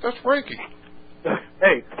 That's Frankie.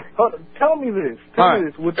 Hey, tell me this. Tell me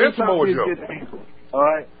this. Would this not be a good angle? All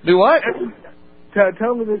right? Do what?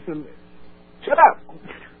 Tell me this and... Shut up!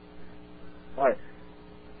 All right.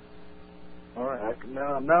 All right.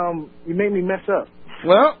 Now you made me mess up.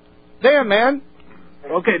 Well, damn, man.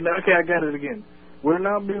 Okay, I got it again. Would it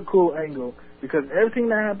not be a cool angle? Because everything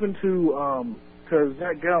that happened to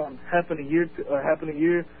Zach Gallen happened a year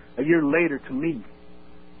later to me.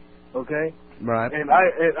 Okay? Right. And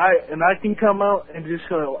I can come out and just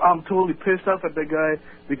I'm totally pissed off at that guy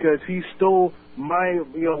because he stole my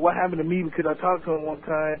what happened to me because I talked to him one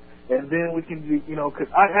time, and then we can because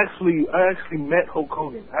I actually met Hulk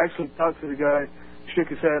Hogan. I actually talked to the guy, shook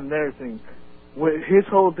his hand and everything. His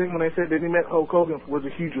whole thing when I said that he met Hulk Hogan was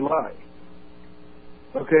a huge lie.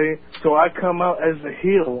 Okay, so I come out as the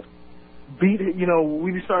heel, we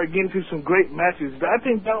started getting to some great matches. I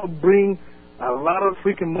think that would bring a lot of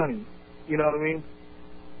freaking money. You know what I mean?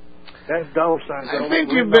 That's dollar signs. I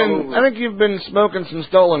think you've been smoking some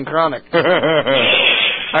stolen chronic.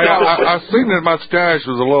 I seen that my stash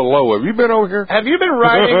was a little low. Have you been over here? Have you been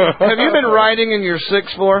riding in your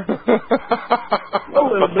 6'4"? A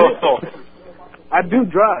little bit. I do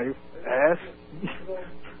drive, ass.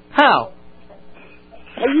 How?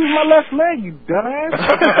 I use my left leg, you dumbass.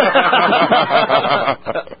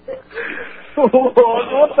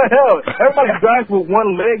 What the hell? Everybody drives with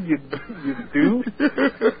one leg, you dude.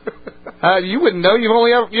 You wouldn't know.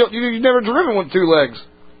 You've never driven with two legs.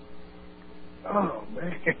 Oh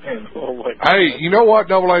man. Hey, you know what,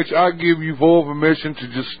 Double H? I give you full permission to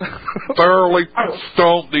just thoroughly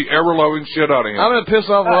stomp the ever-loving shit out of him. I'm going to piss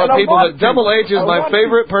off a lot of people, but Double H is my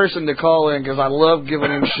favorite person to call in because I love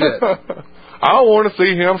giving him shit. I want to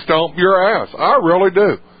see him stomp your ass. I really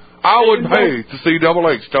do. I would pay to see Double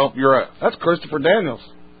H stomp your ass. That's Christopher Daniels.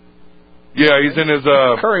 Yeah, he's in his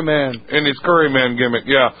Curry Man. In his Curry Man gimmick.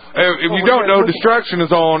 Yeah. If you don't know, Distraction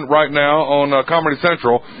is on right now on Comedy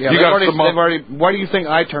Central. Yeah, why do you think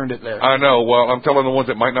I turned it there? I know. Well, I'm telling the ones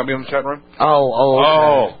that might not be in the chat room.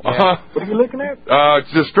 Oh. Okay. Yeah. What are you looking at?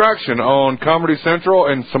 It's Distraction on Comedy Central,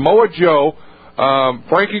 and Samoa Joe,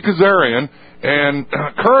 Frankie Kazarian, and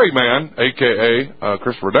Curry Man, a.k.a.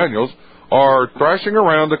 Christopher Daniels, are thrashing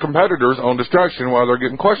around the competitors on Distraction while they're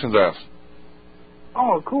getting questions asked.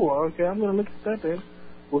 Oh, cool. Okay, I'm going to look at that then.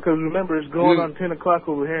 Because remember, it's going on 10 o'clock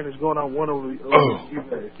over here, and it's going on 1 over you guys.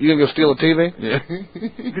 You going to go steal a TV? Yeah.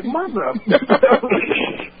 Mother.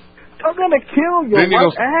 I'm going to kill your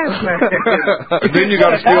white ass, man. Then you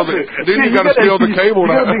got to steal the the cable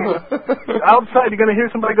now. Outside, you're going to hear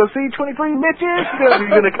somebody go, see, 23 bitches? You're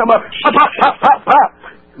going to come up, pop, pop, pop, pop.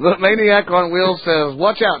 The Maniac on Wheels says,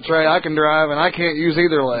 watch out, Trey, I can drive, and I can't use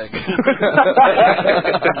either leg.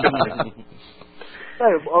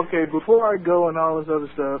 Hey, okay, before I go and all this other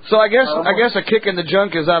stuff. So I guess a kick in the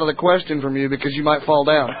junk is out of the question from you because you might fall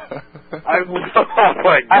down. I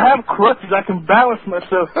have crutches. I can balance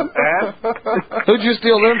myself, ass. Who'd you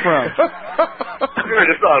steal them from? You're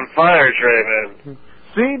just on fire, Trey, man.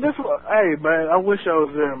 See, hey, man, I wish I was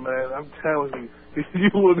there, man. I'm telling you.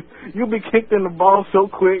 You'll be kicked in the ball so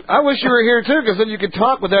quick. I wish you were here too, because then you could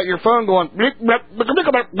talk without your phone going. But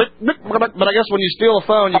I guess when you steal a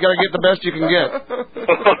phone, you got to get the best you can get.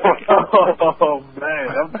 Oh man,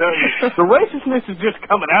 I'm telling you, the racistness is just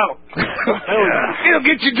coming out. It'll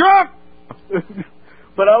get you drunk.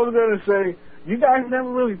 But I was gonna say, you guys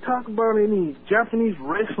never really talk about any Japanese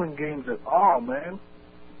wrestling games at all, man.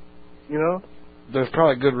 You know, there's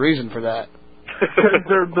probably a good reason for that.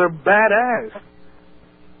 They're badass.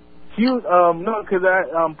 Because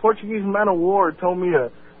Portuguese Man of War told me to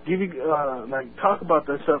give you talk about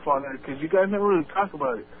that stuff on there because you guys never really talk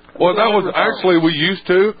about it. Well, that was actually we used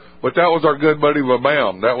to, but that was our good buddy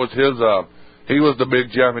Bam. That was his. He was the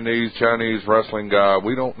big Chinese wrestling guy.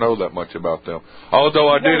 We don't know that much about them. Although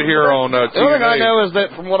I did hear on TNA. The only thing I know is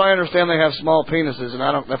that, from what I understand, they have small penises, and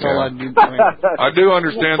I don't. That's all I do. I do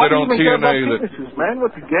understand that on TNA that. Penises, man,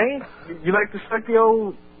 what's the game? You like to suck the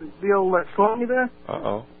old slummy there?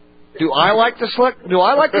 Do I like to suck? Do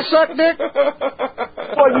I like to suck dick?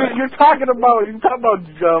 Well, you're talking about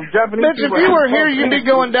Japanese. Bitch, if you were here, you'd be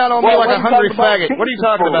going down on me like a hungry faggot. What are you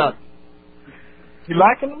talking about? You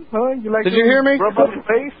liking them, huh? You like Did you hear me? Rub on your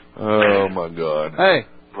face? Oh, my God. Hey.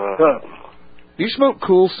 Do you smoke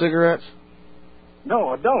cool cigarettes?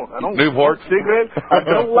 No, I don't. I don't Newport? smoke cigarettes. I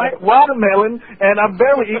don't like watermelon, and I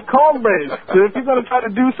barely eat cornbread. So if you're going to try to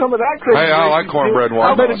do some of that crazy Hey, I like cornbread and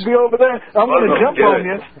I better watermelon. be over there. I'm going to jump on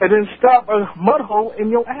you and then stop a mud hole in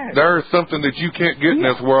your ass. There is something that you can't get in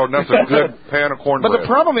this world, and that's a good pan of cornbread. But the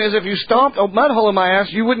problem is, if you stomped a mud hole in my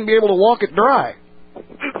ass, you wouldn't be able to walk it dry. I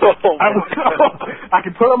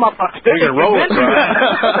can put on my prosthetic. You can roll it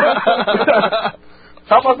dry.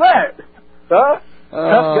 How about that? Huh?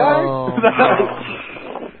 Tough guy?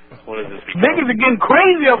 What is this? Niggas are getting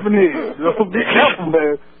crazy up in here. So be careful,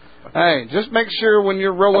 man. Hey, just make sure when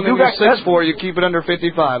you're rolling in your 6'4", you keep it under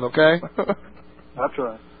 55, okay? I'll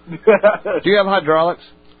try. Do you have hydraulics?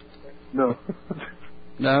 No.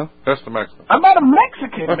 No? That's the Mexican. I'm not a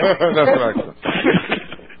Mexican, man. That's the Mexican.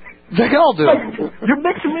 They all do. You're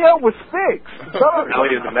mixing me up with sticks. Sorry. Now we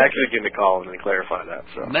need the Mexican to call and clarify that.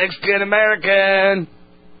 So. Mexican American.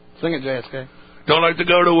 Sing it, JSK. Don't like to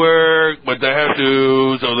go to work, but they have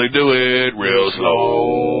to, so they do it real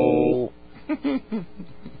slow.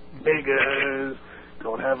 Niggas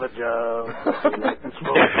don't have a job. They like to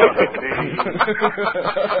smoke.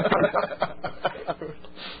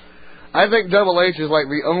 I think Double H is like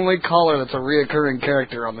the only caller that's a reoccurring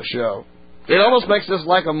character on the show. It almost makes this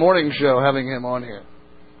like a morning show having him on here.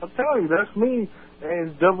 I'm telling you, that's me. And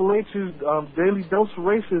it's Double H's daily dose of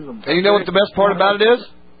racism. And you know what the best part about it is?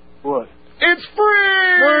 What? It's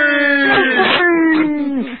free!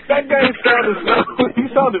 That guy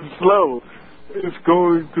sounded slow. It's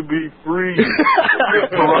going to be free.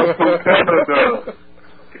 Canada.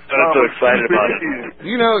 I'm so excited about it.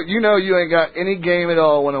 You know you ain't got any game at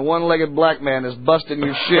all when a one-legged black man is busting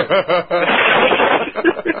your shit.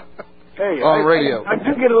 Hey, on radio. I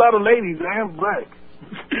do get a lot of ladies. I am black.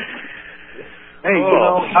 Hey, you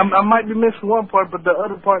know, I might be missing one part, but the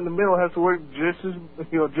other part in the middle has to work just as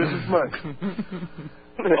much.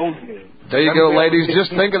 There you go, ladies. Just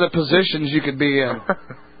think of the positions you could be in.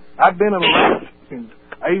 I've been in a lot of positions.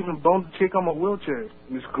 I even boned a chick on my wheelchair. It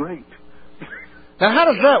was great. Now, how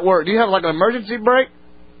does that work? Do you have like an emergency brake?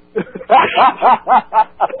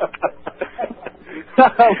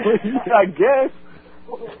 I guess.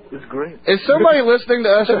 It's great. Is somebody listening to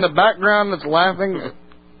us in the background that's laughing?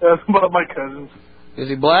 That's one of my cousins. Is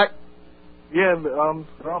he black? Yeah, they're all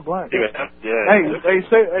black. Yeah. Hey,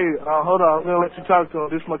 hold on. I'm gonna let you talk to him.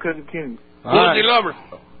 This is my cousin Kenny. Lucy Lover.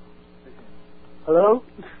 Hello?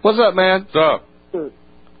 What's up, man? What's up?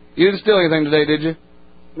 You didn't steal anything today, did you?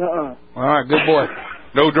 Nuh-uh. All right, good boy.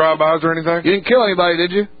 No drive-bys or anything? You didn't kill anybody,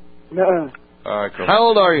 did you? Nuh-uh. All right, cool. How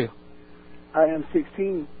old are you? I am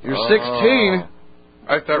 16. You're 16?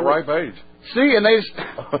 At that ripe age. See, and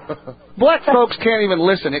black folks can't even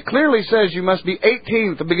listen. It clearly says you must be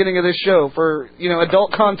 18 at the beginning of this show for,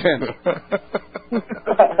 adult content.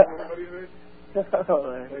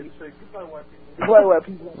 Goodbye, white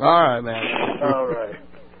people. All right, man. All right.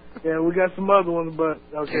 Yeah, we got some other ones, but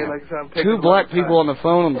okay, like I said, I'm taking two black people on the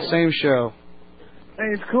phone on the same show.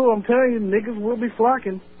 Hey, it's cool. I'm telling you, niggas will be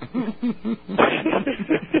flocking.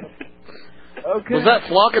 Okay. Was that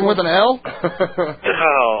flocking with an L?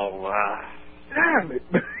 Oh, wow. Damn it.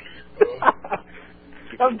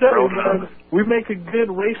 I'm telling you, man, we make a good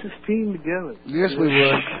racist team together. Yes, we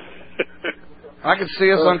would. I could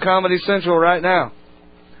see us on Comedy Central right now.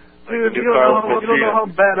 Dude, you don't know how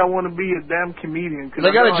bad I want to be a damn comedian.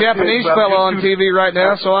 They got a Japanese fella on TV right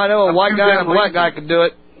now, so I know a white guy and a black guy could do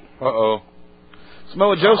it. Uh-oh.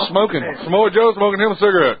 Samoa Joe's smoking. Samoa Joe's smoking him a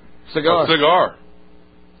cigarette. Cigar. A cigar.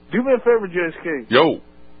 Do me a favor, JSK. Yo.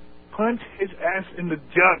 Punch his ass in the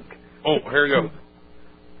junk. Oh, here you go.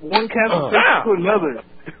 One cancel to another.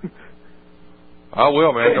 I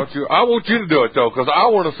will, man. Don't you? I want you to do it though, because I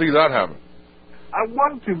want to see that happen. I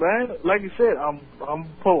want to, man. Like you said, I'm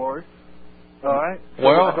poor. All right. So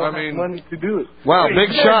Well, I don't have money to do it. Wow, hey,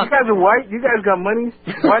 big shot. You guys are white. You guys got money.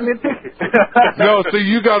 Why didn't you take it? No, see,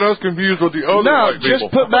 you got us confused with the other white people.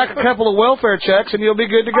 Just put back a couple of welfare checks and you'll be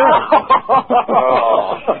good to go.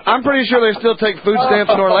 I'm pretty sure they still take food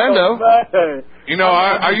stamps in Orlando. You know,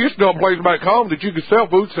 I used to know a place back home that you could sell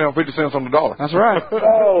food stamps 50 cents on the dollar. That's right.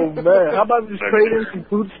 Oh, man. How about just trade in some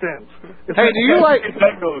food stamps? Hey, do you like...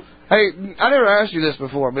 That goes. Hey, I never asked you this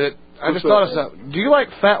before, but I just thought of something. Do you like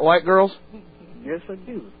fat white girls? Yes, I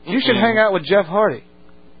do. You should hang out with Jeff Hardy.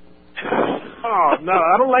 Oh, no,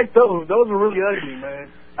 I don't like those. Those are really ugly, man.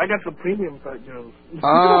 I got the premium fat girls.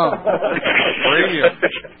 Oh.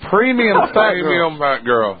 Premium fat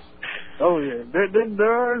girls. Oh, yeah.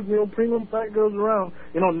 There are, premium fat girls around.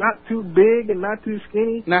 Not too big and not too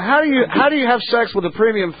skinny. Now, how do you have sex with a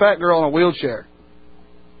premium fat girl in a wheelchair?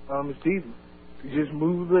 It's easy. You just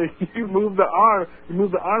move the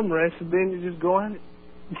armrest, and then you just go on it.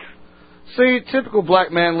 See, typical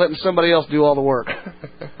black man letting somebody else do all the work.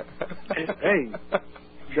 Hey,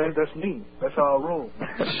 that's me. That's how I roll.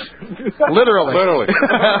 Literally.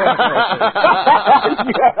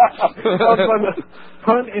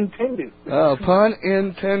 Pun intended. Oh, pun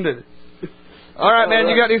intended. All right, man.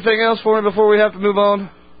 You got anything else for me before we have to move on?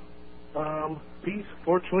 Peace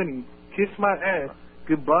 420. Kiss my ass.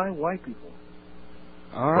 Goodbye, white people.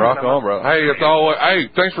 All right. Rock on, bro. Hey, it's always. Hey,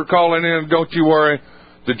 thanks for calling in. Don't you worry.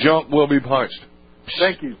 The junk will be punched.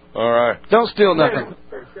 Thank you. All right. Don't steal nothing.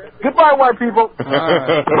 Goodbye, white people. All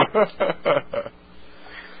right.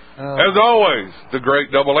 As always, the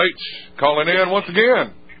great Double H calling in once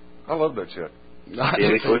again. I love that shit. I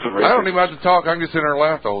don't even have to talk. I can just sit there and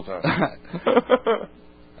laugh the whole time.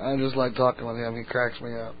 I just like talking with him. He cracks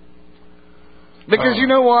me up. Because you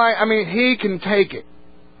know why? I mean, he can take it.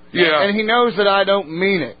 Yeah. And he knows that I don't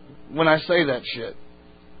mean it when I say that shit.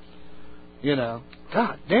 You know.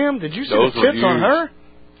 God damn, did you see the tits on her?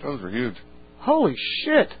 Those were huge. Holy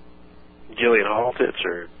shit. Gillian Hall tits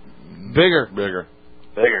or? Bigger. Bigger,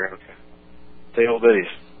 okay. Take old bitties.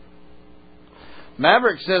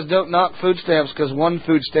 Maverick says don't knock food stamps because one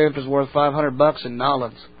food stamp is worth $500 in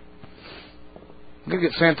Nolans. I'm going to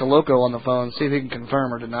get Santa Loco on the phone and see if he can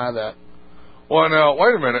confirm or deny that. Well, now,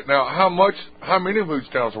 wait a minute. Now, how many food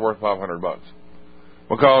stamps are worth $500?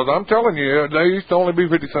 Because I'm telling you, they used to only be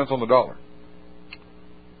 50 cents on the dollar.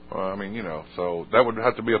 Well, I mean, you know, so that would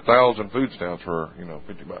have to be 1,000 food stamps for,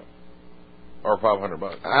 $50 or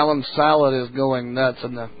 $500. Alan Salad is going nuts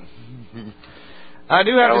in the. I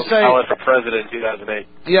do have to say, Alan for president in 2008.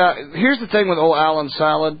 Yeah, here's the thing with old Alan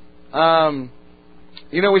Salad.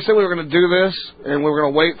 We said we were going to do this and we were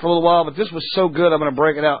going to wait for a little while, but this was so good, I'm going to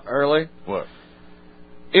break it out early. What?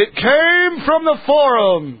 It came from the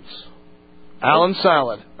forums. Alan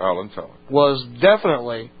Salad was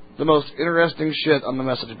definitely the most interesting shit on the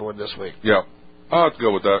message board this week. Yeah. I'll have to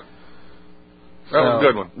go with that. That was a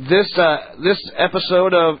good one. This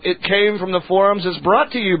episode of It Came from the Forums is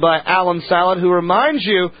brought to you by Alan Salad, who reminds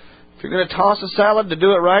you, if you're going to toss a salad, to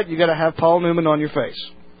do it right, you got to have Paul Newman on your face.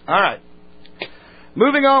 All right.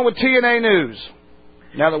 Moving on with TNA news,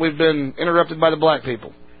 now that we've been interrupted by the black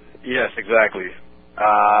people. Yes, exactly.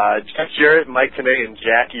 Jeff Jarrett, Mike Tenay, and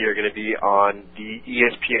Jackie are going to be on the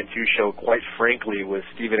ESPN2 show, Quite Frankly, with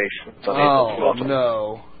Stephen A. Smith on April 12th.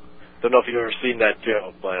 No. Don't know if you've ever seen that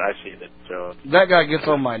show, but I've seen it. So that guy gets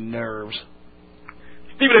on my nerves.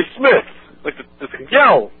 Stephen A. Smith, like the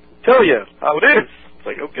yell, tell you how it is. It's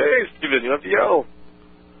like, okay, Stephen, you have to yell.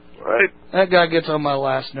 All right. That guy gets on my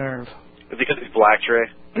last nerve. Is it because he's black, Trey?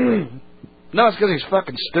 No, it's because he's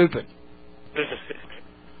fucking stupid.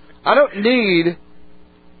 I don't need...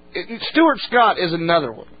 Stuart Scott is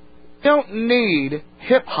another one. Don't need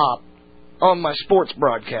hip-hop on my sports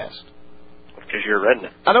broadcast. Because you're a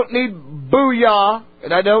redneck. I don't need booyah,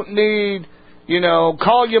 and I don't need,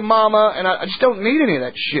 call your mama, and I just don't need any of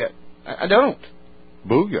that shit. I don't.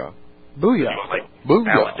 Booyah. Booyah.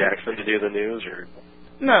 Alan Jackson to do the news, or?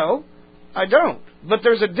 No, I don't. But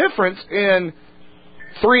there's a difference in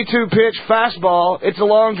 3-2 pitch fastball. It's a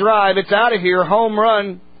long drive. It's out of here. Home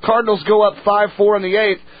run. Cardinals go up 5-4 in the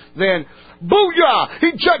 8th. Then, booyah!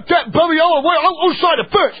 He checked that belly all the way outside the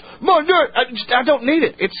pitch. My nerd. I don't need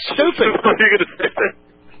it. It's stupid.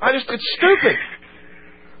 It's stupid.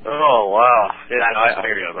 Oh, wow. Yeah, I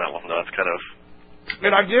hear you on that one. That's kind of...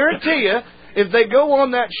 And I guarantee you, if they go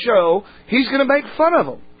on that show, he's going to make fun of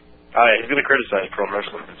them. He's going to criticize pro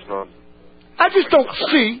wrestling. It's not... I just don't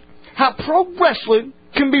see how pro wrestling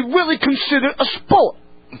can be really considered a sport.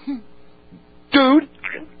 Dude,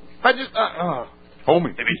 I just...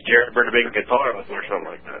 Homie. Maybe Jared burned a big guitar with him or something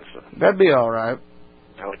like that. So. That'd be all right.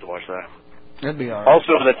 I like to watch that. That'd be all right.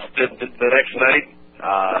 Also, the next night...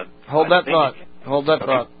 Hold that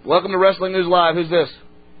thought. Welcome to Wrestling News Live. Who's this?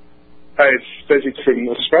 Hey, it's Cedric from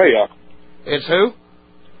Australia. It's who?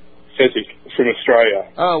 Cedric from Australia.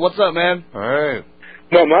 Oh, what's up, man? Hey.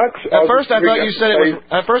 Not much. At first, I thought you said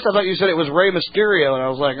it was Rey Mysterio, and I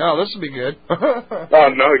was like, oh, this would be good. Oh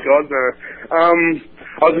no, God no.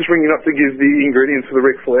 I was just ringing up to give the ingredients for the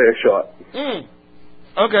Ric Flair shot.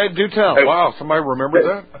 Okay, do tell. Hey, wow, somebody remembered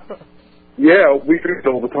that? Yeah, we do it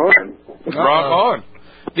all the time. Rock on.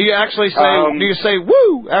 Do you actually say? Do you say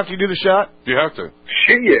woo after you do the shot? You have to.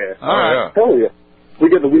 Shit, yeah. All right. Yeah. Hell yeah. We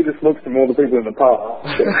get the weirdest looks from all the people in the park.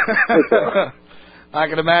 I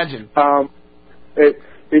can imagine. It's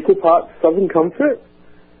equal parts Southern Comfort,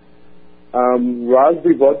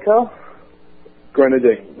 raspberry vodka,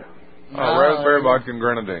 grenadine. Raspberry vodka and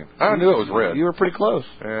grenadine. I knew it was red. You were pretty close.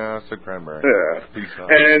 Yeah, I said cranberry. Yeah. Peace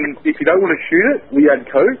out. And if you don't want to shoot it, we add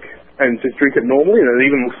Coke and just drink it normally, and it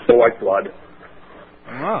even looks like blood.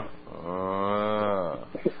 Wow.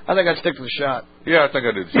 I think I'd stick to the shot. Yeah, I think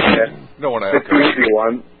I did. Yeah. Don't want to That's add Coke. the easy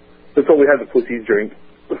one. That's all we have the pussies drink.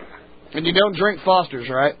 And you don't drink Foster's,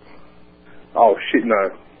 right? Oh shit, no.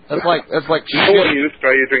 That's like No one shit. in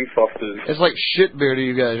Australia drinks Foster's. It's like shit beer to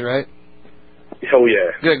you guys, right? Hell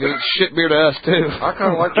yeah. Good, good. It's shit beer to us too. I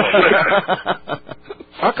kind of like Foster's.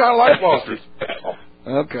 I kind of like Foster's.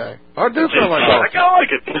 Okay. I do kind of like I Foster's. kind of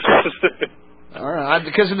like it. All right.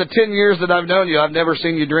 Because in the 10 years that I've known you, I've never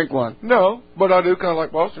seen you drink one. No, but I do kind of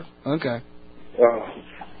like Foster's. Okay. Oh,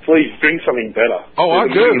 please drink something better. Oh, I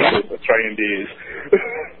do. Australian beers.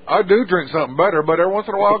 I do drink something better, but every once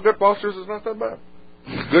in a while, good Foster's is not that bad.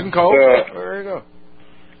 Good and cold. There you go.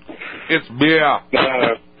 It's beer.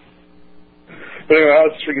 But anyway, I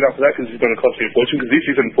was just ringing up for that because it's going to cost me a fortune because this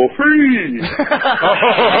isn't for free.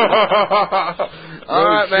 All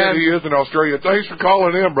right, man. He is in Australia. Thanks for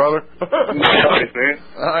calling in, brother. Nice, man.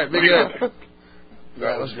 All right, be good.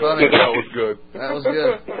 That was funny. That was good. That was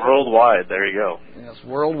good. Worldwide, there you go. Yes,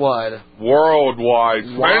 worldwide. Worldwide.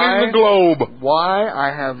 Spanning the globe. Why? I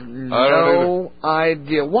have no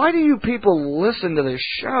idea. Why do you people listen to this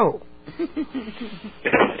show?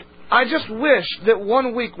 I just wish that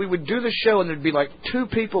one week we would do the show and there'd be like 2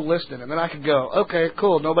 people listening, and then I could go, okay,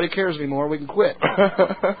 cool, nobody cares anymore, we can quit.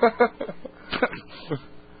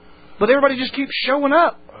 But everybody just keeps showing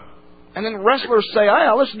up. And then wrestlers say, hey,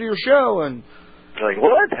 I listen to your show, and... You're like,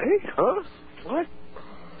 what? Hey, huh? What?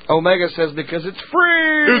 Omega says, because it's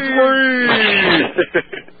free! It's free!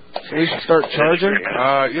 So we should start charging?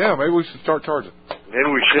 Yeah, maybe we should start charging. Maybe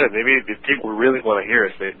we should. Maybe if people really want to hear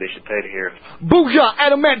us, they should pay to hear us. Booyah,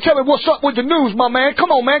 Adam, man, tell me what's up with the news, my man.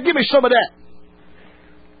 Come on, man, give me some of that.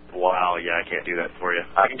 Wow, yeah, I can't do that for you.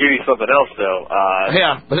 I can give you something else, though.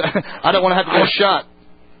 Yeah, but I don't want to have to get a shot.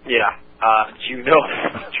 Yeah, you know...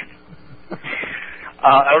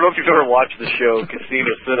 I don't know if you've ever watched the show Casino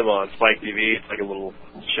Cinema on Spike TV. It's like a little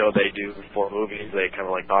show they do before movies. They kind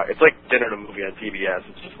of like talk. It's like dinner and a movie on TBS.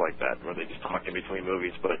 It's just like that, where they just talk in between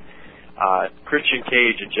movies. But Christian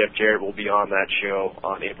Cage and Jeff Jarrett will be on that show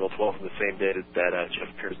on April 12th, on the same day that Jeff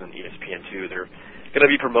appears on ESPN2. They're going to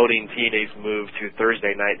be promoting TNA's move to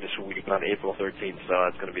Thursday night this week on April 13th, so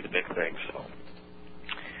that's going to be the big thing. So,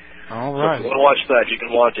 all right. So if you want to watch that, you can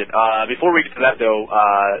watch it. Before we get to that, though,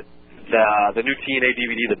 the new TNA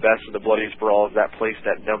DVD, The Best of the Bloodiest Brawls, that placed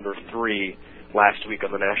at number 3 last week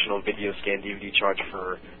on the National Video Scan DVD chart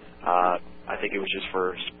for, I think it was just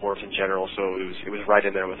for sports in general, so it was right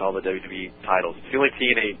in there with all the WWE titles. It's the only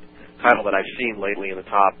TNA title that I've seen lately in the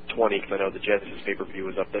top 20, because I know the Genesis pay-per-view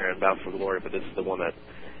was up there and Bound for Glory, but this is the one that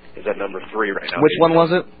is at number 3 right now. Which one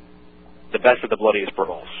was it? The Best of the Bloodiest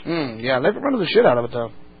Brawls. Yeah, they've run the shit out of it,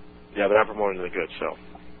 though. Yeah, they're not promoting really good, so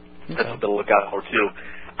that's something to look out for, too.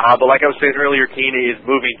 But like I was saying earlier, TNA is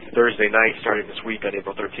moving to Thursday night starting this week on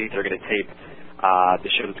April 13th. They're going to tape the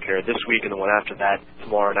show that's aired this week and the one after that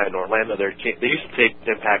tomorrow night in Orlando. They used to tape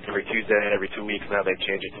Impact every Tuesday and every 2 weeks. Now they've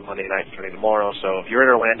changed it to Monday night starting tomorrow. So if you're in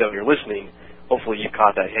Orlando and you're listening, hopefully you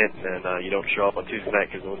caught that hint and you don't show up on Tuesday night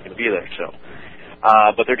because no one's going to be there. So,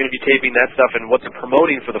 but they're going to be taping that stuff. And what they're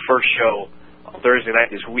promoting for the first show on Thursday night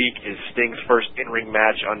this week is Sting's first in-ring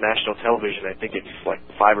match on national television. I think it's like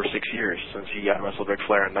 5 or 6 years since he wrestled Ric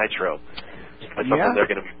Flair on Nitro. That's something they're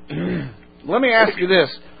going to be... Let me ask you this.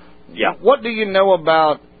 Yeah. What do you know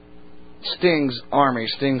about Sting's army,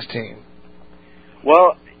 Sting's team?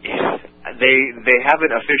 Well, they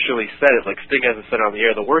haven't officially said it. Like, Sting hasn't said it on the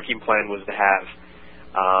air. The working plan was to have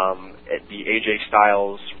the AJ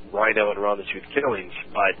Styles, Rhino, and Ron the Truth Killings,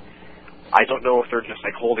 but I don't know if they're just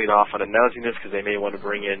like holding off on announcing this because they may want to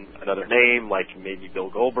bring in another name, like maybe Bill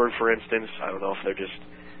Goldberg, for instance. I don't know if they're just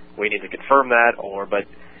waiting to confirm that, but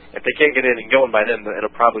if they can't get in and going by then,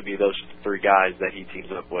 it'll probably be those 3 guys that he teams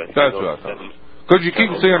up with. That's what I thought. Because you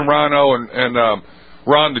keep seeing Rhino and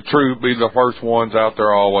Ron the Truth be the first ones out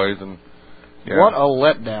there always. And what a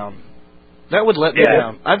letdown! That would let me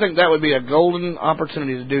down. I think that would be a golden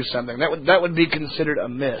opportunity to do something. That would be considered a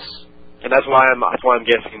miss. And that's why I'm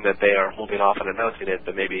guessing that they are holding off on announcing it,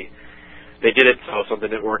 but maybe they did it so something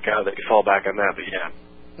didn't work out, they could fall back on that, but yeah.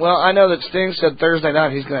 Well, I know that Sting said Thursday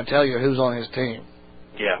night he's going to tell you who's on his team.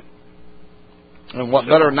 Yeah. And what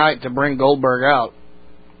better night to bring Goldberg out?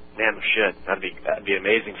 Man, shit, that'd be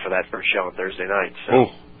amazing for that first show on Thursday night.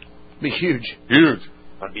 So. Be huge. Huge.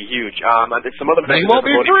 That'd be huge. Some other they won't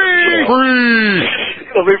be free!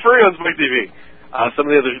 It'll be free on Spike TV. Some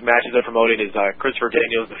of the other matches they're promoting is Christopher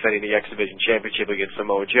Daniels defending the X Division Championship against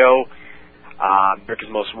Samoa Joe. America's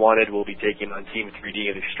Most Wanted will be taking on Team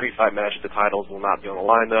 3D in a street fight match. The titles will not be on the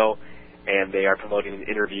line, though, and they are promoting an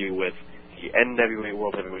interview with the NWA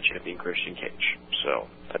World Heavyweight Champion Christian Cage. So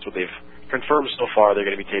that's what they've confirmed so far. They're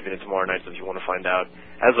going to be taping it tomorrow night, so if you want to find out,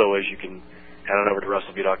 as always, you can head on over to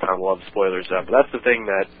WrestleView.com. We'll have spoilers up. But that's the thing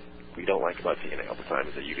that we don't like about TNA all the time,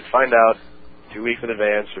 is that you can find out 2 weeks in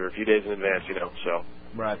advance or a few days in advance, you know, so.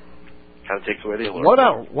 Right. Kind of takes away the allure.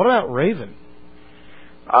 What about Raven?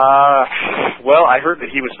 Well, I heard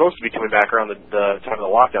that he was supposed to be coming back around the time of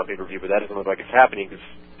the lockdown pay-per-view, but that doesn't look like it's happening because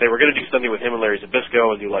they were going to do something with him and Larry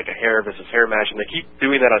Zbyszko and do like a hair versus hair match, and they keep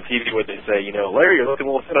doing that on TV where they say, you know, Larry, you're looking a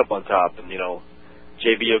little thin up on top, and, you know,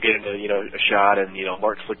 JB will get into, you know, a shot, and, you know,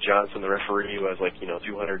 Mark Slick Johnson, the referee, who has like, you know,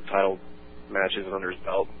 200 title matches under his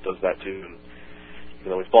belt, does that too, and, even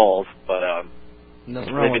though he's bald, but,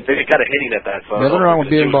 nothing wrong they've been kind of hinting at that. So nothing wrong with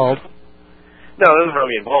being bald. No, nothing wrong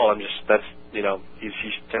with being bald. That's, you know, he's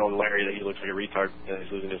telling Larry that he looks like a retard and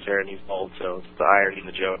he's losing his hair and he's bald, so it's the irony in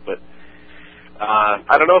the joke. But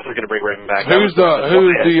I don't know if they're going to bring Raven back. Who's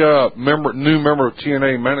the new member of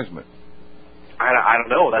TNA management? I don't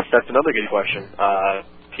know. That's another good question.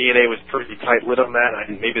 TNA was pretty tight-lipped on that.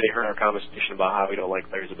 Maybe they heard our conversation about how we don't like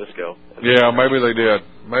Larry Zbyszko. Yeah, maybe they did.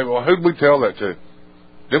 Maybe. Well, who did we tell that to?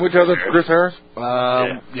 Didn't we tell that to Chris Harris?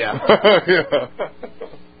 Yeah. Yeah.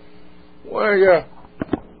 Well, yeah.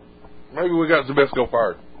 Maybe we got Zbyszko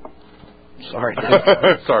fired. Sorry,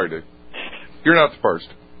 dude. Sorry, dude. You're not the first.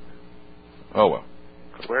 Oh, well.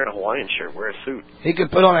 Wear a Hawaiian shirt. Wear a suit. He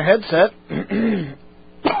could put on a headset.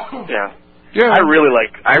 Yeah. Yeah. I really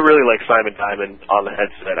like Simon Diamond on the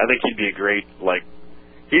headset. I think he'd be a great, like,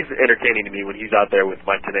 he's entertaining to me when he's out there with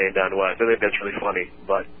Mike Tenay and Don West. I think that's really funny,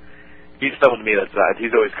 but he's someone to me that's,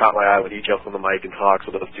 he's always caught my eye when he jumps on the mic and talks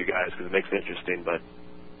with those two guys because it makes it interesting, but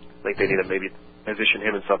I think they need to maybe position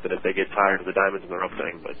him in something if they get tired of the diamonds in the rope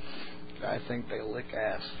thing, but I think they lick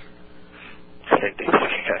ass. I think they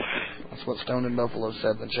lick ass. That's what Stone and Buffalo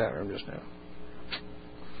said in the chat room just now.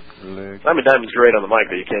 Simon Diamond's great on the mic,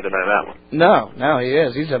 but you can't deny that one. No, he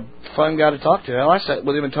is. He's a fun guy to talk to. Hell, I sat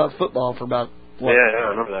with him and talked football for about, what? Yeah,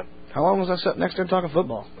 I remember that. How long was I sitting next to him talking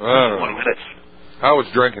football? 20 minutes. I was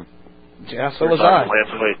drinking. Yeah, so was I.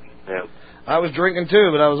 Yeah. I was drinking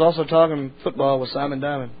too, but I was also talking football with Simon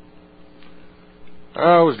Diamond.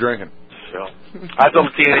 I was drinking. So I told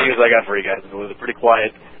the TNA news I got for you guys. It was pretty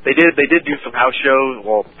quiet. They did do some house shows.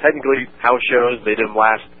 Well, technically house shows. They did them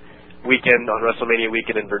last weekend on WrestleMania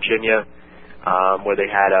weekend in Virginia, where they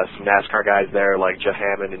had some NASCAR guys there like Jeff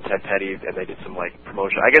Hammond and Ted Petty, and they did some like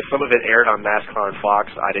promotion. I guess some of it aired on NASCAR and Fox.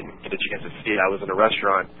 I didn't get a chance to see it. I was in a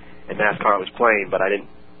restaurant and NASCAR was playing, but I didn't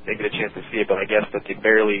get a chance to see it. But I guess that they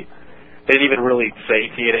didn't even really say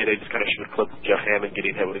TNA. They just kind of showed a clip of Jeff Hammond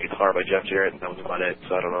getting hit with a guitar by Jeff Jarrett, and that was about it.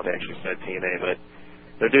 So I don't know if they actually said TNA, but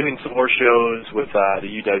they're doing some more shows with the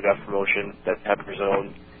UWF promotion that Pepper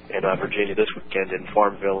Zone in Virginia this weekend in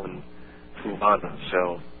Farmville and Fluvanna.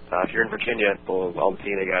 So if you're in Virginia, all the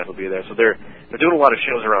TNA guys will be there. So they're doing a lot of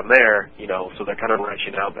shows around there, you know. So they're kind of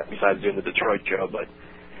branching out besides doing the Detroit show, but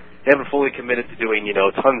they haven't fully committed to doing, you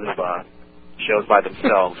know, tons of shows by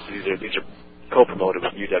themselves. These are co-promoted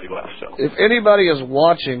with UWF. So if anybody is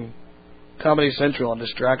watching Comedy Central on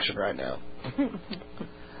Distraction right now,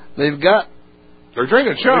 they're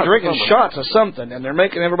drinking shots. They're drinking shots of something, and they're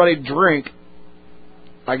making everybody drink,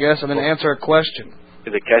 I guess, and then answer a question.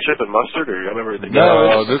 Is it ketchup and mustard, or I remember?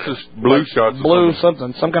 No, this is blue shots. Blue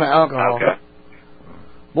something, some kind of alcohol. Okay.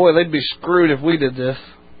 Boy, they'd be screwed if we did this.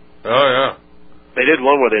 Oh yeah. They did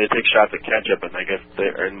one where they did take shots of ketchup and I guess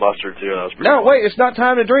and mustard too. That was pretty cool. Wait, it's not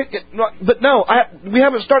time to drink it. But no, we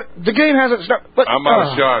haven't started. The game hasn't started. But I'm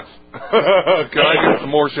out of shots. Can I get some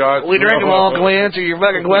more shots? We drink them all. Can we answer your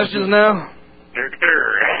fucking questions now?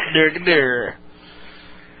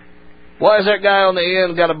 Why is that guy on the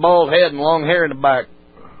end got a bald head and long hair in the back?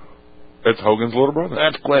 That's Hogan's little brother.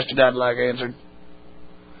 That's a question I'd like answered.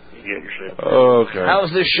 Okay. How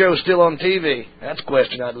is this show still on TV? That's a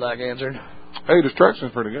question I'd like answered. Hey,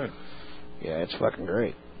 Distraction's pretty good. Yeah, it's fucking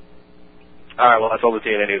great. All right, well, that's all the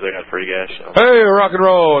TNA news I got for you guys. So. Hey, rock and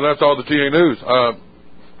roll. That's all the TNA news.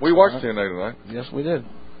 We watched TNA tonight. Yes, we did.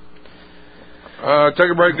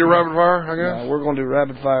 Take a break, do rapid fire, I guess? No, we're going to do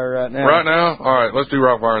rapid fire right now. Right now? All right, let's do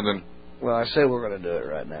rapid fire and then... Well, I say we're going to do it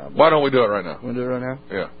right now. Why don't we do it right now? Want to do it right now?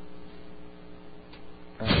 Yeah.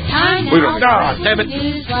 Time now we don't for damn it.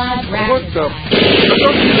 News Live What the...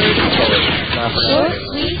 Short,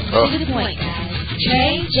 sweet, to the point, guys.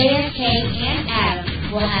 Trey, JFK, and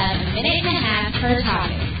Adam will have a minute and a half per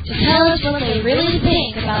topic to tell us what they really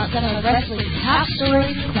think about some of wrestling's top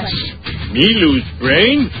stories and questions. Me lose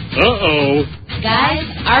brain? Uh-oh. Guys,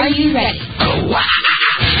 are you ready?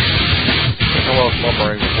 I lost my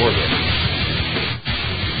brain before that.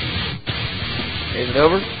 Is it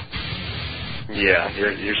over? Yeah,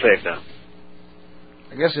 you're safe now.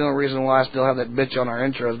 I guess the only reason why I still have that bitch on our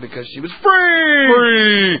intro is because she was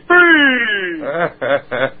free.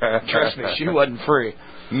 Trust me, she wasn't free.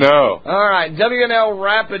 No. All right, WNL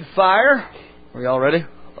Rapid Fire. Are y'all ready?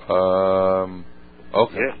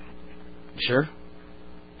 Okay. Yeah. Sure?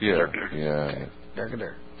 Yeah. Okay.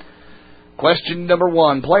 Dirk. Question number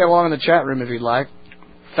 1. Play along in the chat room if you'd like.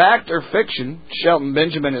 Fact or fiction, Shelton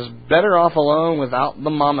Benjamin is better off alone without the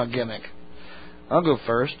mama gimmick. I'll go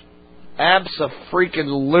first.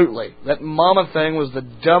 Abso-freaking-lutely. That mama thing was the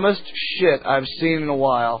dumbest shit I've seen in a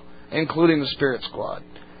while, including the Spirit Squad.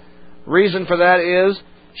 Reason for that is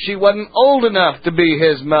she wasn't old enough to be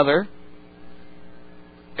his mother,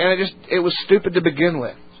 and it was stupid to begin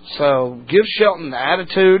with. So give Shelton the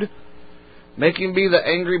attitude, make him be the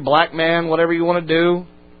angry black man, whatever you want to do.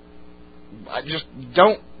 I just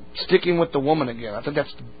don't stick him with the woman again. I think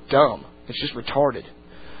that's dumb. It's just retarded.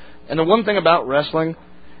 And the one thing about wrestling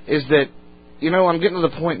is that, I'm getting to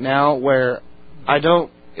the point now where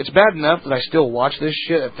it's bad enough that I still watch this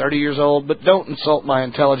shit at 30 years old, but don't insult my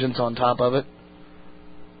intelligence on top of it.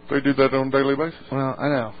 They do that on a daily basis. Well, I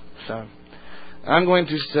know. So I'm going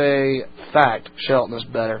to say fact, Shelton is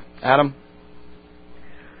better. Adam?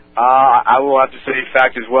 I will have to say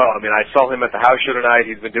fact as well. I mean, I saw him at the house show tonight.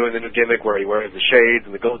 He's been doing the new gimmick where he wears the shades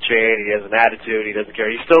and the gold chain. He has an attitude. He doesn't care.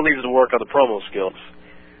 He still needs to work on the promo skills.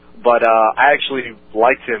 But I actually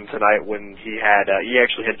liked him tonight when he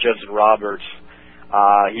actually had Justin Roberts.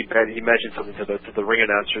 He mentioned something to the ring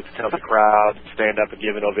announcer to tell the crowd to stand up and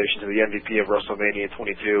give an ovation to the MVP of WrestleMania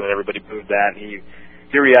 22, and everybody booed that. And he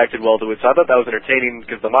reacted well to it. So I thought that was entertaining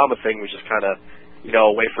because the mama thing was just kind of,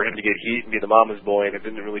 a way for him to get heat and be the mama's boy, and it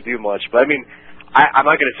didn't really do much. But I mean, I'm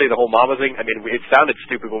not going to say the whole mama thing. I mean, it sounded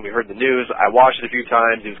stupid when we heard the news. I watched it a few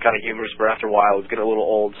times. It was kind of humorous, but after a while, it was getting a little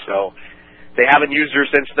old. So they haven't used her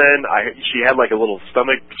since then. She had like a little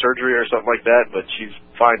stomach surgery or something like that, but she's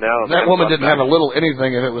fine now. That woman didn't have a little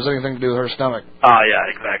anything if it was anything to do with her stomach.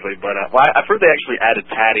 Yeah, exactly. But I've heard they actually added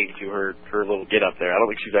padding to her little get up there. I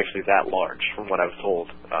don't think she's actually that large, from what I was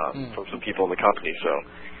told from some people in the company. So,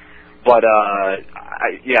 but I'm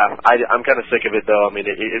kind of sick of it though. I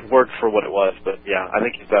mean, it worked for what it was, but yeah, I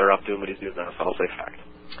think he's better off doing what he's doing now. So I'll say fact.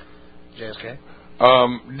 JSK.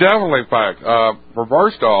 Definitely fact. For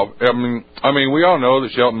first off, I mean, we all know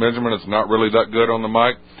that Shelton Benjamin is not really that good on the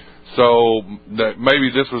mic, so that maybe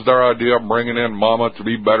this was their idea of bringing in Mama to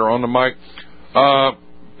be better on the mic.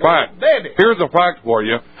 Fact. Here's a fact for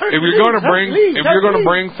you: if you're going to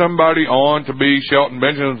bring somebody on to be Shelton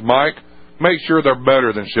Benjamin's mic, make sure they're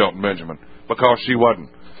better than Shelton Benjamin, because she wasn't.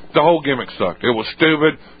 The whole gimmick sucked. It was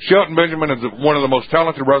stupid. Shelton Benjamin is one of the most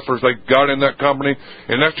talented wrestlers they've got in that company,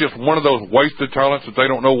 and that's just one of those wasted talents that they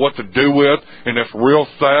don't know what to do with, and it's real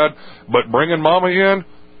sad. But bringing Mama in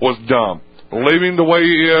was dumb. Leave him the way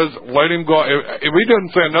he is. Let him go. If he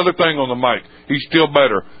doesn't say another thing on the mic, he's still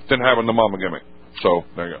better than having the Mama gimmick. So,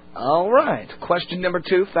 there you go. All right. Question number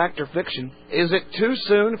 2, fact or fiction. Is it too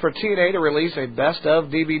soon for TNA to release a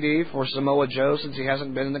best-of DVD for Samoa Joe since he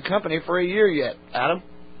hasn't been in the company for a year yet? Adam?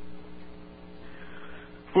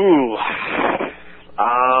 Ooh.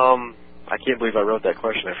 I can't believe I wrote that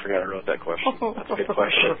question. I forgot I wrote that question. That's a good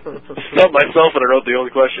question. Stumped myself and I wrote the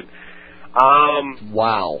only question.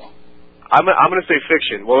 Wow. I'm going to say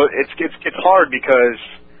fiction. Well, it's hard because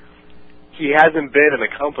he hasn't been in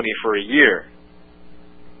the company for a year.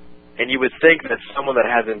 And you would think that someone that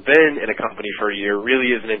hasn't been in a company for a year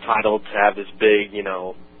really isn't entitled to have this big,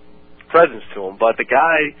 presence to him. But the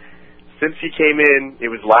guy, since he came in, it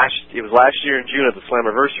was last year in June at the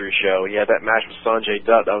Slammiversary show. He had that match with Sanjay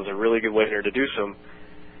Dutt. That was a really good way to introduce him.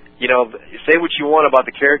 Say what you want about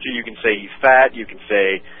the character. You can say he's fat. You can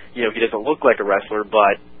say, he doesn't look like a wrestler.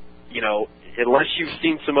 But, unless you've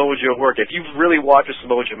seen Samoa Joe work, if you've really watched a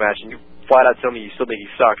Samoa Joe match and you flat out tell me you still think he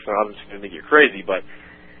sucks, then I'm just going to think you're crazy. But,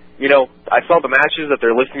 I saw the matches that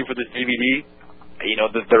they're listing for this DVD.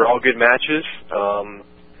 They're all good matches.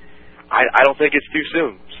 I don't think it's too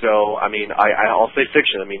soon. So, I'll say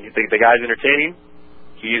fiction. The guy's entertaining.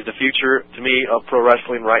 He is the future, to me, of pro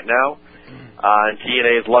wrestling right now. And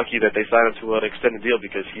TNA is lucky that they signed him to an extended deal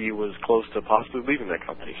because he was close to possibly leaving that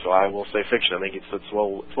company. So I will say fiction. I think it's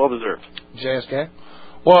well deserved. JSK?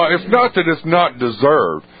 Well, it's not that it's not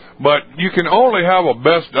deserved, but you can only have a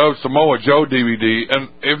best of Samoa Joe DVD, and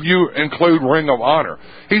if you include Ring of Honor,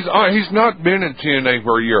 he's not been in TNA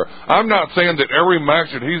for a year. I'm not saying that every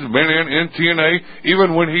match that he's been in TNA,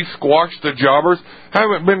 even when he squashed the jobbers,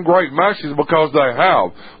 haven't been great matches, because they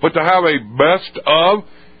have. But to have a best of,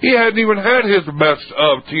 He hadn't even had his best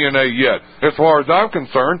of TNA yet. As far as I'm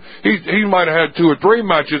concerned, he might have had 2 or 3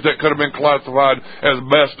 matches that could have been classified as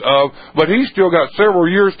best of, but he's still got several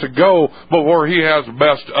years to go before he has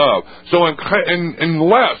best of. So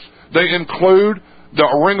unless they include the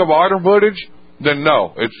Ring of Honor footage, then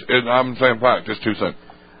no. I'm saying fact. It's too soon.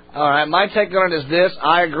 All right, my take on it is this.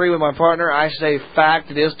 I agree with my partner. I say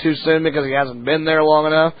fact, it is too soon because he hasn't been there long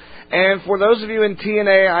enough. And for those of you in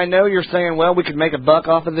TNA, I know you're saying, well, we could make a buck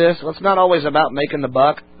off of this. Well, it's not always about making the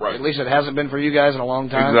buck. Right. At least it hasn't been for you guys in a long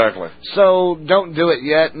time. Exactly. So don't do it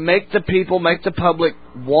yet. Make the people, make the public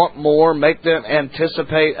want more. Make them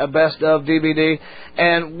anticipate a best of DVD.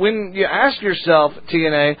 And when you ask yourself,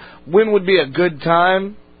 TNA, when would be a good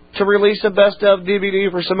time to release a best of DVD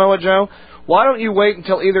for Samoa Joe? Why don't you wait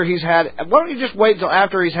until why don't you just wait until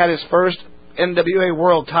after he's had his first NWA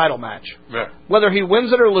World title match? Yeah. Whether he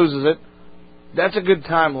wins it or loses it, that's a good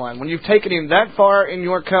timeline. When you've taken him that far in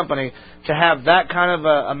your company to have that kind of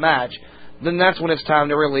a match, then that's when it's time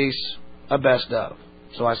to release a best of.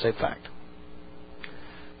 So I say fact.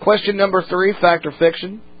 Question number 3, fact or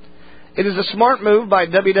fiction? It is a smart move by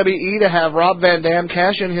WWE to have Rob Van Dam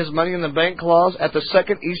cash in his Money in the Bank clause at the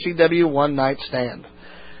second ECW One Night Stand.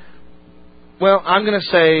 Well, I'm going to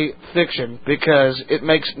say fiction because it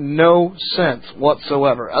makes no sense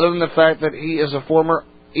whatsoever. Other than the fact that he is a former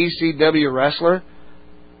ECW wrestler,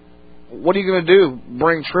 what are you going to do?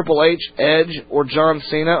 Bring Triple H, Edge, or John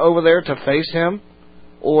Cena over there to face him?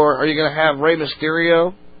 Or are you going to have Rey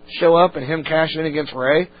Mysterio show up and him cash in against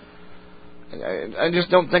Rey? I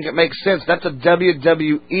just don't think it makes sense. That's a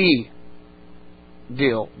WWE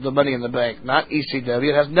deal, the Money in the Bank, not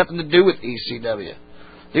ECW. It has nothing to do with ECW.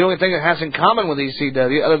 The only thing it has in common with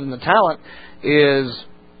ECW, other than the talent, is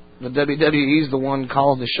the WWE is the one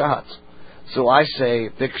calling the shots. So I say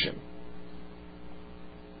fiction.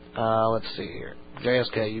 Let's see here.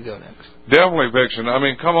 JSK, you go next. Definitely fiction. I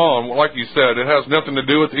mean, come on. Like you said, it has nothing to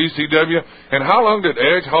do with ECW. And how long did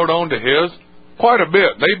Edge hold on to his? Quite a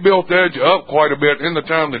bit. They built Edge up quite a bit in the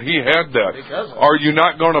time that he had that. Are you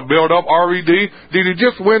not going to build up RED? Did he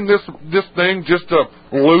just win this thing just to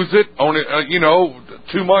lose it on it?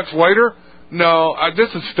 2 months later? No, this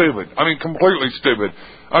is stupid. I mean, completely stupid.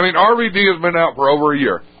 I mean, RED has been out for over a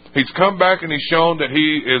year. He's come back and he's shown that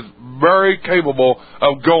he is very capable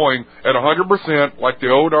of going at 100% like the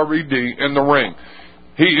old RED in the ring.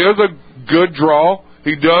 He is a good draw.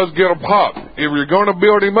 He does get a pop. If you're going to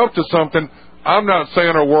build him up to something, I'm not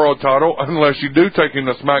saying a world title unless you do take him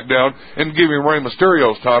to SmackDown and give him Rey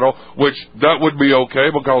Mysterio's title, which that would be okay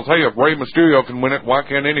because, hey, if Rey Mysterio can win it, why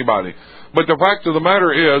can't anybody? But the fact of the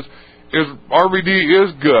matter is RVD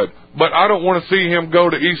is good, but I don't want to see him go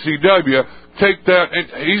to ECW, take that,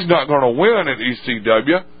 and he's not going to win at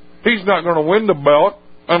ECW. He's not going to win the belt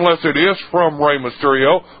unless it is from Rey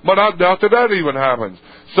Mysterio, but I doubt that even happens.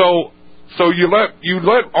 So you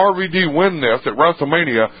let RVD win this at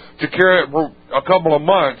WrestleMania to carry it for a couple of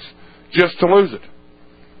months just to lose it.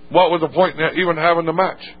 What was the point in even having the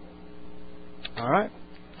match? All right.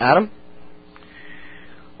 Adam?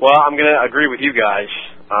 Well, I'm going to agree with you guys.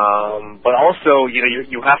 But also,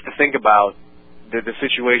 you have to think about the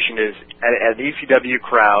situation is, at the ECW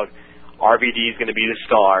crowd, RVD is going to be the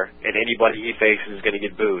star, and anybody he faces is going to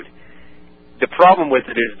get booed. The problem with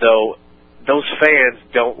it is, though, those fans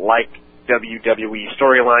don't like WWE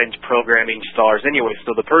storylines, programming, stars anyway,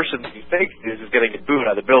 so the person he faces is going to get booed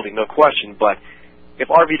out of the building, no question. But if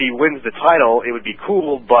RVD wins the title, it would be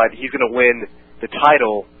cool, but he's going to win the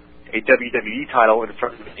title, a WWE title, in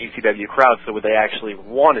front of the ECW crowd, so would they actually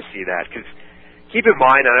want to see that? Because keep in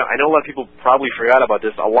mind, I know a lot of people probably forgot about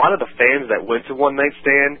this, a lot of the fans that went to One Night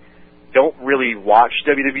Stand don't really watch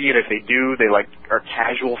WWE, and if they do, they are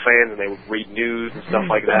casual fans, and they would read news and stuff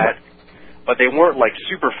like that. But they weren't like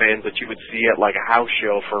super fans that you would see at like a house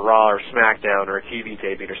show for Raw or SmackDown or a TV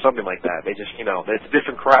taping or something like that. They just, it's a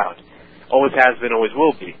different crowd. Always has been, always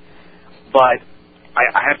will be. But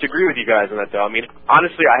I have to agree with you guys on that, though. I mean,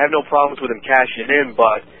 honestly, I have no problems with him cashing in,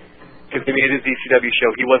 but because it is the ECW show,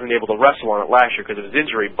 he wasn't able to wrestle on it last year because of his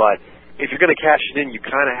injury. But if you're going to cash it in, you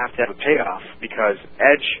kind of have to have a payoff because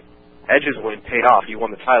Edge's win paid off. He won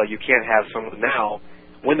the title. You can't have someone now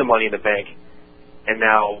win the Money in the Bank and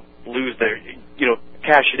now lose their,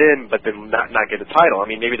 cash it in, but then not get the title. I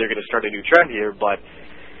mean, maybe they're going to start a new trend here, but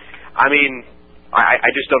I mean, I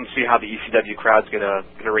just don't see how the ECW crowd's going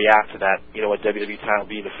to react to that, a WWE title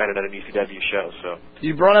being defended at an ECW show. So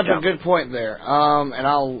you brought up a good point there, and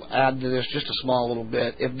I'll add to this just a small little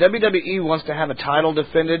bit. If WWE wants to have a title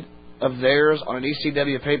defended of theirs on an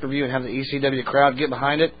ECW pay-per-view and have the ECW crowd get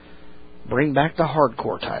behind it, bring back the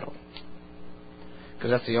hardcore title,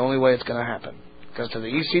 because that's the only way it's going to happen. Because to the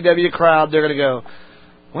ECW crowd, they're going to go,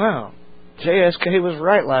 wow, JSK was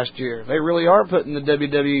right last year. They really are putting the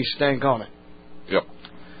WWE stank on it. Yep.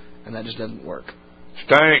 And that just doesn't work.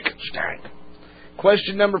 Stank.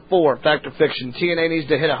 Question number 4, fact or fiction. TNA needs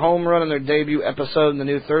to hit a home run on their debut episode in the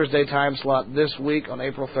new Thursday time slot this week on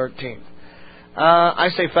April 13th. I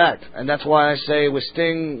say fact, and that's why I say with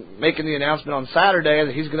Sting making the announcement on Saturday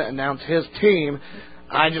that he's going to announce his team,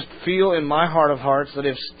 I just feel in my heart of hearts that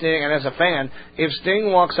if Sting, and as a fan, if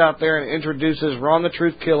Sting walks out there and introduces Ron the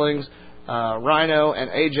Truth Killings, Rhino, and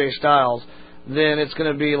AJ Styles, then it's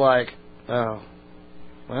going to be like, oh,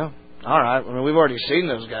 well, all right. I mean, we've already seen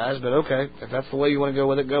those guys, but okay. If that's the way you want to go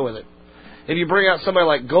with it, go with it. If you bring out somebody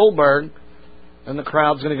like Goldberg, then the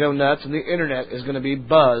crowd's going to go nuts, and the Internet is going to be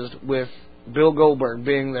buzzed with Bill Goldberg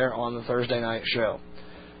being there on the Thursday night show.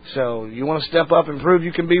 So you want to step up and prove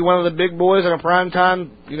you can be one of the big boys in a primetime,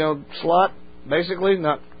 slot, basically.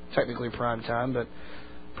 Not technically primetime, but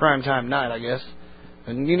primetime night, I guess.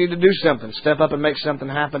 And you need to do something. Step up and make something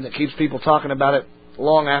happen that keeps people talking about it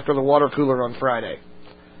long after the water cooler on Friday.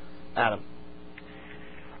 Adam.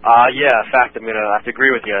 Yeah, in fact, I'm going to have to agree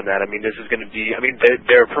with you on that. I mean, this is going to be,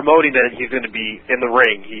 they're promoting that he's going to be in the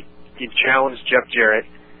ring. He challenged Jeff Jarrett.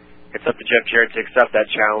 It's up to Jeff Jarrett to accept that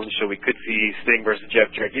challenge, so we could see Sting versus Jeff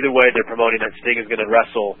Jarrett. Either way, they're promoting that Sting is going to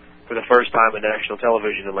wrestle for the first time on national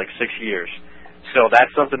television in like 6 years. So that's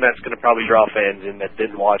something that's going to probably draw fans in that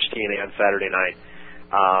didn't watch TNA on Saturday night.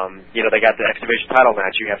 They got the X Division title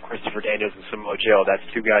match. You have Christopher Daniels and Samoa Joe. That's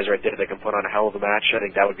 2 guys right there that can put on a hell of a match. I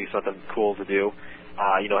think that would be something cool to do.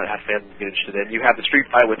 Have fans get interested in. You have the street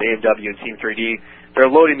fight with AMW and Team 3D. They're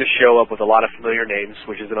loading the show up with a lot of familiar names,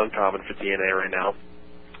 which isn't uncommon for TNA right now.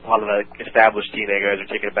 A lot of the established TNA guys are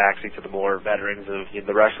taking a backseat to the more veterans of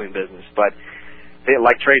the wrestling business. But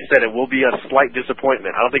like Trey said, it will be a slight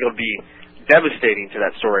disappointment. I don't think it'll be devastating to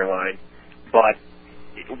that storyline, but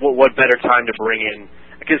what better time to bring in?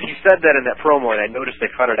 Because he said that in that promo, and I noticed they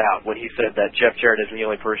cut it out when he said that Jeff Jarrett isn't the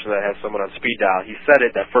only person that has someone on speed dial. He said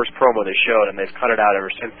it that first promo they showed, and they've cut it out ever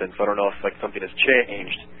since then. So I don't know if something has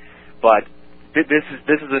changed, but this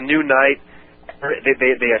is a new night.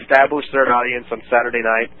 They established their audience on Saturday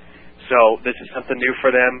night, so this is something new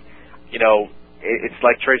for them. It's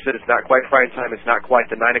like Trey said, it's not quite prime time. It's not quite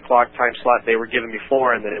the 9 o'clock time slot they were given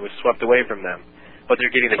before, and then it was swept away from them. But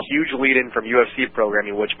they're getting a huge lead-in from UFC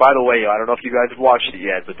programming, which, by the way, I don't know if you guys have watched it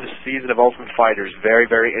yet, but this season of Ultimate Fighter is very,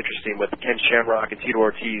 very interesting with Ken Shamrock and Tito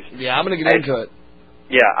Ortiz. Yeah, I'm going to get into it.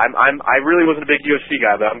 Yeah, I really wasn't a big UFC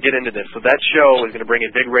guy, but I'm getting into this. So that show is going to bring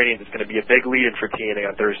in big ratings. It's going to be a big lead-in for TNA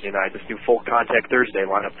on Thursday night. This new Full Contact Thursday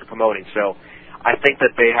lineup for promoting. So I think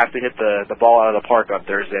that they have to hit the ball out of the park on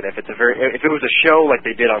Thursday. And if it was a show like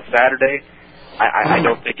they did on Saturday, I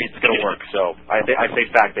don't think it's going to work. So I say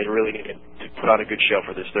fact, they really need to put on a good show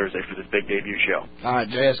for this Thursday for this big debut show. All right,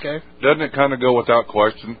 JSK. Doesn't it kind of go without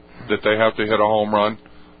question that they have to hit a home run?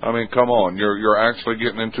 I mean, come on, you're actually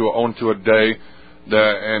getting onto a day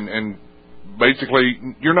that and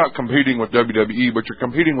basically you're not competing with WWE, but you're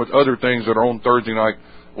competing with other things that are on Thursday night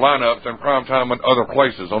lineups and primetime in other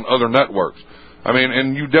places on other networks. I mean,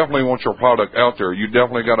 and you definitely want your product out there. You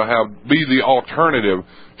definitely got to be the alternative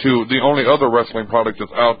to the only other wrestling product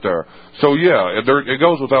that's out there. So, yeah, it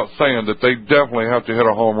goes without saying that they definitely have to hit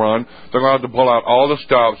a home run. They're going to have to pull out all the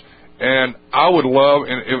stops. And I would love,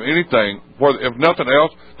 if anything, if nothing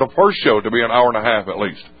else, the first show to be an hour and a half at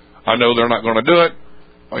least. I know they're not going to do it,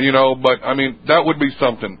 but, I mean, that would be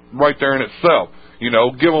something right there in itself.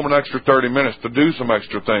 Give them an extra 30 minutes to do some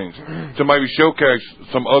extra things, to maybe showcase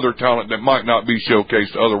some other talent that might not be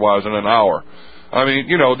showcased otherwise in an hour. I mean,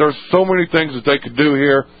 there's so many things that they could do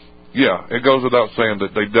here. Yeah, it goes without saying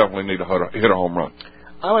that they definitely need to hit a home run.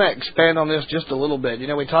 I want to expand on this just a little bit.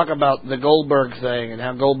 We talk about the Goldberg thing and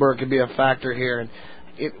how Goldberg could be a factor here. And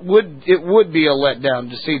it would be a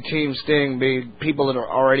letdown to see Team Sting be people that are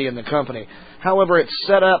already in the company. However, it's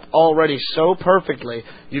set up already so perfectly.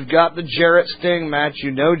 You've got the Jarrett-Sting match.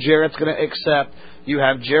 Jarrett's going to accept. You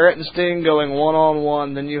have Jarrett and Sting going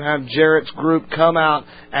one-on-one. Then you have Jarrett's group come out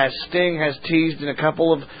as Sting has teased in a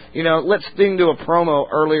couple of, let Sting do a promo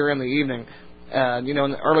earlier in the evening,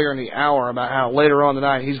 earlier in the hour about how later on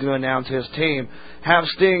tonight he's going to announce his team. Have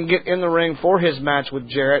Sting get in the ring for his match with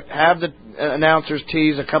Jarrett. Have the announcers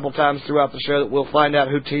tease a couple times throughout the show that we'll find out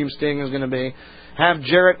who Team Sting is going to be. Have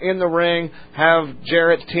Jarrett in the ring, have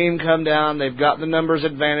Jarrett's team come down. They've got the numbers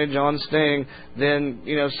advantage on Sting. Then,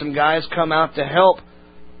 some guys come out to help,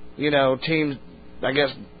 teams, I guess,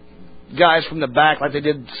 guys from the back like they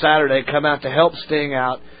did Saturday come out to help Sting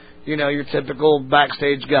out. Your typical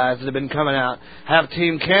backstage guys that have been coming out. Have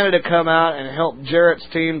Team Canada come out and help Jarrett's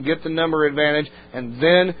team get the number advantage. And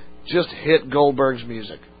then just hit Goldberg's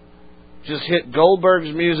music. Just hit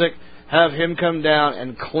Goldberg's music, have him come down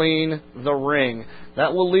and clean the ring.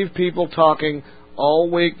 That will leave people talking all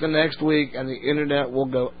week the next week, and the internet will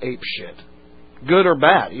go apeshit. Good or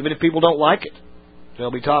bad, even if people don't like it,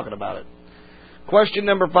 they'll be talking about it. Question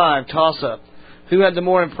number 5, toss-up. Who had the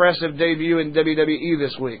more impressive debut in WWE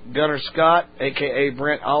this week? Gunnar Scott, a.k.a.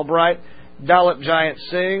 Brent Albright, Dalip Giant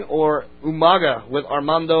Singh, or Umaga with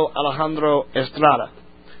Armando Alejandro Estrada?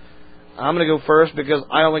 I'm going to go first because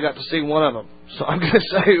I only got to see one of them. So I'm going to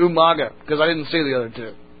say Umaga because I didn't see the other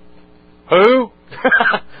two. Who?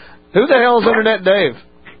 Who the hell is Internet Dave?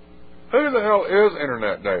 Who the hell is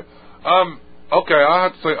Internet Dave? Okay, I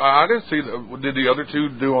have to say, I didn't see, did the other two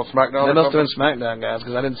do on SmackDown? They must have been SmackDown guys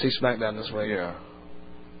because I didn't see SmackDown this week. Yeah.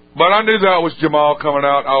 But I knew that was Jamal coming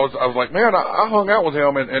out. I was like, man, I hung out with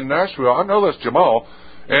him in Nashville. I know that's Jamal.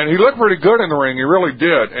 And he looked pretty good in the ring. He really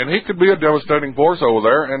did. And he could be a devastating force over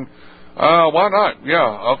there. And why not?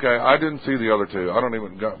 Yeah, okay. I didn't see the other two. I don't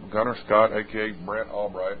even, Gunnar Scott, a.k.a. Brent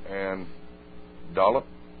Albright, and Dalip?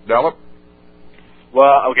 Well,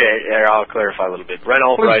 okay, I'll clarify a little bit. Brent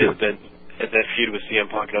Albright has been feud with CM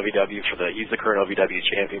Punk and OVW he's the current OVW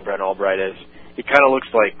champion. Brent Albright is. He kind of looks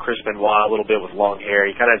like Chris Benoit a little bit with long hair.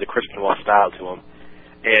 He kind of has a Chris Benoit style to him.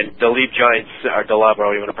 And Dalip Giant, or Dalip,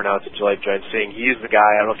 however you want to pronounce it, Dalip Giant Singh, he is the guy,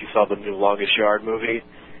 I don't know if you saw the new Longest Yard movie.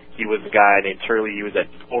 He was the guy named Turley. He was that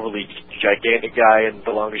overly gigantic guy in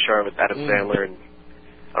the Longest Yard with Adam Sandler. And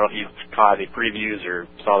I don't know if you caught any previews or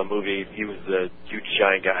saw the movie. He was the huge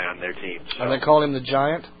giant guy on their team. So. And they call him the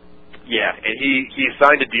Giant? Yeah, and he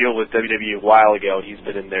signed a deal with WWE a while ago. He's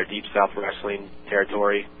been in their Deep South Wrestling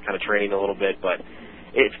territory, kind of training a little bit, but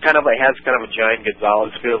it has kind of a Giant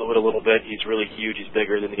Gonzalez feel to it a little bit. He's really huge. He's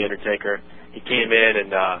bigger than The Undertaker. He came in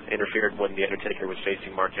and interfered when The Undertaker was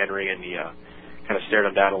facing Mark Henry, and he kind of stared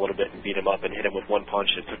him down a little bit and beat him up and hit him with one punch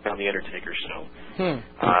and took down The Undertaker. So,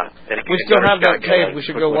 we still have that tape. We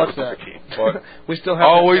should go watch that. We still have.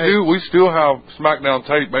 Oh, we do. We still have SmackDown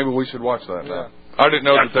tape. Maybe we should watch that now. I didn't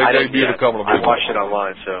know that they debuted a couple of I watched it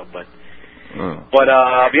online, so, but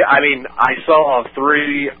I mean, I saw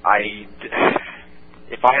 3.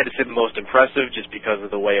 If I had to say the most impressive, just because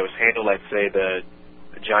of the way it was handled, I'd say the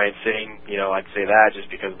Giant Singh. I'd say that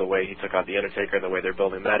just because of the way he took out the Undertaker and the way they're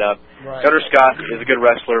building that up. Right. Gunnar Scott is a good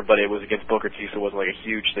wrestler, but it was against Booker T, so it wasn't like a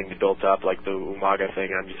huge thing to build up like the Umaga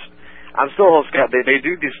thing. I'm still Scott. They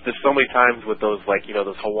do this so many times with those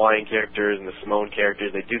those Hawaiian characters and the Samoan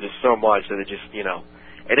characters. They do this so much that it just it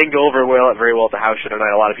didn't go over very well at the house show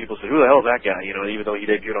tonight. A lot of people said, "Who the hell is that guy?" Even though he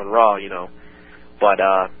debuted on Raw. But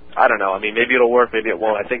I don't know. I mean, maybe it'll work, maybe it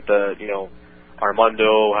won't. I think Armando,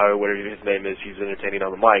 whatever his name is, he's entertaining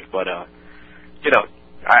on the mic. But I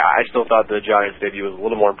still thought the Giants debut was a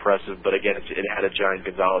little more impressive. But again, it had a Giant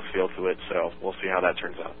Gonzalez feel to it, so we'll see how that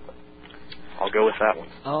turns out. I'll go with that one.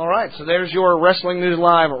 All right, so there's your Wrestling News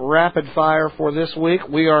Live rapid fire for this week.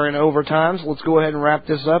 We are in overtimes. Let's go ahead and wrap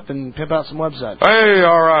this up and pimp out some websites. Hey,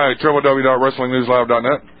 all right,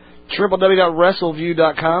 www.wrestlingnewslive.net.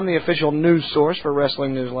 www.wrestleview.com, the official news source for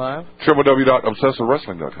Wrestling News Live.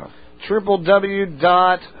 www.obsessivewrestling.com.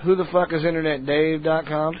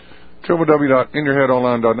 www.whothefuckisinternetdave.com.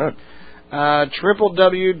 www.inyourheadonline.net.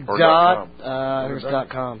 www.com.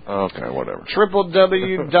 Okay, whatever.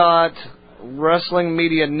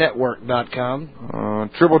 www.wrestlingmedianetwork.com.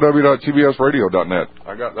 www.tbsradio.net.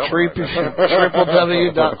 I got that one.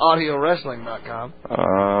 www.audiowrestling.com.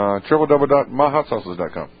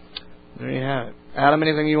 www.myhotsauces.com. There you have it. Adam,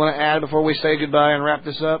 anything you want to add before we say goodbye and wrap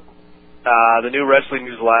this up? The new Wrestling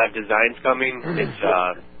News Live design's coming.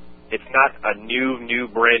 It's not a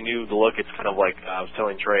brand new look. It's kind of like I was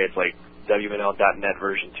telling Trey. It's like WNL.net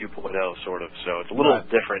version 2.0, sort of. So it's a little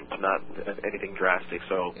different, but not anything drastic.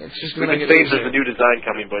 So it's just we can say there's a new design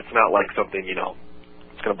coming, but it's not like something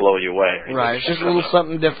it's going to blow you away. Right. It's just a little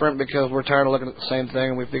something different because we're tired of looking at the same thing,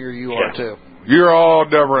 and we figure you are too. You're all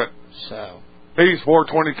different. So. Peace,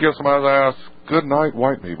 420, kiss somebody's ass. Good night,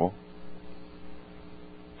 white people.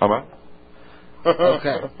 I'm out.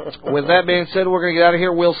 Okay. With that being said, we're going to get out of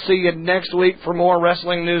here. We'll see you next week for more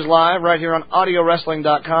Wrestling News Live right here on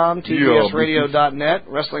audiowrestling.com, tbsradio.net,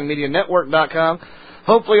 wrestlingmedianetwork.com.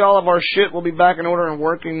 Hopefully all of our shit will be back in order and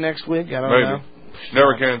working next week. I don't know.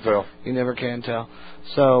 Never can tell. You never can tell.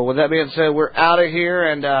 So with that being said, we're out of here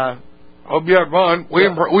and hope you had fun. We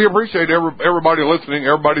appreciate everybody listening,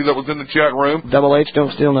 everybody that was in the chat room. Double H,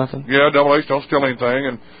 don't steal nothing. Yeah, Double H, don't steal anything.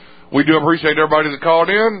 And we do appreciate everybody that called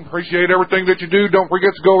in. Appreciate everything that you do. Don't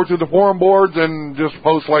forget to go over to the forum boards and just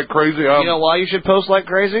post like crazy. You know why you should post like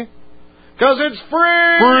crazy? Because it's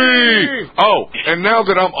free! Free! Oh, and now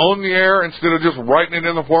that I'm on the air, instead of just writing it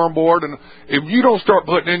in the forum board, and if you don't start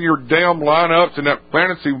putting in your damn lineups in that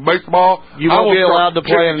fantasy baseball, you won't be allowed to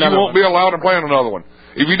play in another one. You won't be allowed to play in another one.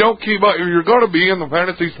 If you don't keep up, if you're going to be in the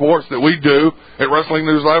fantasy sports that we do at Wrestling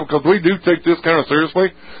News Live, because we do take this kind of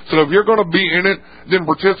seriously, so if you're going to be in it, then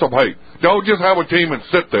participate. Don't just have a team and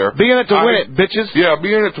sit there. Be in it to win it, bitches. Yeah,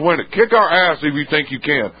 be in it to win it. Kick our ass if you think you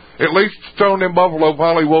can. At least Stone in Buffalo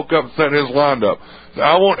finally woke up and set his lineup.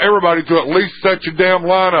 I want everybody to at least set your damn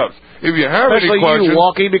lineups. If you have Especially any questions, you,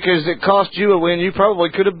 Walkie, because it cost you a win. You probably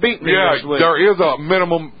could have beaten me this week. There is a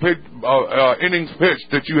minimum innings pitch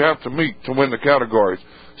that you have to meet to win the categories.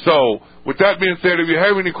 So, with that being said, if you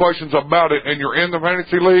have any questions about it and you're in the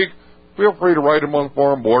fantasy league, feel free to write them on the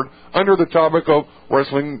forum board under the topic of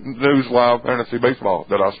Wrestling News Live Fantasy Baseball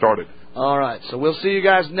that I started. All right, so we'll see you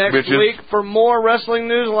guys next Bitches. week for more Wrestling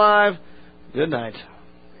News Live. Good night.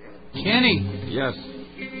 Kenny. Yes.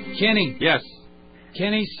 Kenny. Yes.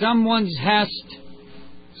 Kenny, somebody's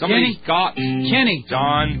got Kenny.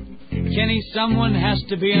 John. Kenny, someone has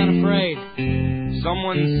to be unafraid.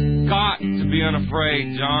 Someone's got to be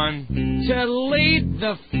unafraid, John. To lead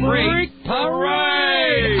the freak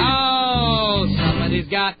parade. Oh, somebody's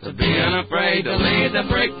got to be unafraid to lead the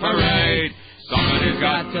freak parade. Somebody's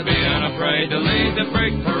got to be unafraid to lead the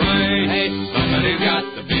freak parade. Hey, somebody's got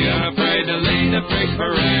to be unafraid to lead the freak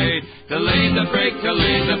parade. To lead the freak, to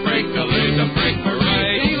lead the freak, to lead the freak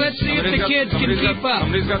parade. Hey, let's see if the kids can keep up.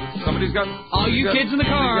 Somebody's got. All you kids in the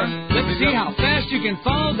car, let's see how fast you can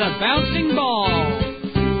follow the bouncing ball.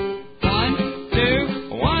 1,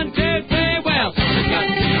 2, 1, 2, 3. Well, somebody's got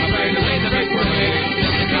to be unafraid to lead the freak parade.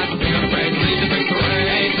 Somebody's got to be unafraid to lead the freak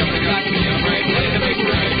parade. Somebody's got to be unafraid to lead the freak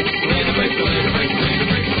parade. Lead the freak, lead the freak, lead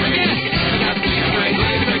the freak parade. Somebody's got to be unafraid to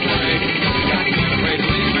lead the freak parade. Somebody's got to be unafraid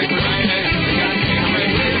to lead the freak parade. Somebody's got to be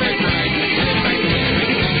unafraid to lead the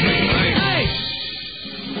freak parade. Hey!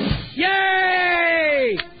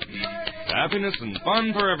 Yay! Happiness and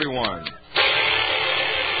fun for everyone.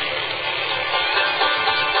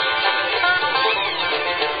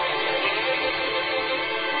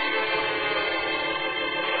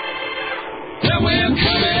 We're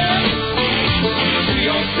coming.